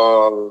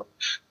talk.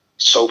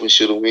 Chopin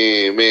should have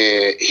win.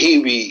 Man,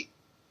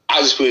 I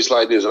just feel it's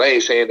like this, and I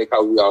ain't saying that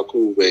because we all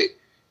cool, but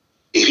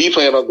if he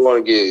plan on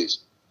going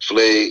against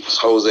Flex,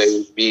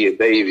 Jose, me, and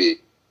David,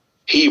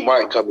 he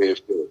might come in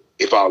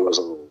if I was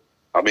on.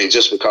 I mean,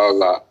 just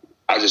because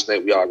I just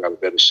think we all got a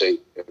better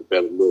shape and a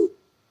better look,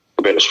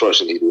 a better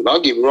structure than he do. And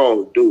don't get me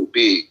wrong, dude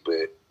big,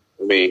 but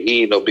I mean,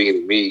 he ain't no bigger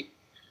than me.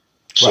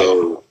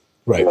 So,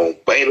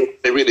 right. But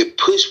they really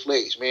push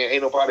Flex, man.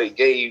 Ain't nobody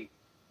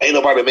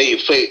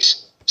made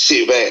Flex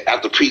sit back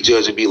after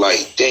prejudge and be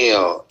like,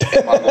 damn.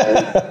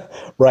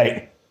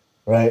 Right.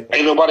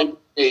 Ain't nobody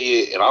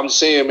yet. And I'm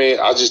saying, man,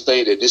 I just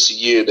think that this is a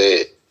year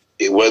that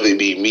whether it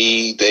be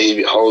me,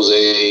 David,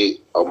 Jose,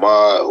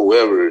 Ahmad,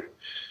 whoever,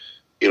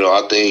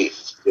 I think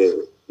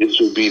that this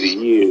would be the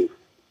year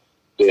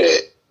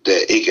that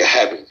it can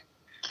happen.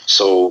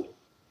 So,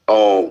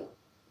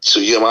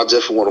 yeah, I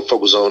definitely want to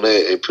focus on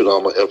that and put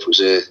all my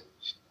efforts into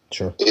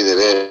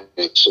that.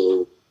 And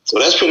so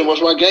that's pretty much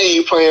my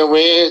game plan,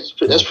 man.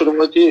 That's pretty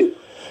much it.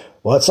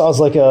 Well, it sounds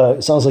like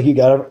you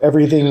got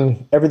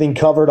everything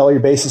covered, all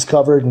your bases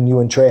covered, and you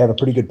and Trey have a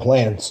pretty good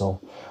plan.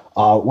 So,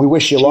 we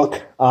wish you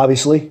luck.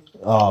 Obviously,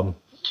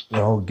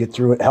 get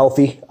through it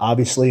healthy,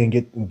 obviously,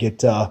 and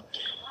get your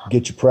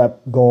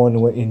prep going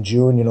in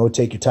June.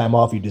 Take your time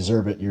off. You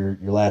deserve it. Your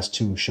last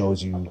 2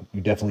 shows, you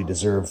definitely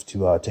deserve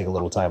to take a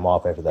little time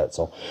off after that.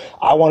 So,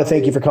 I want to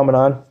thank you for coming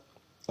on.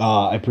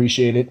 I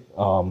appreciate it.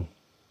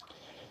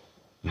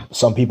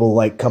 Some people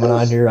like coming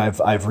on here.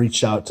 I've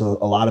reached out to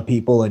a lot of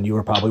people, and you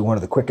were probably one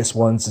of the quickest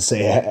ones to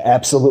say,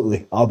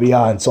 absolutely, I'll be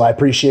on. So I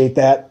appreciate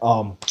that.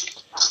 And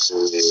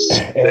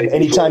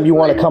anytime you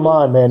want to come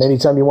on, man,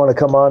 anytime you want to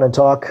come on and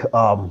talk, get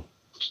a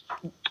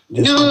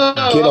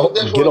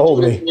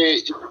hold of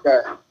me.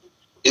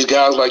 It's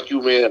guys like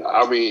you, man.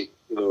 I mean,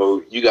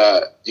 you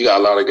got a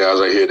lot of guys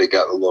out here that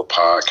got a little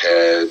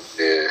podcast,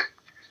 and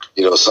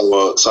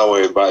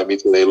someone invite me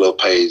to their little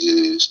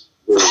pages.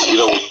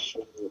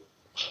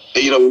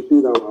 And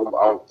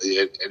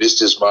it's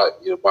just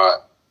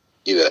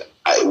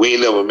we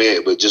ain't never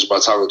met, but just by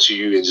talking to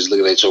you and just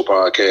looking at your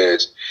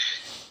podcast,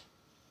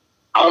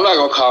 I'm not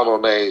gonna call no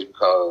names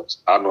because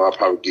I know I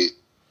probably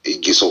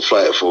get some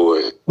flack for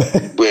it.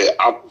 But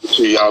I'm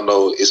sure y'all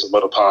know it's some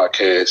other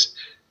podcasts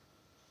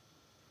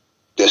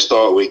that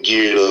start with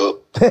Geared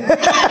Up.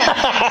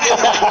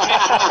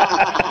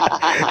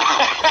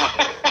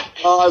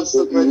 Oh, I'm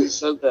so glad you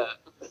said that.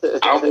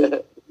 I'm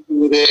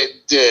with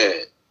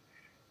that.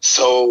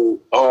 So,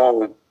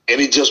 and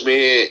it just,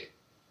 man,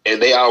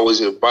 and they always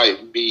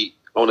invite me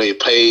on their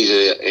page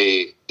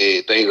and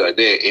things like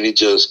that. And it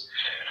just,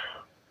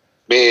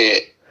 man,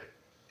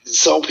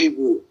 some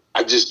people,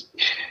 the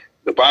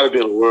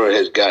bodybuilding world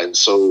has gotten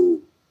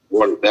so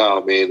watered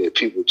down, man, that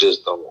people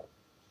just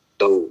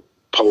don't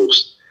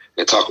post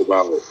and talk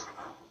about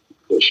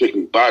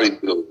strictly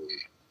bodybuilding.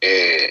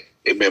 And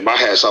man, my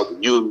hat's off to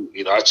you.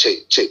 I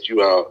checked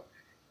you out.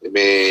 And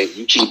man,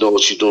 you keep doing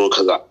what you're doing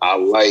because I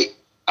like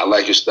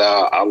your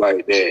style. I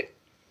like that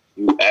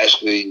you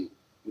actually,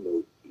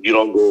 you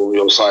don't go on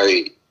your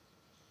site.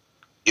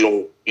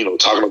 You don't,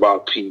 talking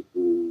about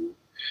people.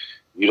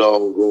 You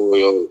don't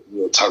go,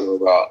 talking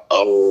about,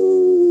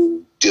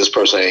 this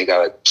person ain't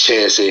got a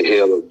chance in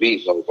hell of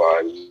beat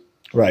nobody.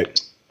 Right.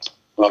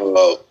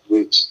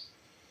 Which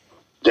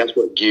that's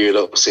what Geared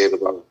Up said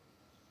about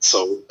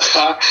So,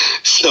 I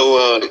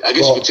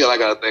guess you can tell I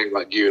got a thing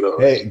about Geared Up.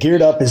 Hey,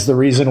 Geared Up is the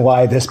reason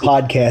why this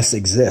podcast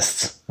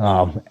exists.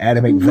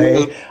 Adam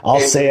McVeigh, I'll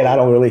say it. I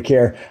don't really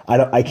care.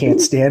 I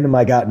can't stand him.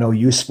 I got no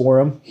use for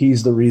him.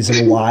 He's the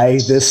reason why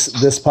this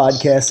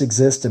podcast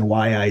exists and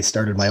why I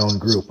started my own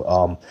group.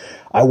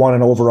 I won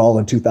an overall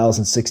in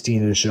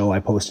 2016 at a show. I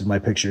posted my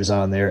pictures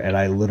on there, and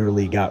I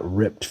literally got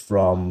ripped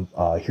from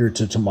here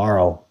to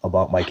tomorrow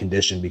about my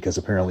condition because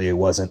apparently it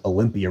wasn't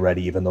Olympia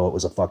ready, even though it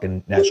was a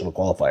fucking national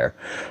qualifier.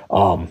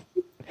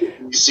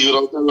 You see what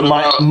I'm talking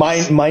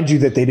about? Mind you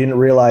that they didn't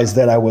realize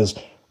that I was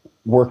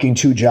working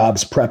 2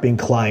 jobs, prepping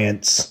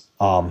clients,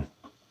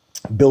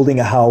 building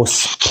a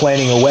house,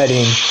 planning a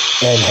wedding,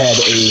 and had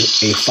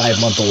a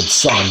 5-month-old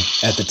son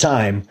at the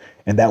time.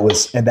 And that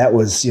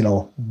was, you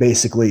know,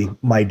 basically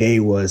my day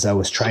was I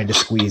was trying to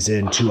squeeze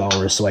in 2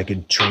 hours so I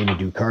could train and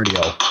do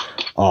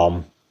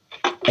cardio.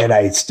 And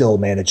I still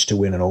managed to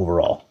win an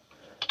overall.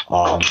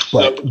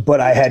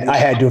 But I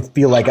had to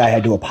feel like I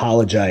had to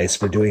apologize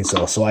for doing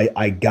so. So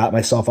I got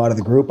myself out of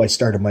the group. I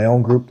started my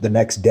own group the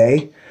next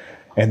day.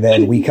 And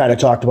then we kind of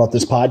talked about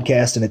this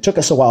podcast, and it took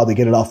us a while to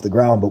get it off the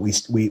ground, but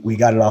we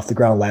got it off the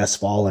ground last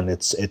fall, and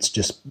it's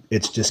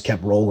just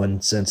kept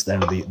rolling since then.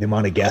 The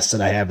amount of guests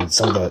that I have and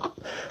some of the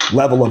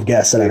level of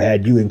guests that I've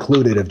had, you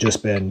included, have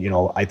just been, you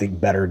know, I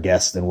think better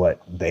guests than what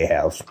they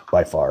have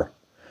by far.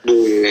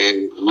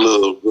 Man,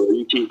 look, bro,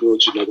 you keep doing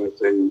what you know.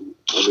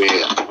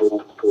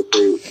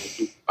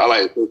 I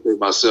like to portray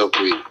myself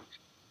with,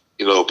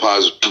 you know,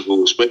 positive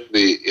people,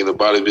 especially in the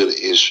bodybuilding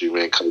industry,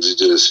 man, because it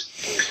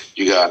just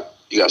you got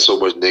so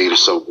much negative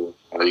stuff going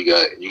on.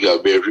 You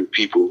got very few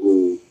people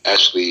who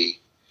actually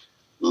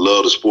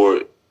love the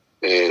sport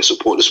and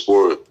support the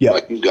sport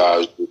like you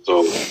guys do.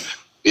 So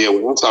yeah,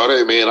 when I saw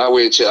that, man, I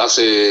went and checked. I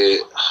said,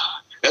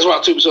 that's why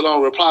it took me so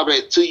long to reply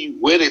back to you.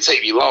 When it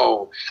take me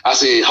long, I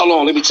said, hold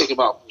on, let me take him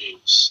out.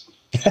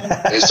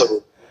 And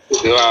so,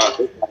 you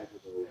know,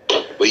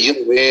 but yeah,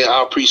 man,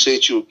 I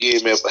appreciate you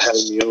again, man, for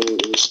having me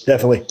on.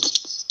 Definitely.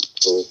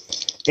 So,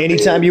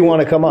 anytime you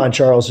want to come on,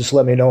 Charles, just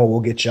let me know. We'll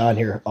get you on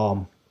here.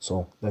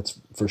 So that's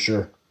for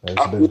sure. Man,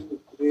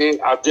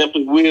 I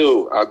definitely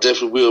will.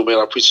 Man.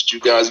 I appreciate you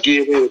guys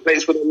again, man.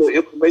 Thanks for the little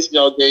information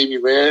y'all gave me,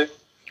 man.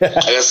 Like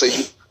I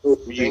say,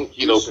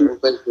 you know, people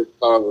think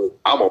that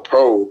I'm a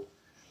pro.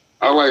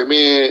 I'm like,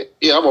 man,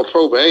 yeah, I'm a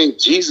pro, but I ain't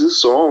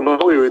Jesus, so I don't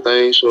know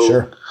everything. So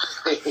sure.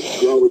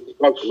 You always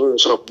like to learn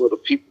something from other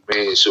people,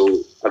 man. So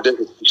I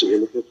definitely appreciate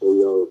everything for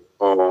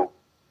y'all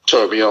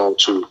turn me on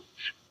too.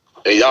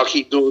 And y'all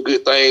keep doing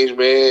good things,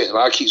 man. And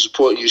I keep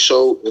supporting your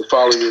show and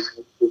following you,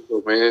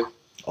 man.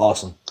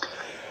 Awesome.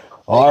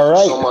 All right.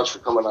 Thank you so much for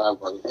coming on,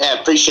 buddy.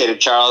 Yeah, appreciate it,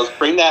 Charles.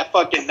 Bring that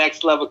fucking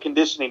next level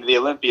conditioning to the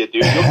Olympia,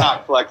 dude. You'll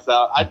knock flex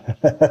out.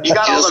 You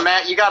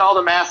got all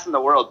the mass in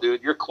the world,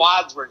 dude. Your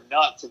quads were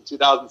nuts in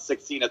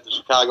 2016 at the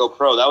Chicago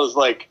Pro. That was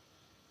like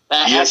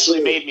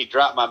actually made me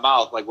drop my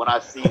mouth, like when I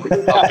see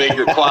how big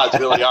your quads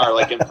really are,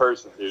 like in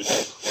person, dude.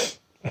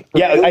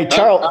 Yeah,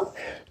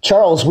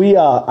 Charles,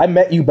 I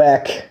met you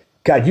back.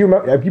 God, you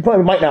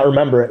probably might not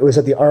remember it. It was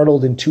at the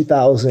Arnold in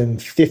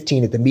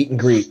 2015 at the meet and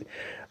greet.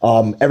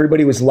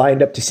 Everybody was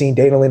lined up to see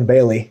Dana Lynn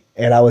Bailey,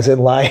 and I was in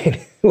line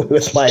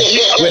with my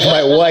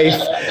wife.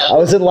 I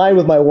was in line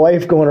with my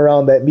wife going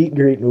around that meet and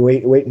greet and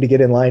waiting to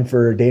get in line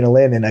for Dana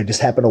Lynn, and I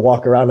just happened to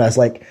walk around, and I was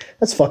like,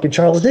 that's fucking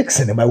Charles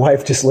Dixon. And my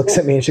wife just looks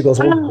at me and she goes,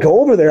 well, go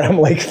over there. I'm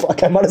like,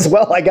 fuck, I might as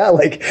well. I got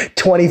like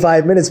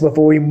 25 minutes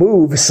before we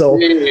move. So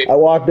I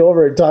walked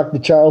over and talked to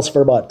Charles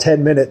for about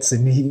 10 minutes,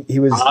 and he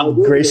was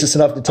gracious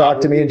enough to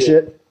talk to me and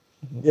shit.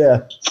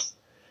 Yeah.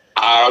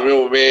 I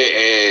remember, man,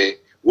 and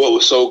what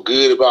was so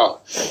good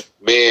about,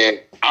 man,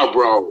 I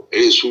brought,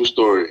 it's a true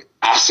story.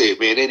 I said,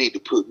 man, they need to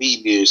put me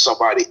near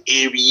somebody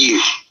every year.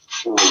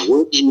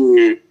 One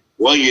year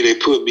they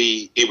put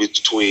me in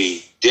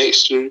between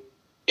Dexter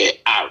and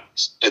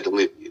Iris at the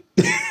Olympia.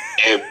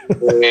 and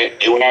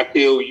when I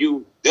tell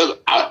you, I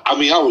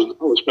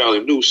was fairly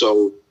new,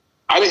 so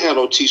I didn't have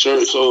no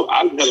T-shirt, so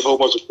I didn't have a whole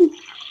bunch of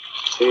pictures.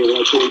 And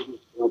I told you,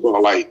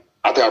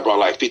 I think I brought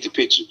like 50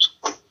 pictures.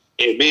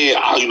 And man,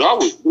 I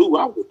was new.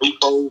 I was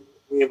new.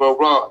 Blah,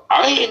 blah.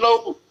 I didn't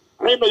know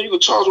you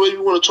could charge whatever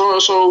you want to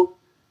charge, so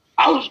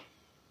I was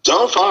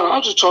dumbfounded. I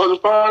was just charging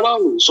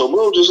 $5. So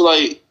Mo just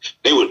like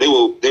they would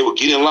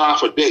get in line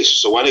for Dexter.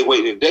 So while they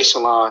waiting in the Dexter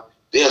line,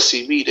 they'll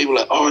see me. They were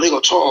like, oh, they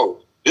gonna charge.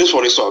 This is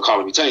when they started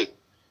calling me Tank.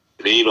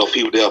 And then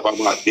people they'll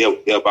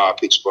buy a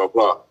picture, blah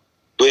blah.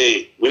 But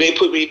when they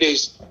put me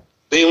next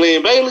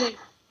Lynn Bailey,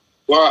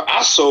 well,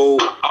 I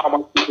sold all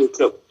my people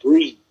except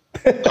 3.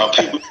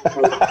 People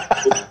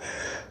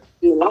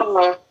in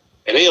line.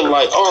 And they were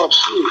like, oh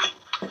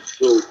shit,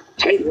 so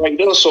Tank right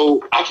there,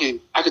 so I can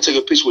take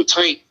a picture with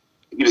Tank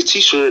and get a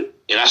T-shirt,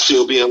 and I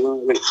still be in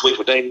line wait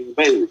for Dana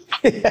Bailey.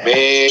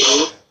 Man,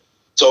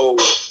 so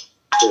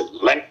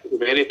man,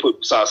 they put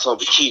beside some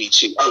bikini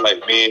chick. I'm like,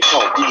 man,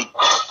 come on,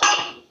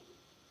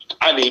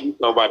 I need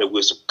somebody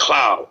with some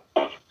clout.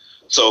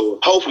 So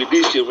hopefully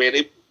this year, man,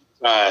 they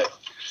put beside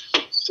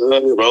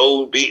sun,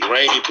 road, big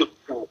rain, they put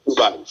beside 2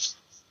 bodies.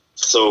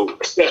 So.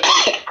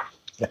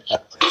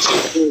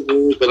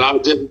 man. But I'll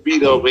definitely be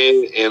there,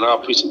 man, and I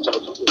appreciate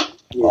talking to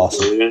you.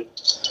 Awesome. Man.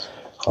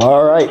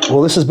 All right.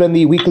 Well, this has been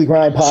the Weekly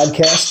Grind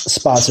Podcast,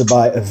 sponsored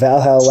by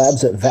Valhalla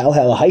Labs at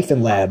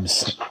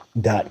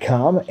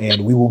valhalla-labs.com.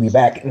 And we will be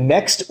back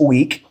next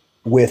week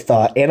with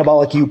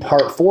Anabolic U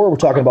Part 4. We're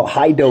talking about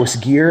high-dose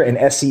gear and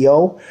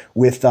SEO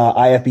with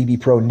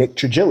IFBB Pro Nick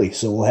Trigilli.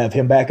 So we'll have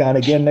him back on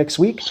again next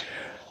week.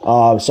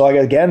 So I,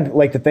 again,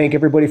 like to thank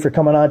everybody for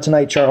coming on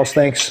tonight. Charles,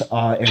 thanks.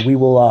 And we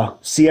will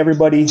see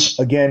everybody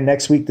again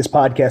next week. This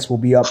podcast will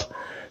be up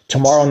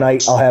tomorrow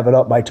night. I'll have it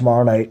up by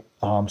tomorrow night.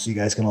 So you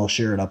guys can all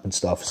share it up and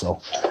stuff.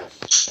 So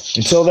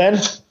until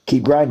then,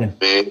 keep grinding.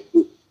 Man.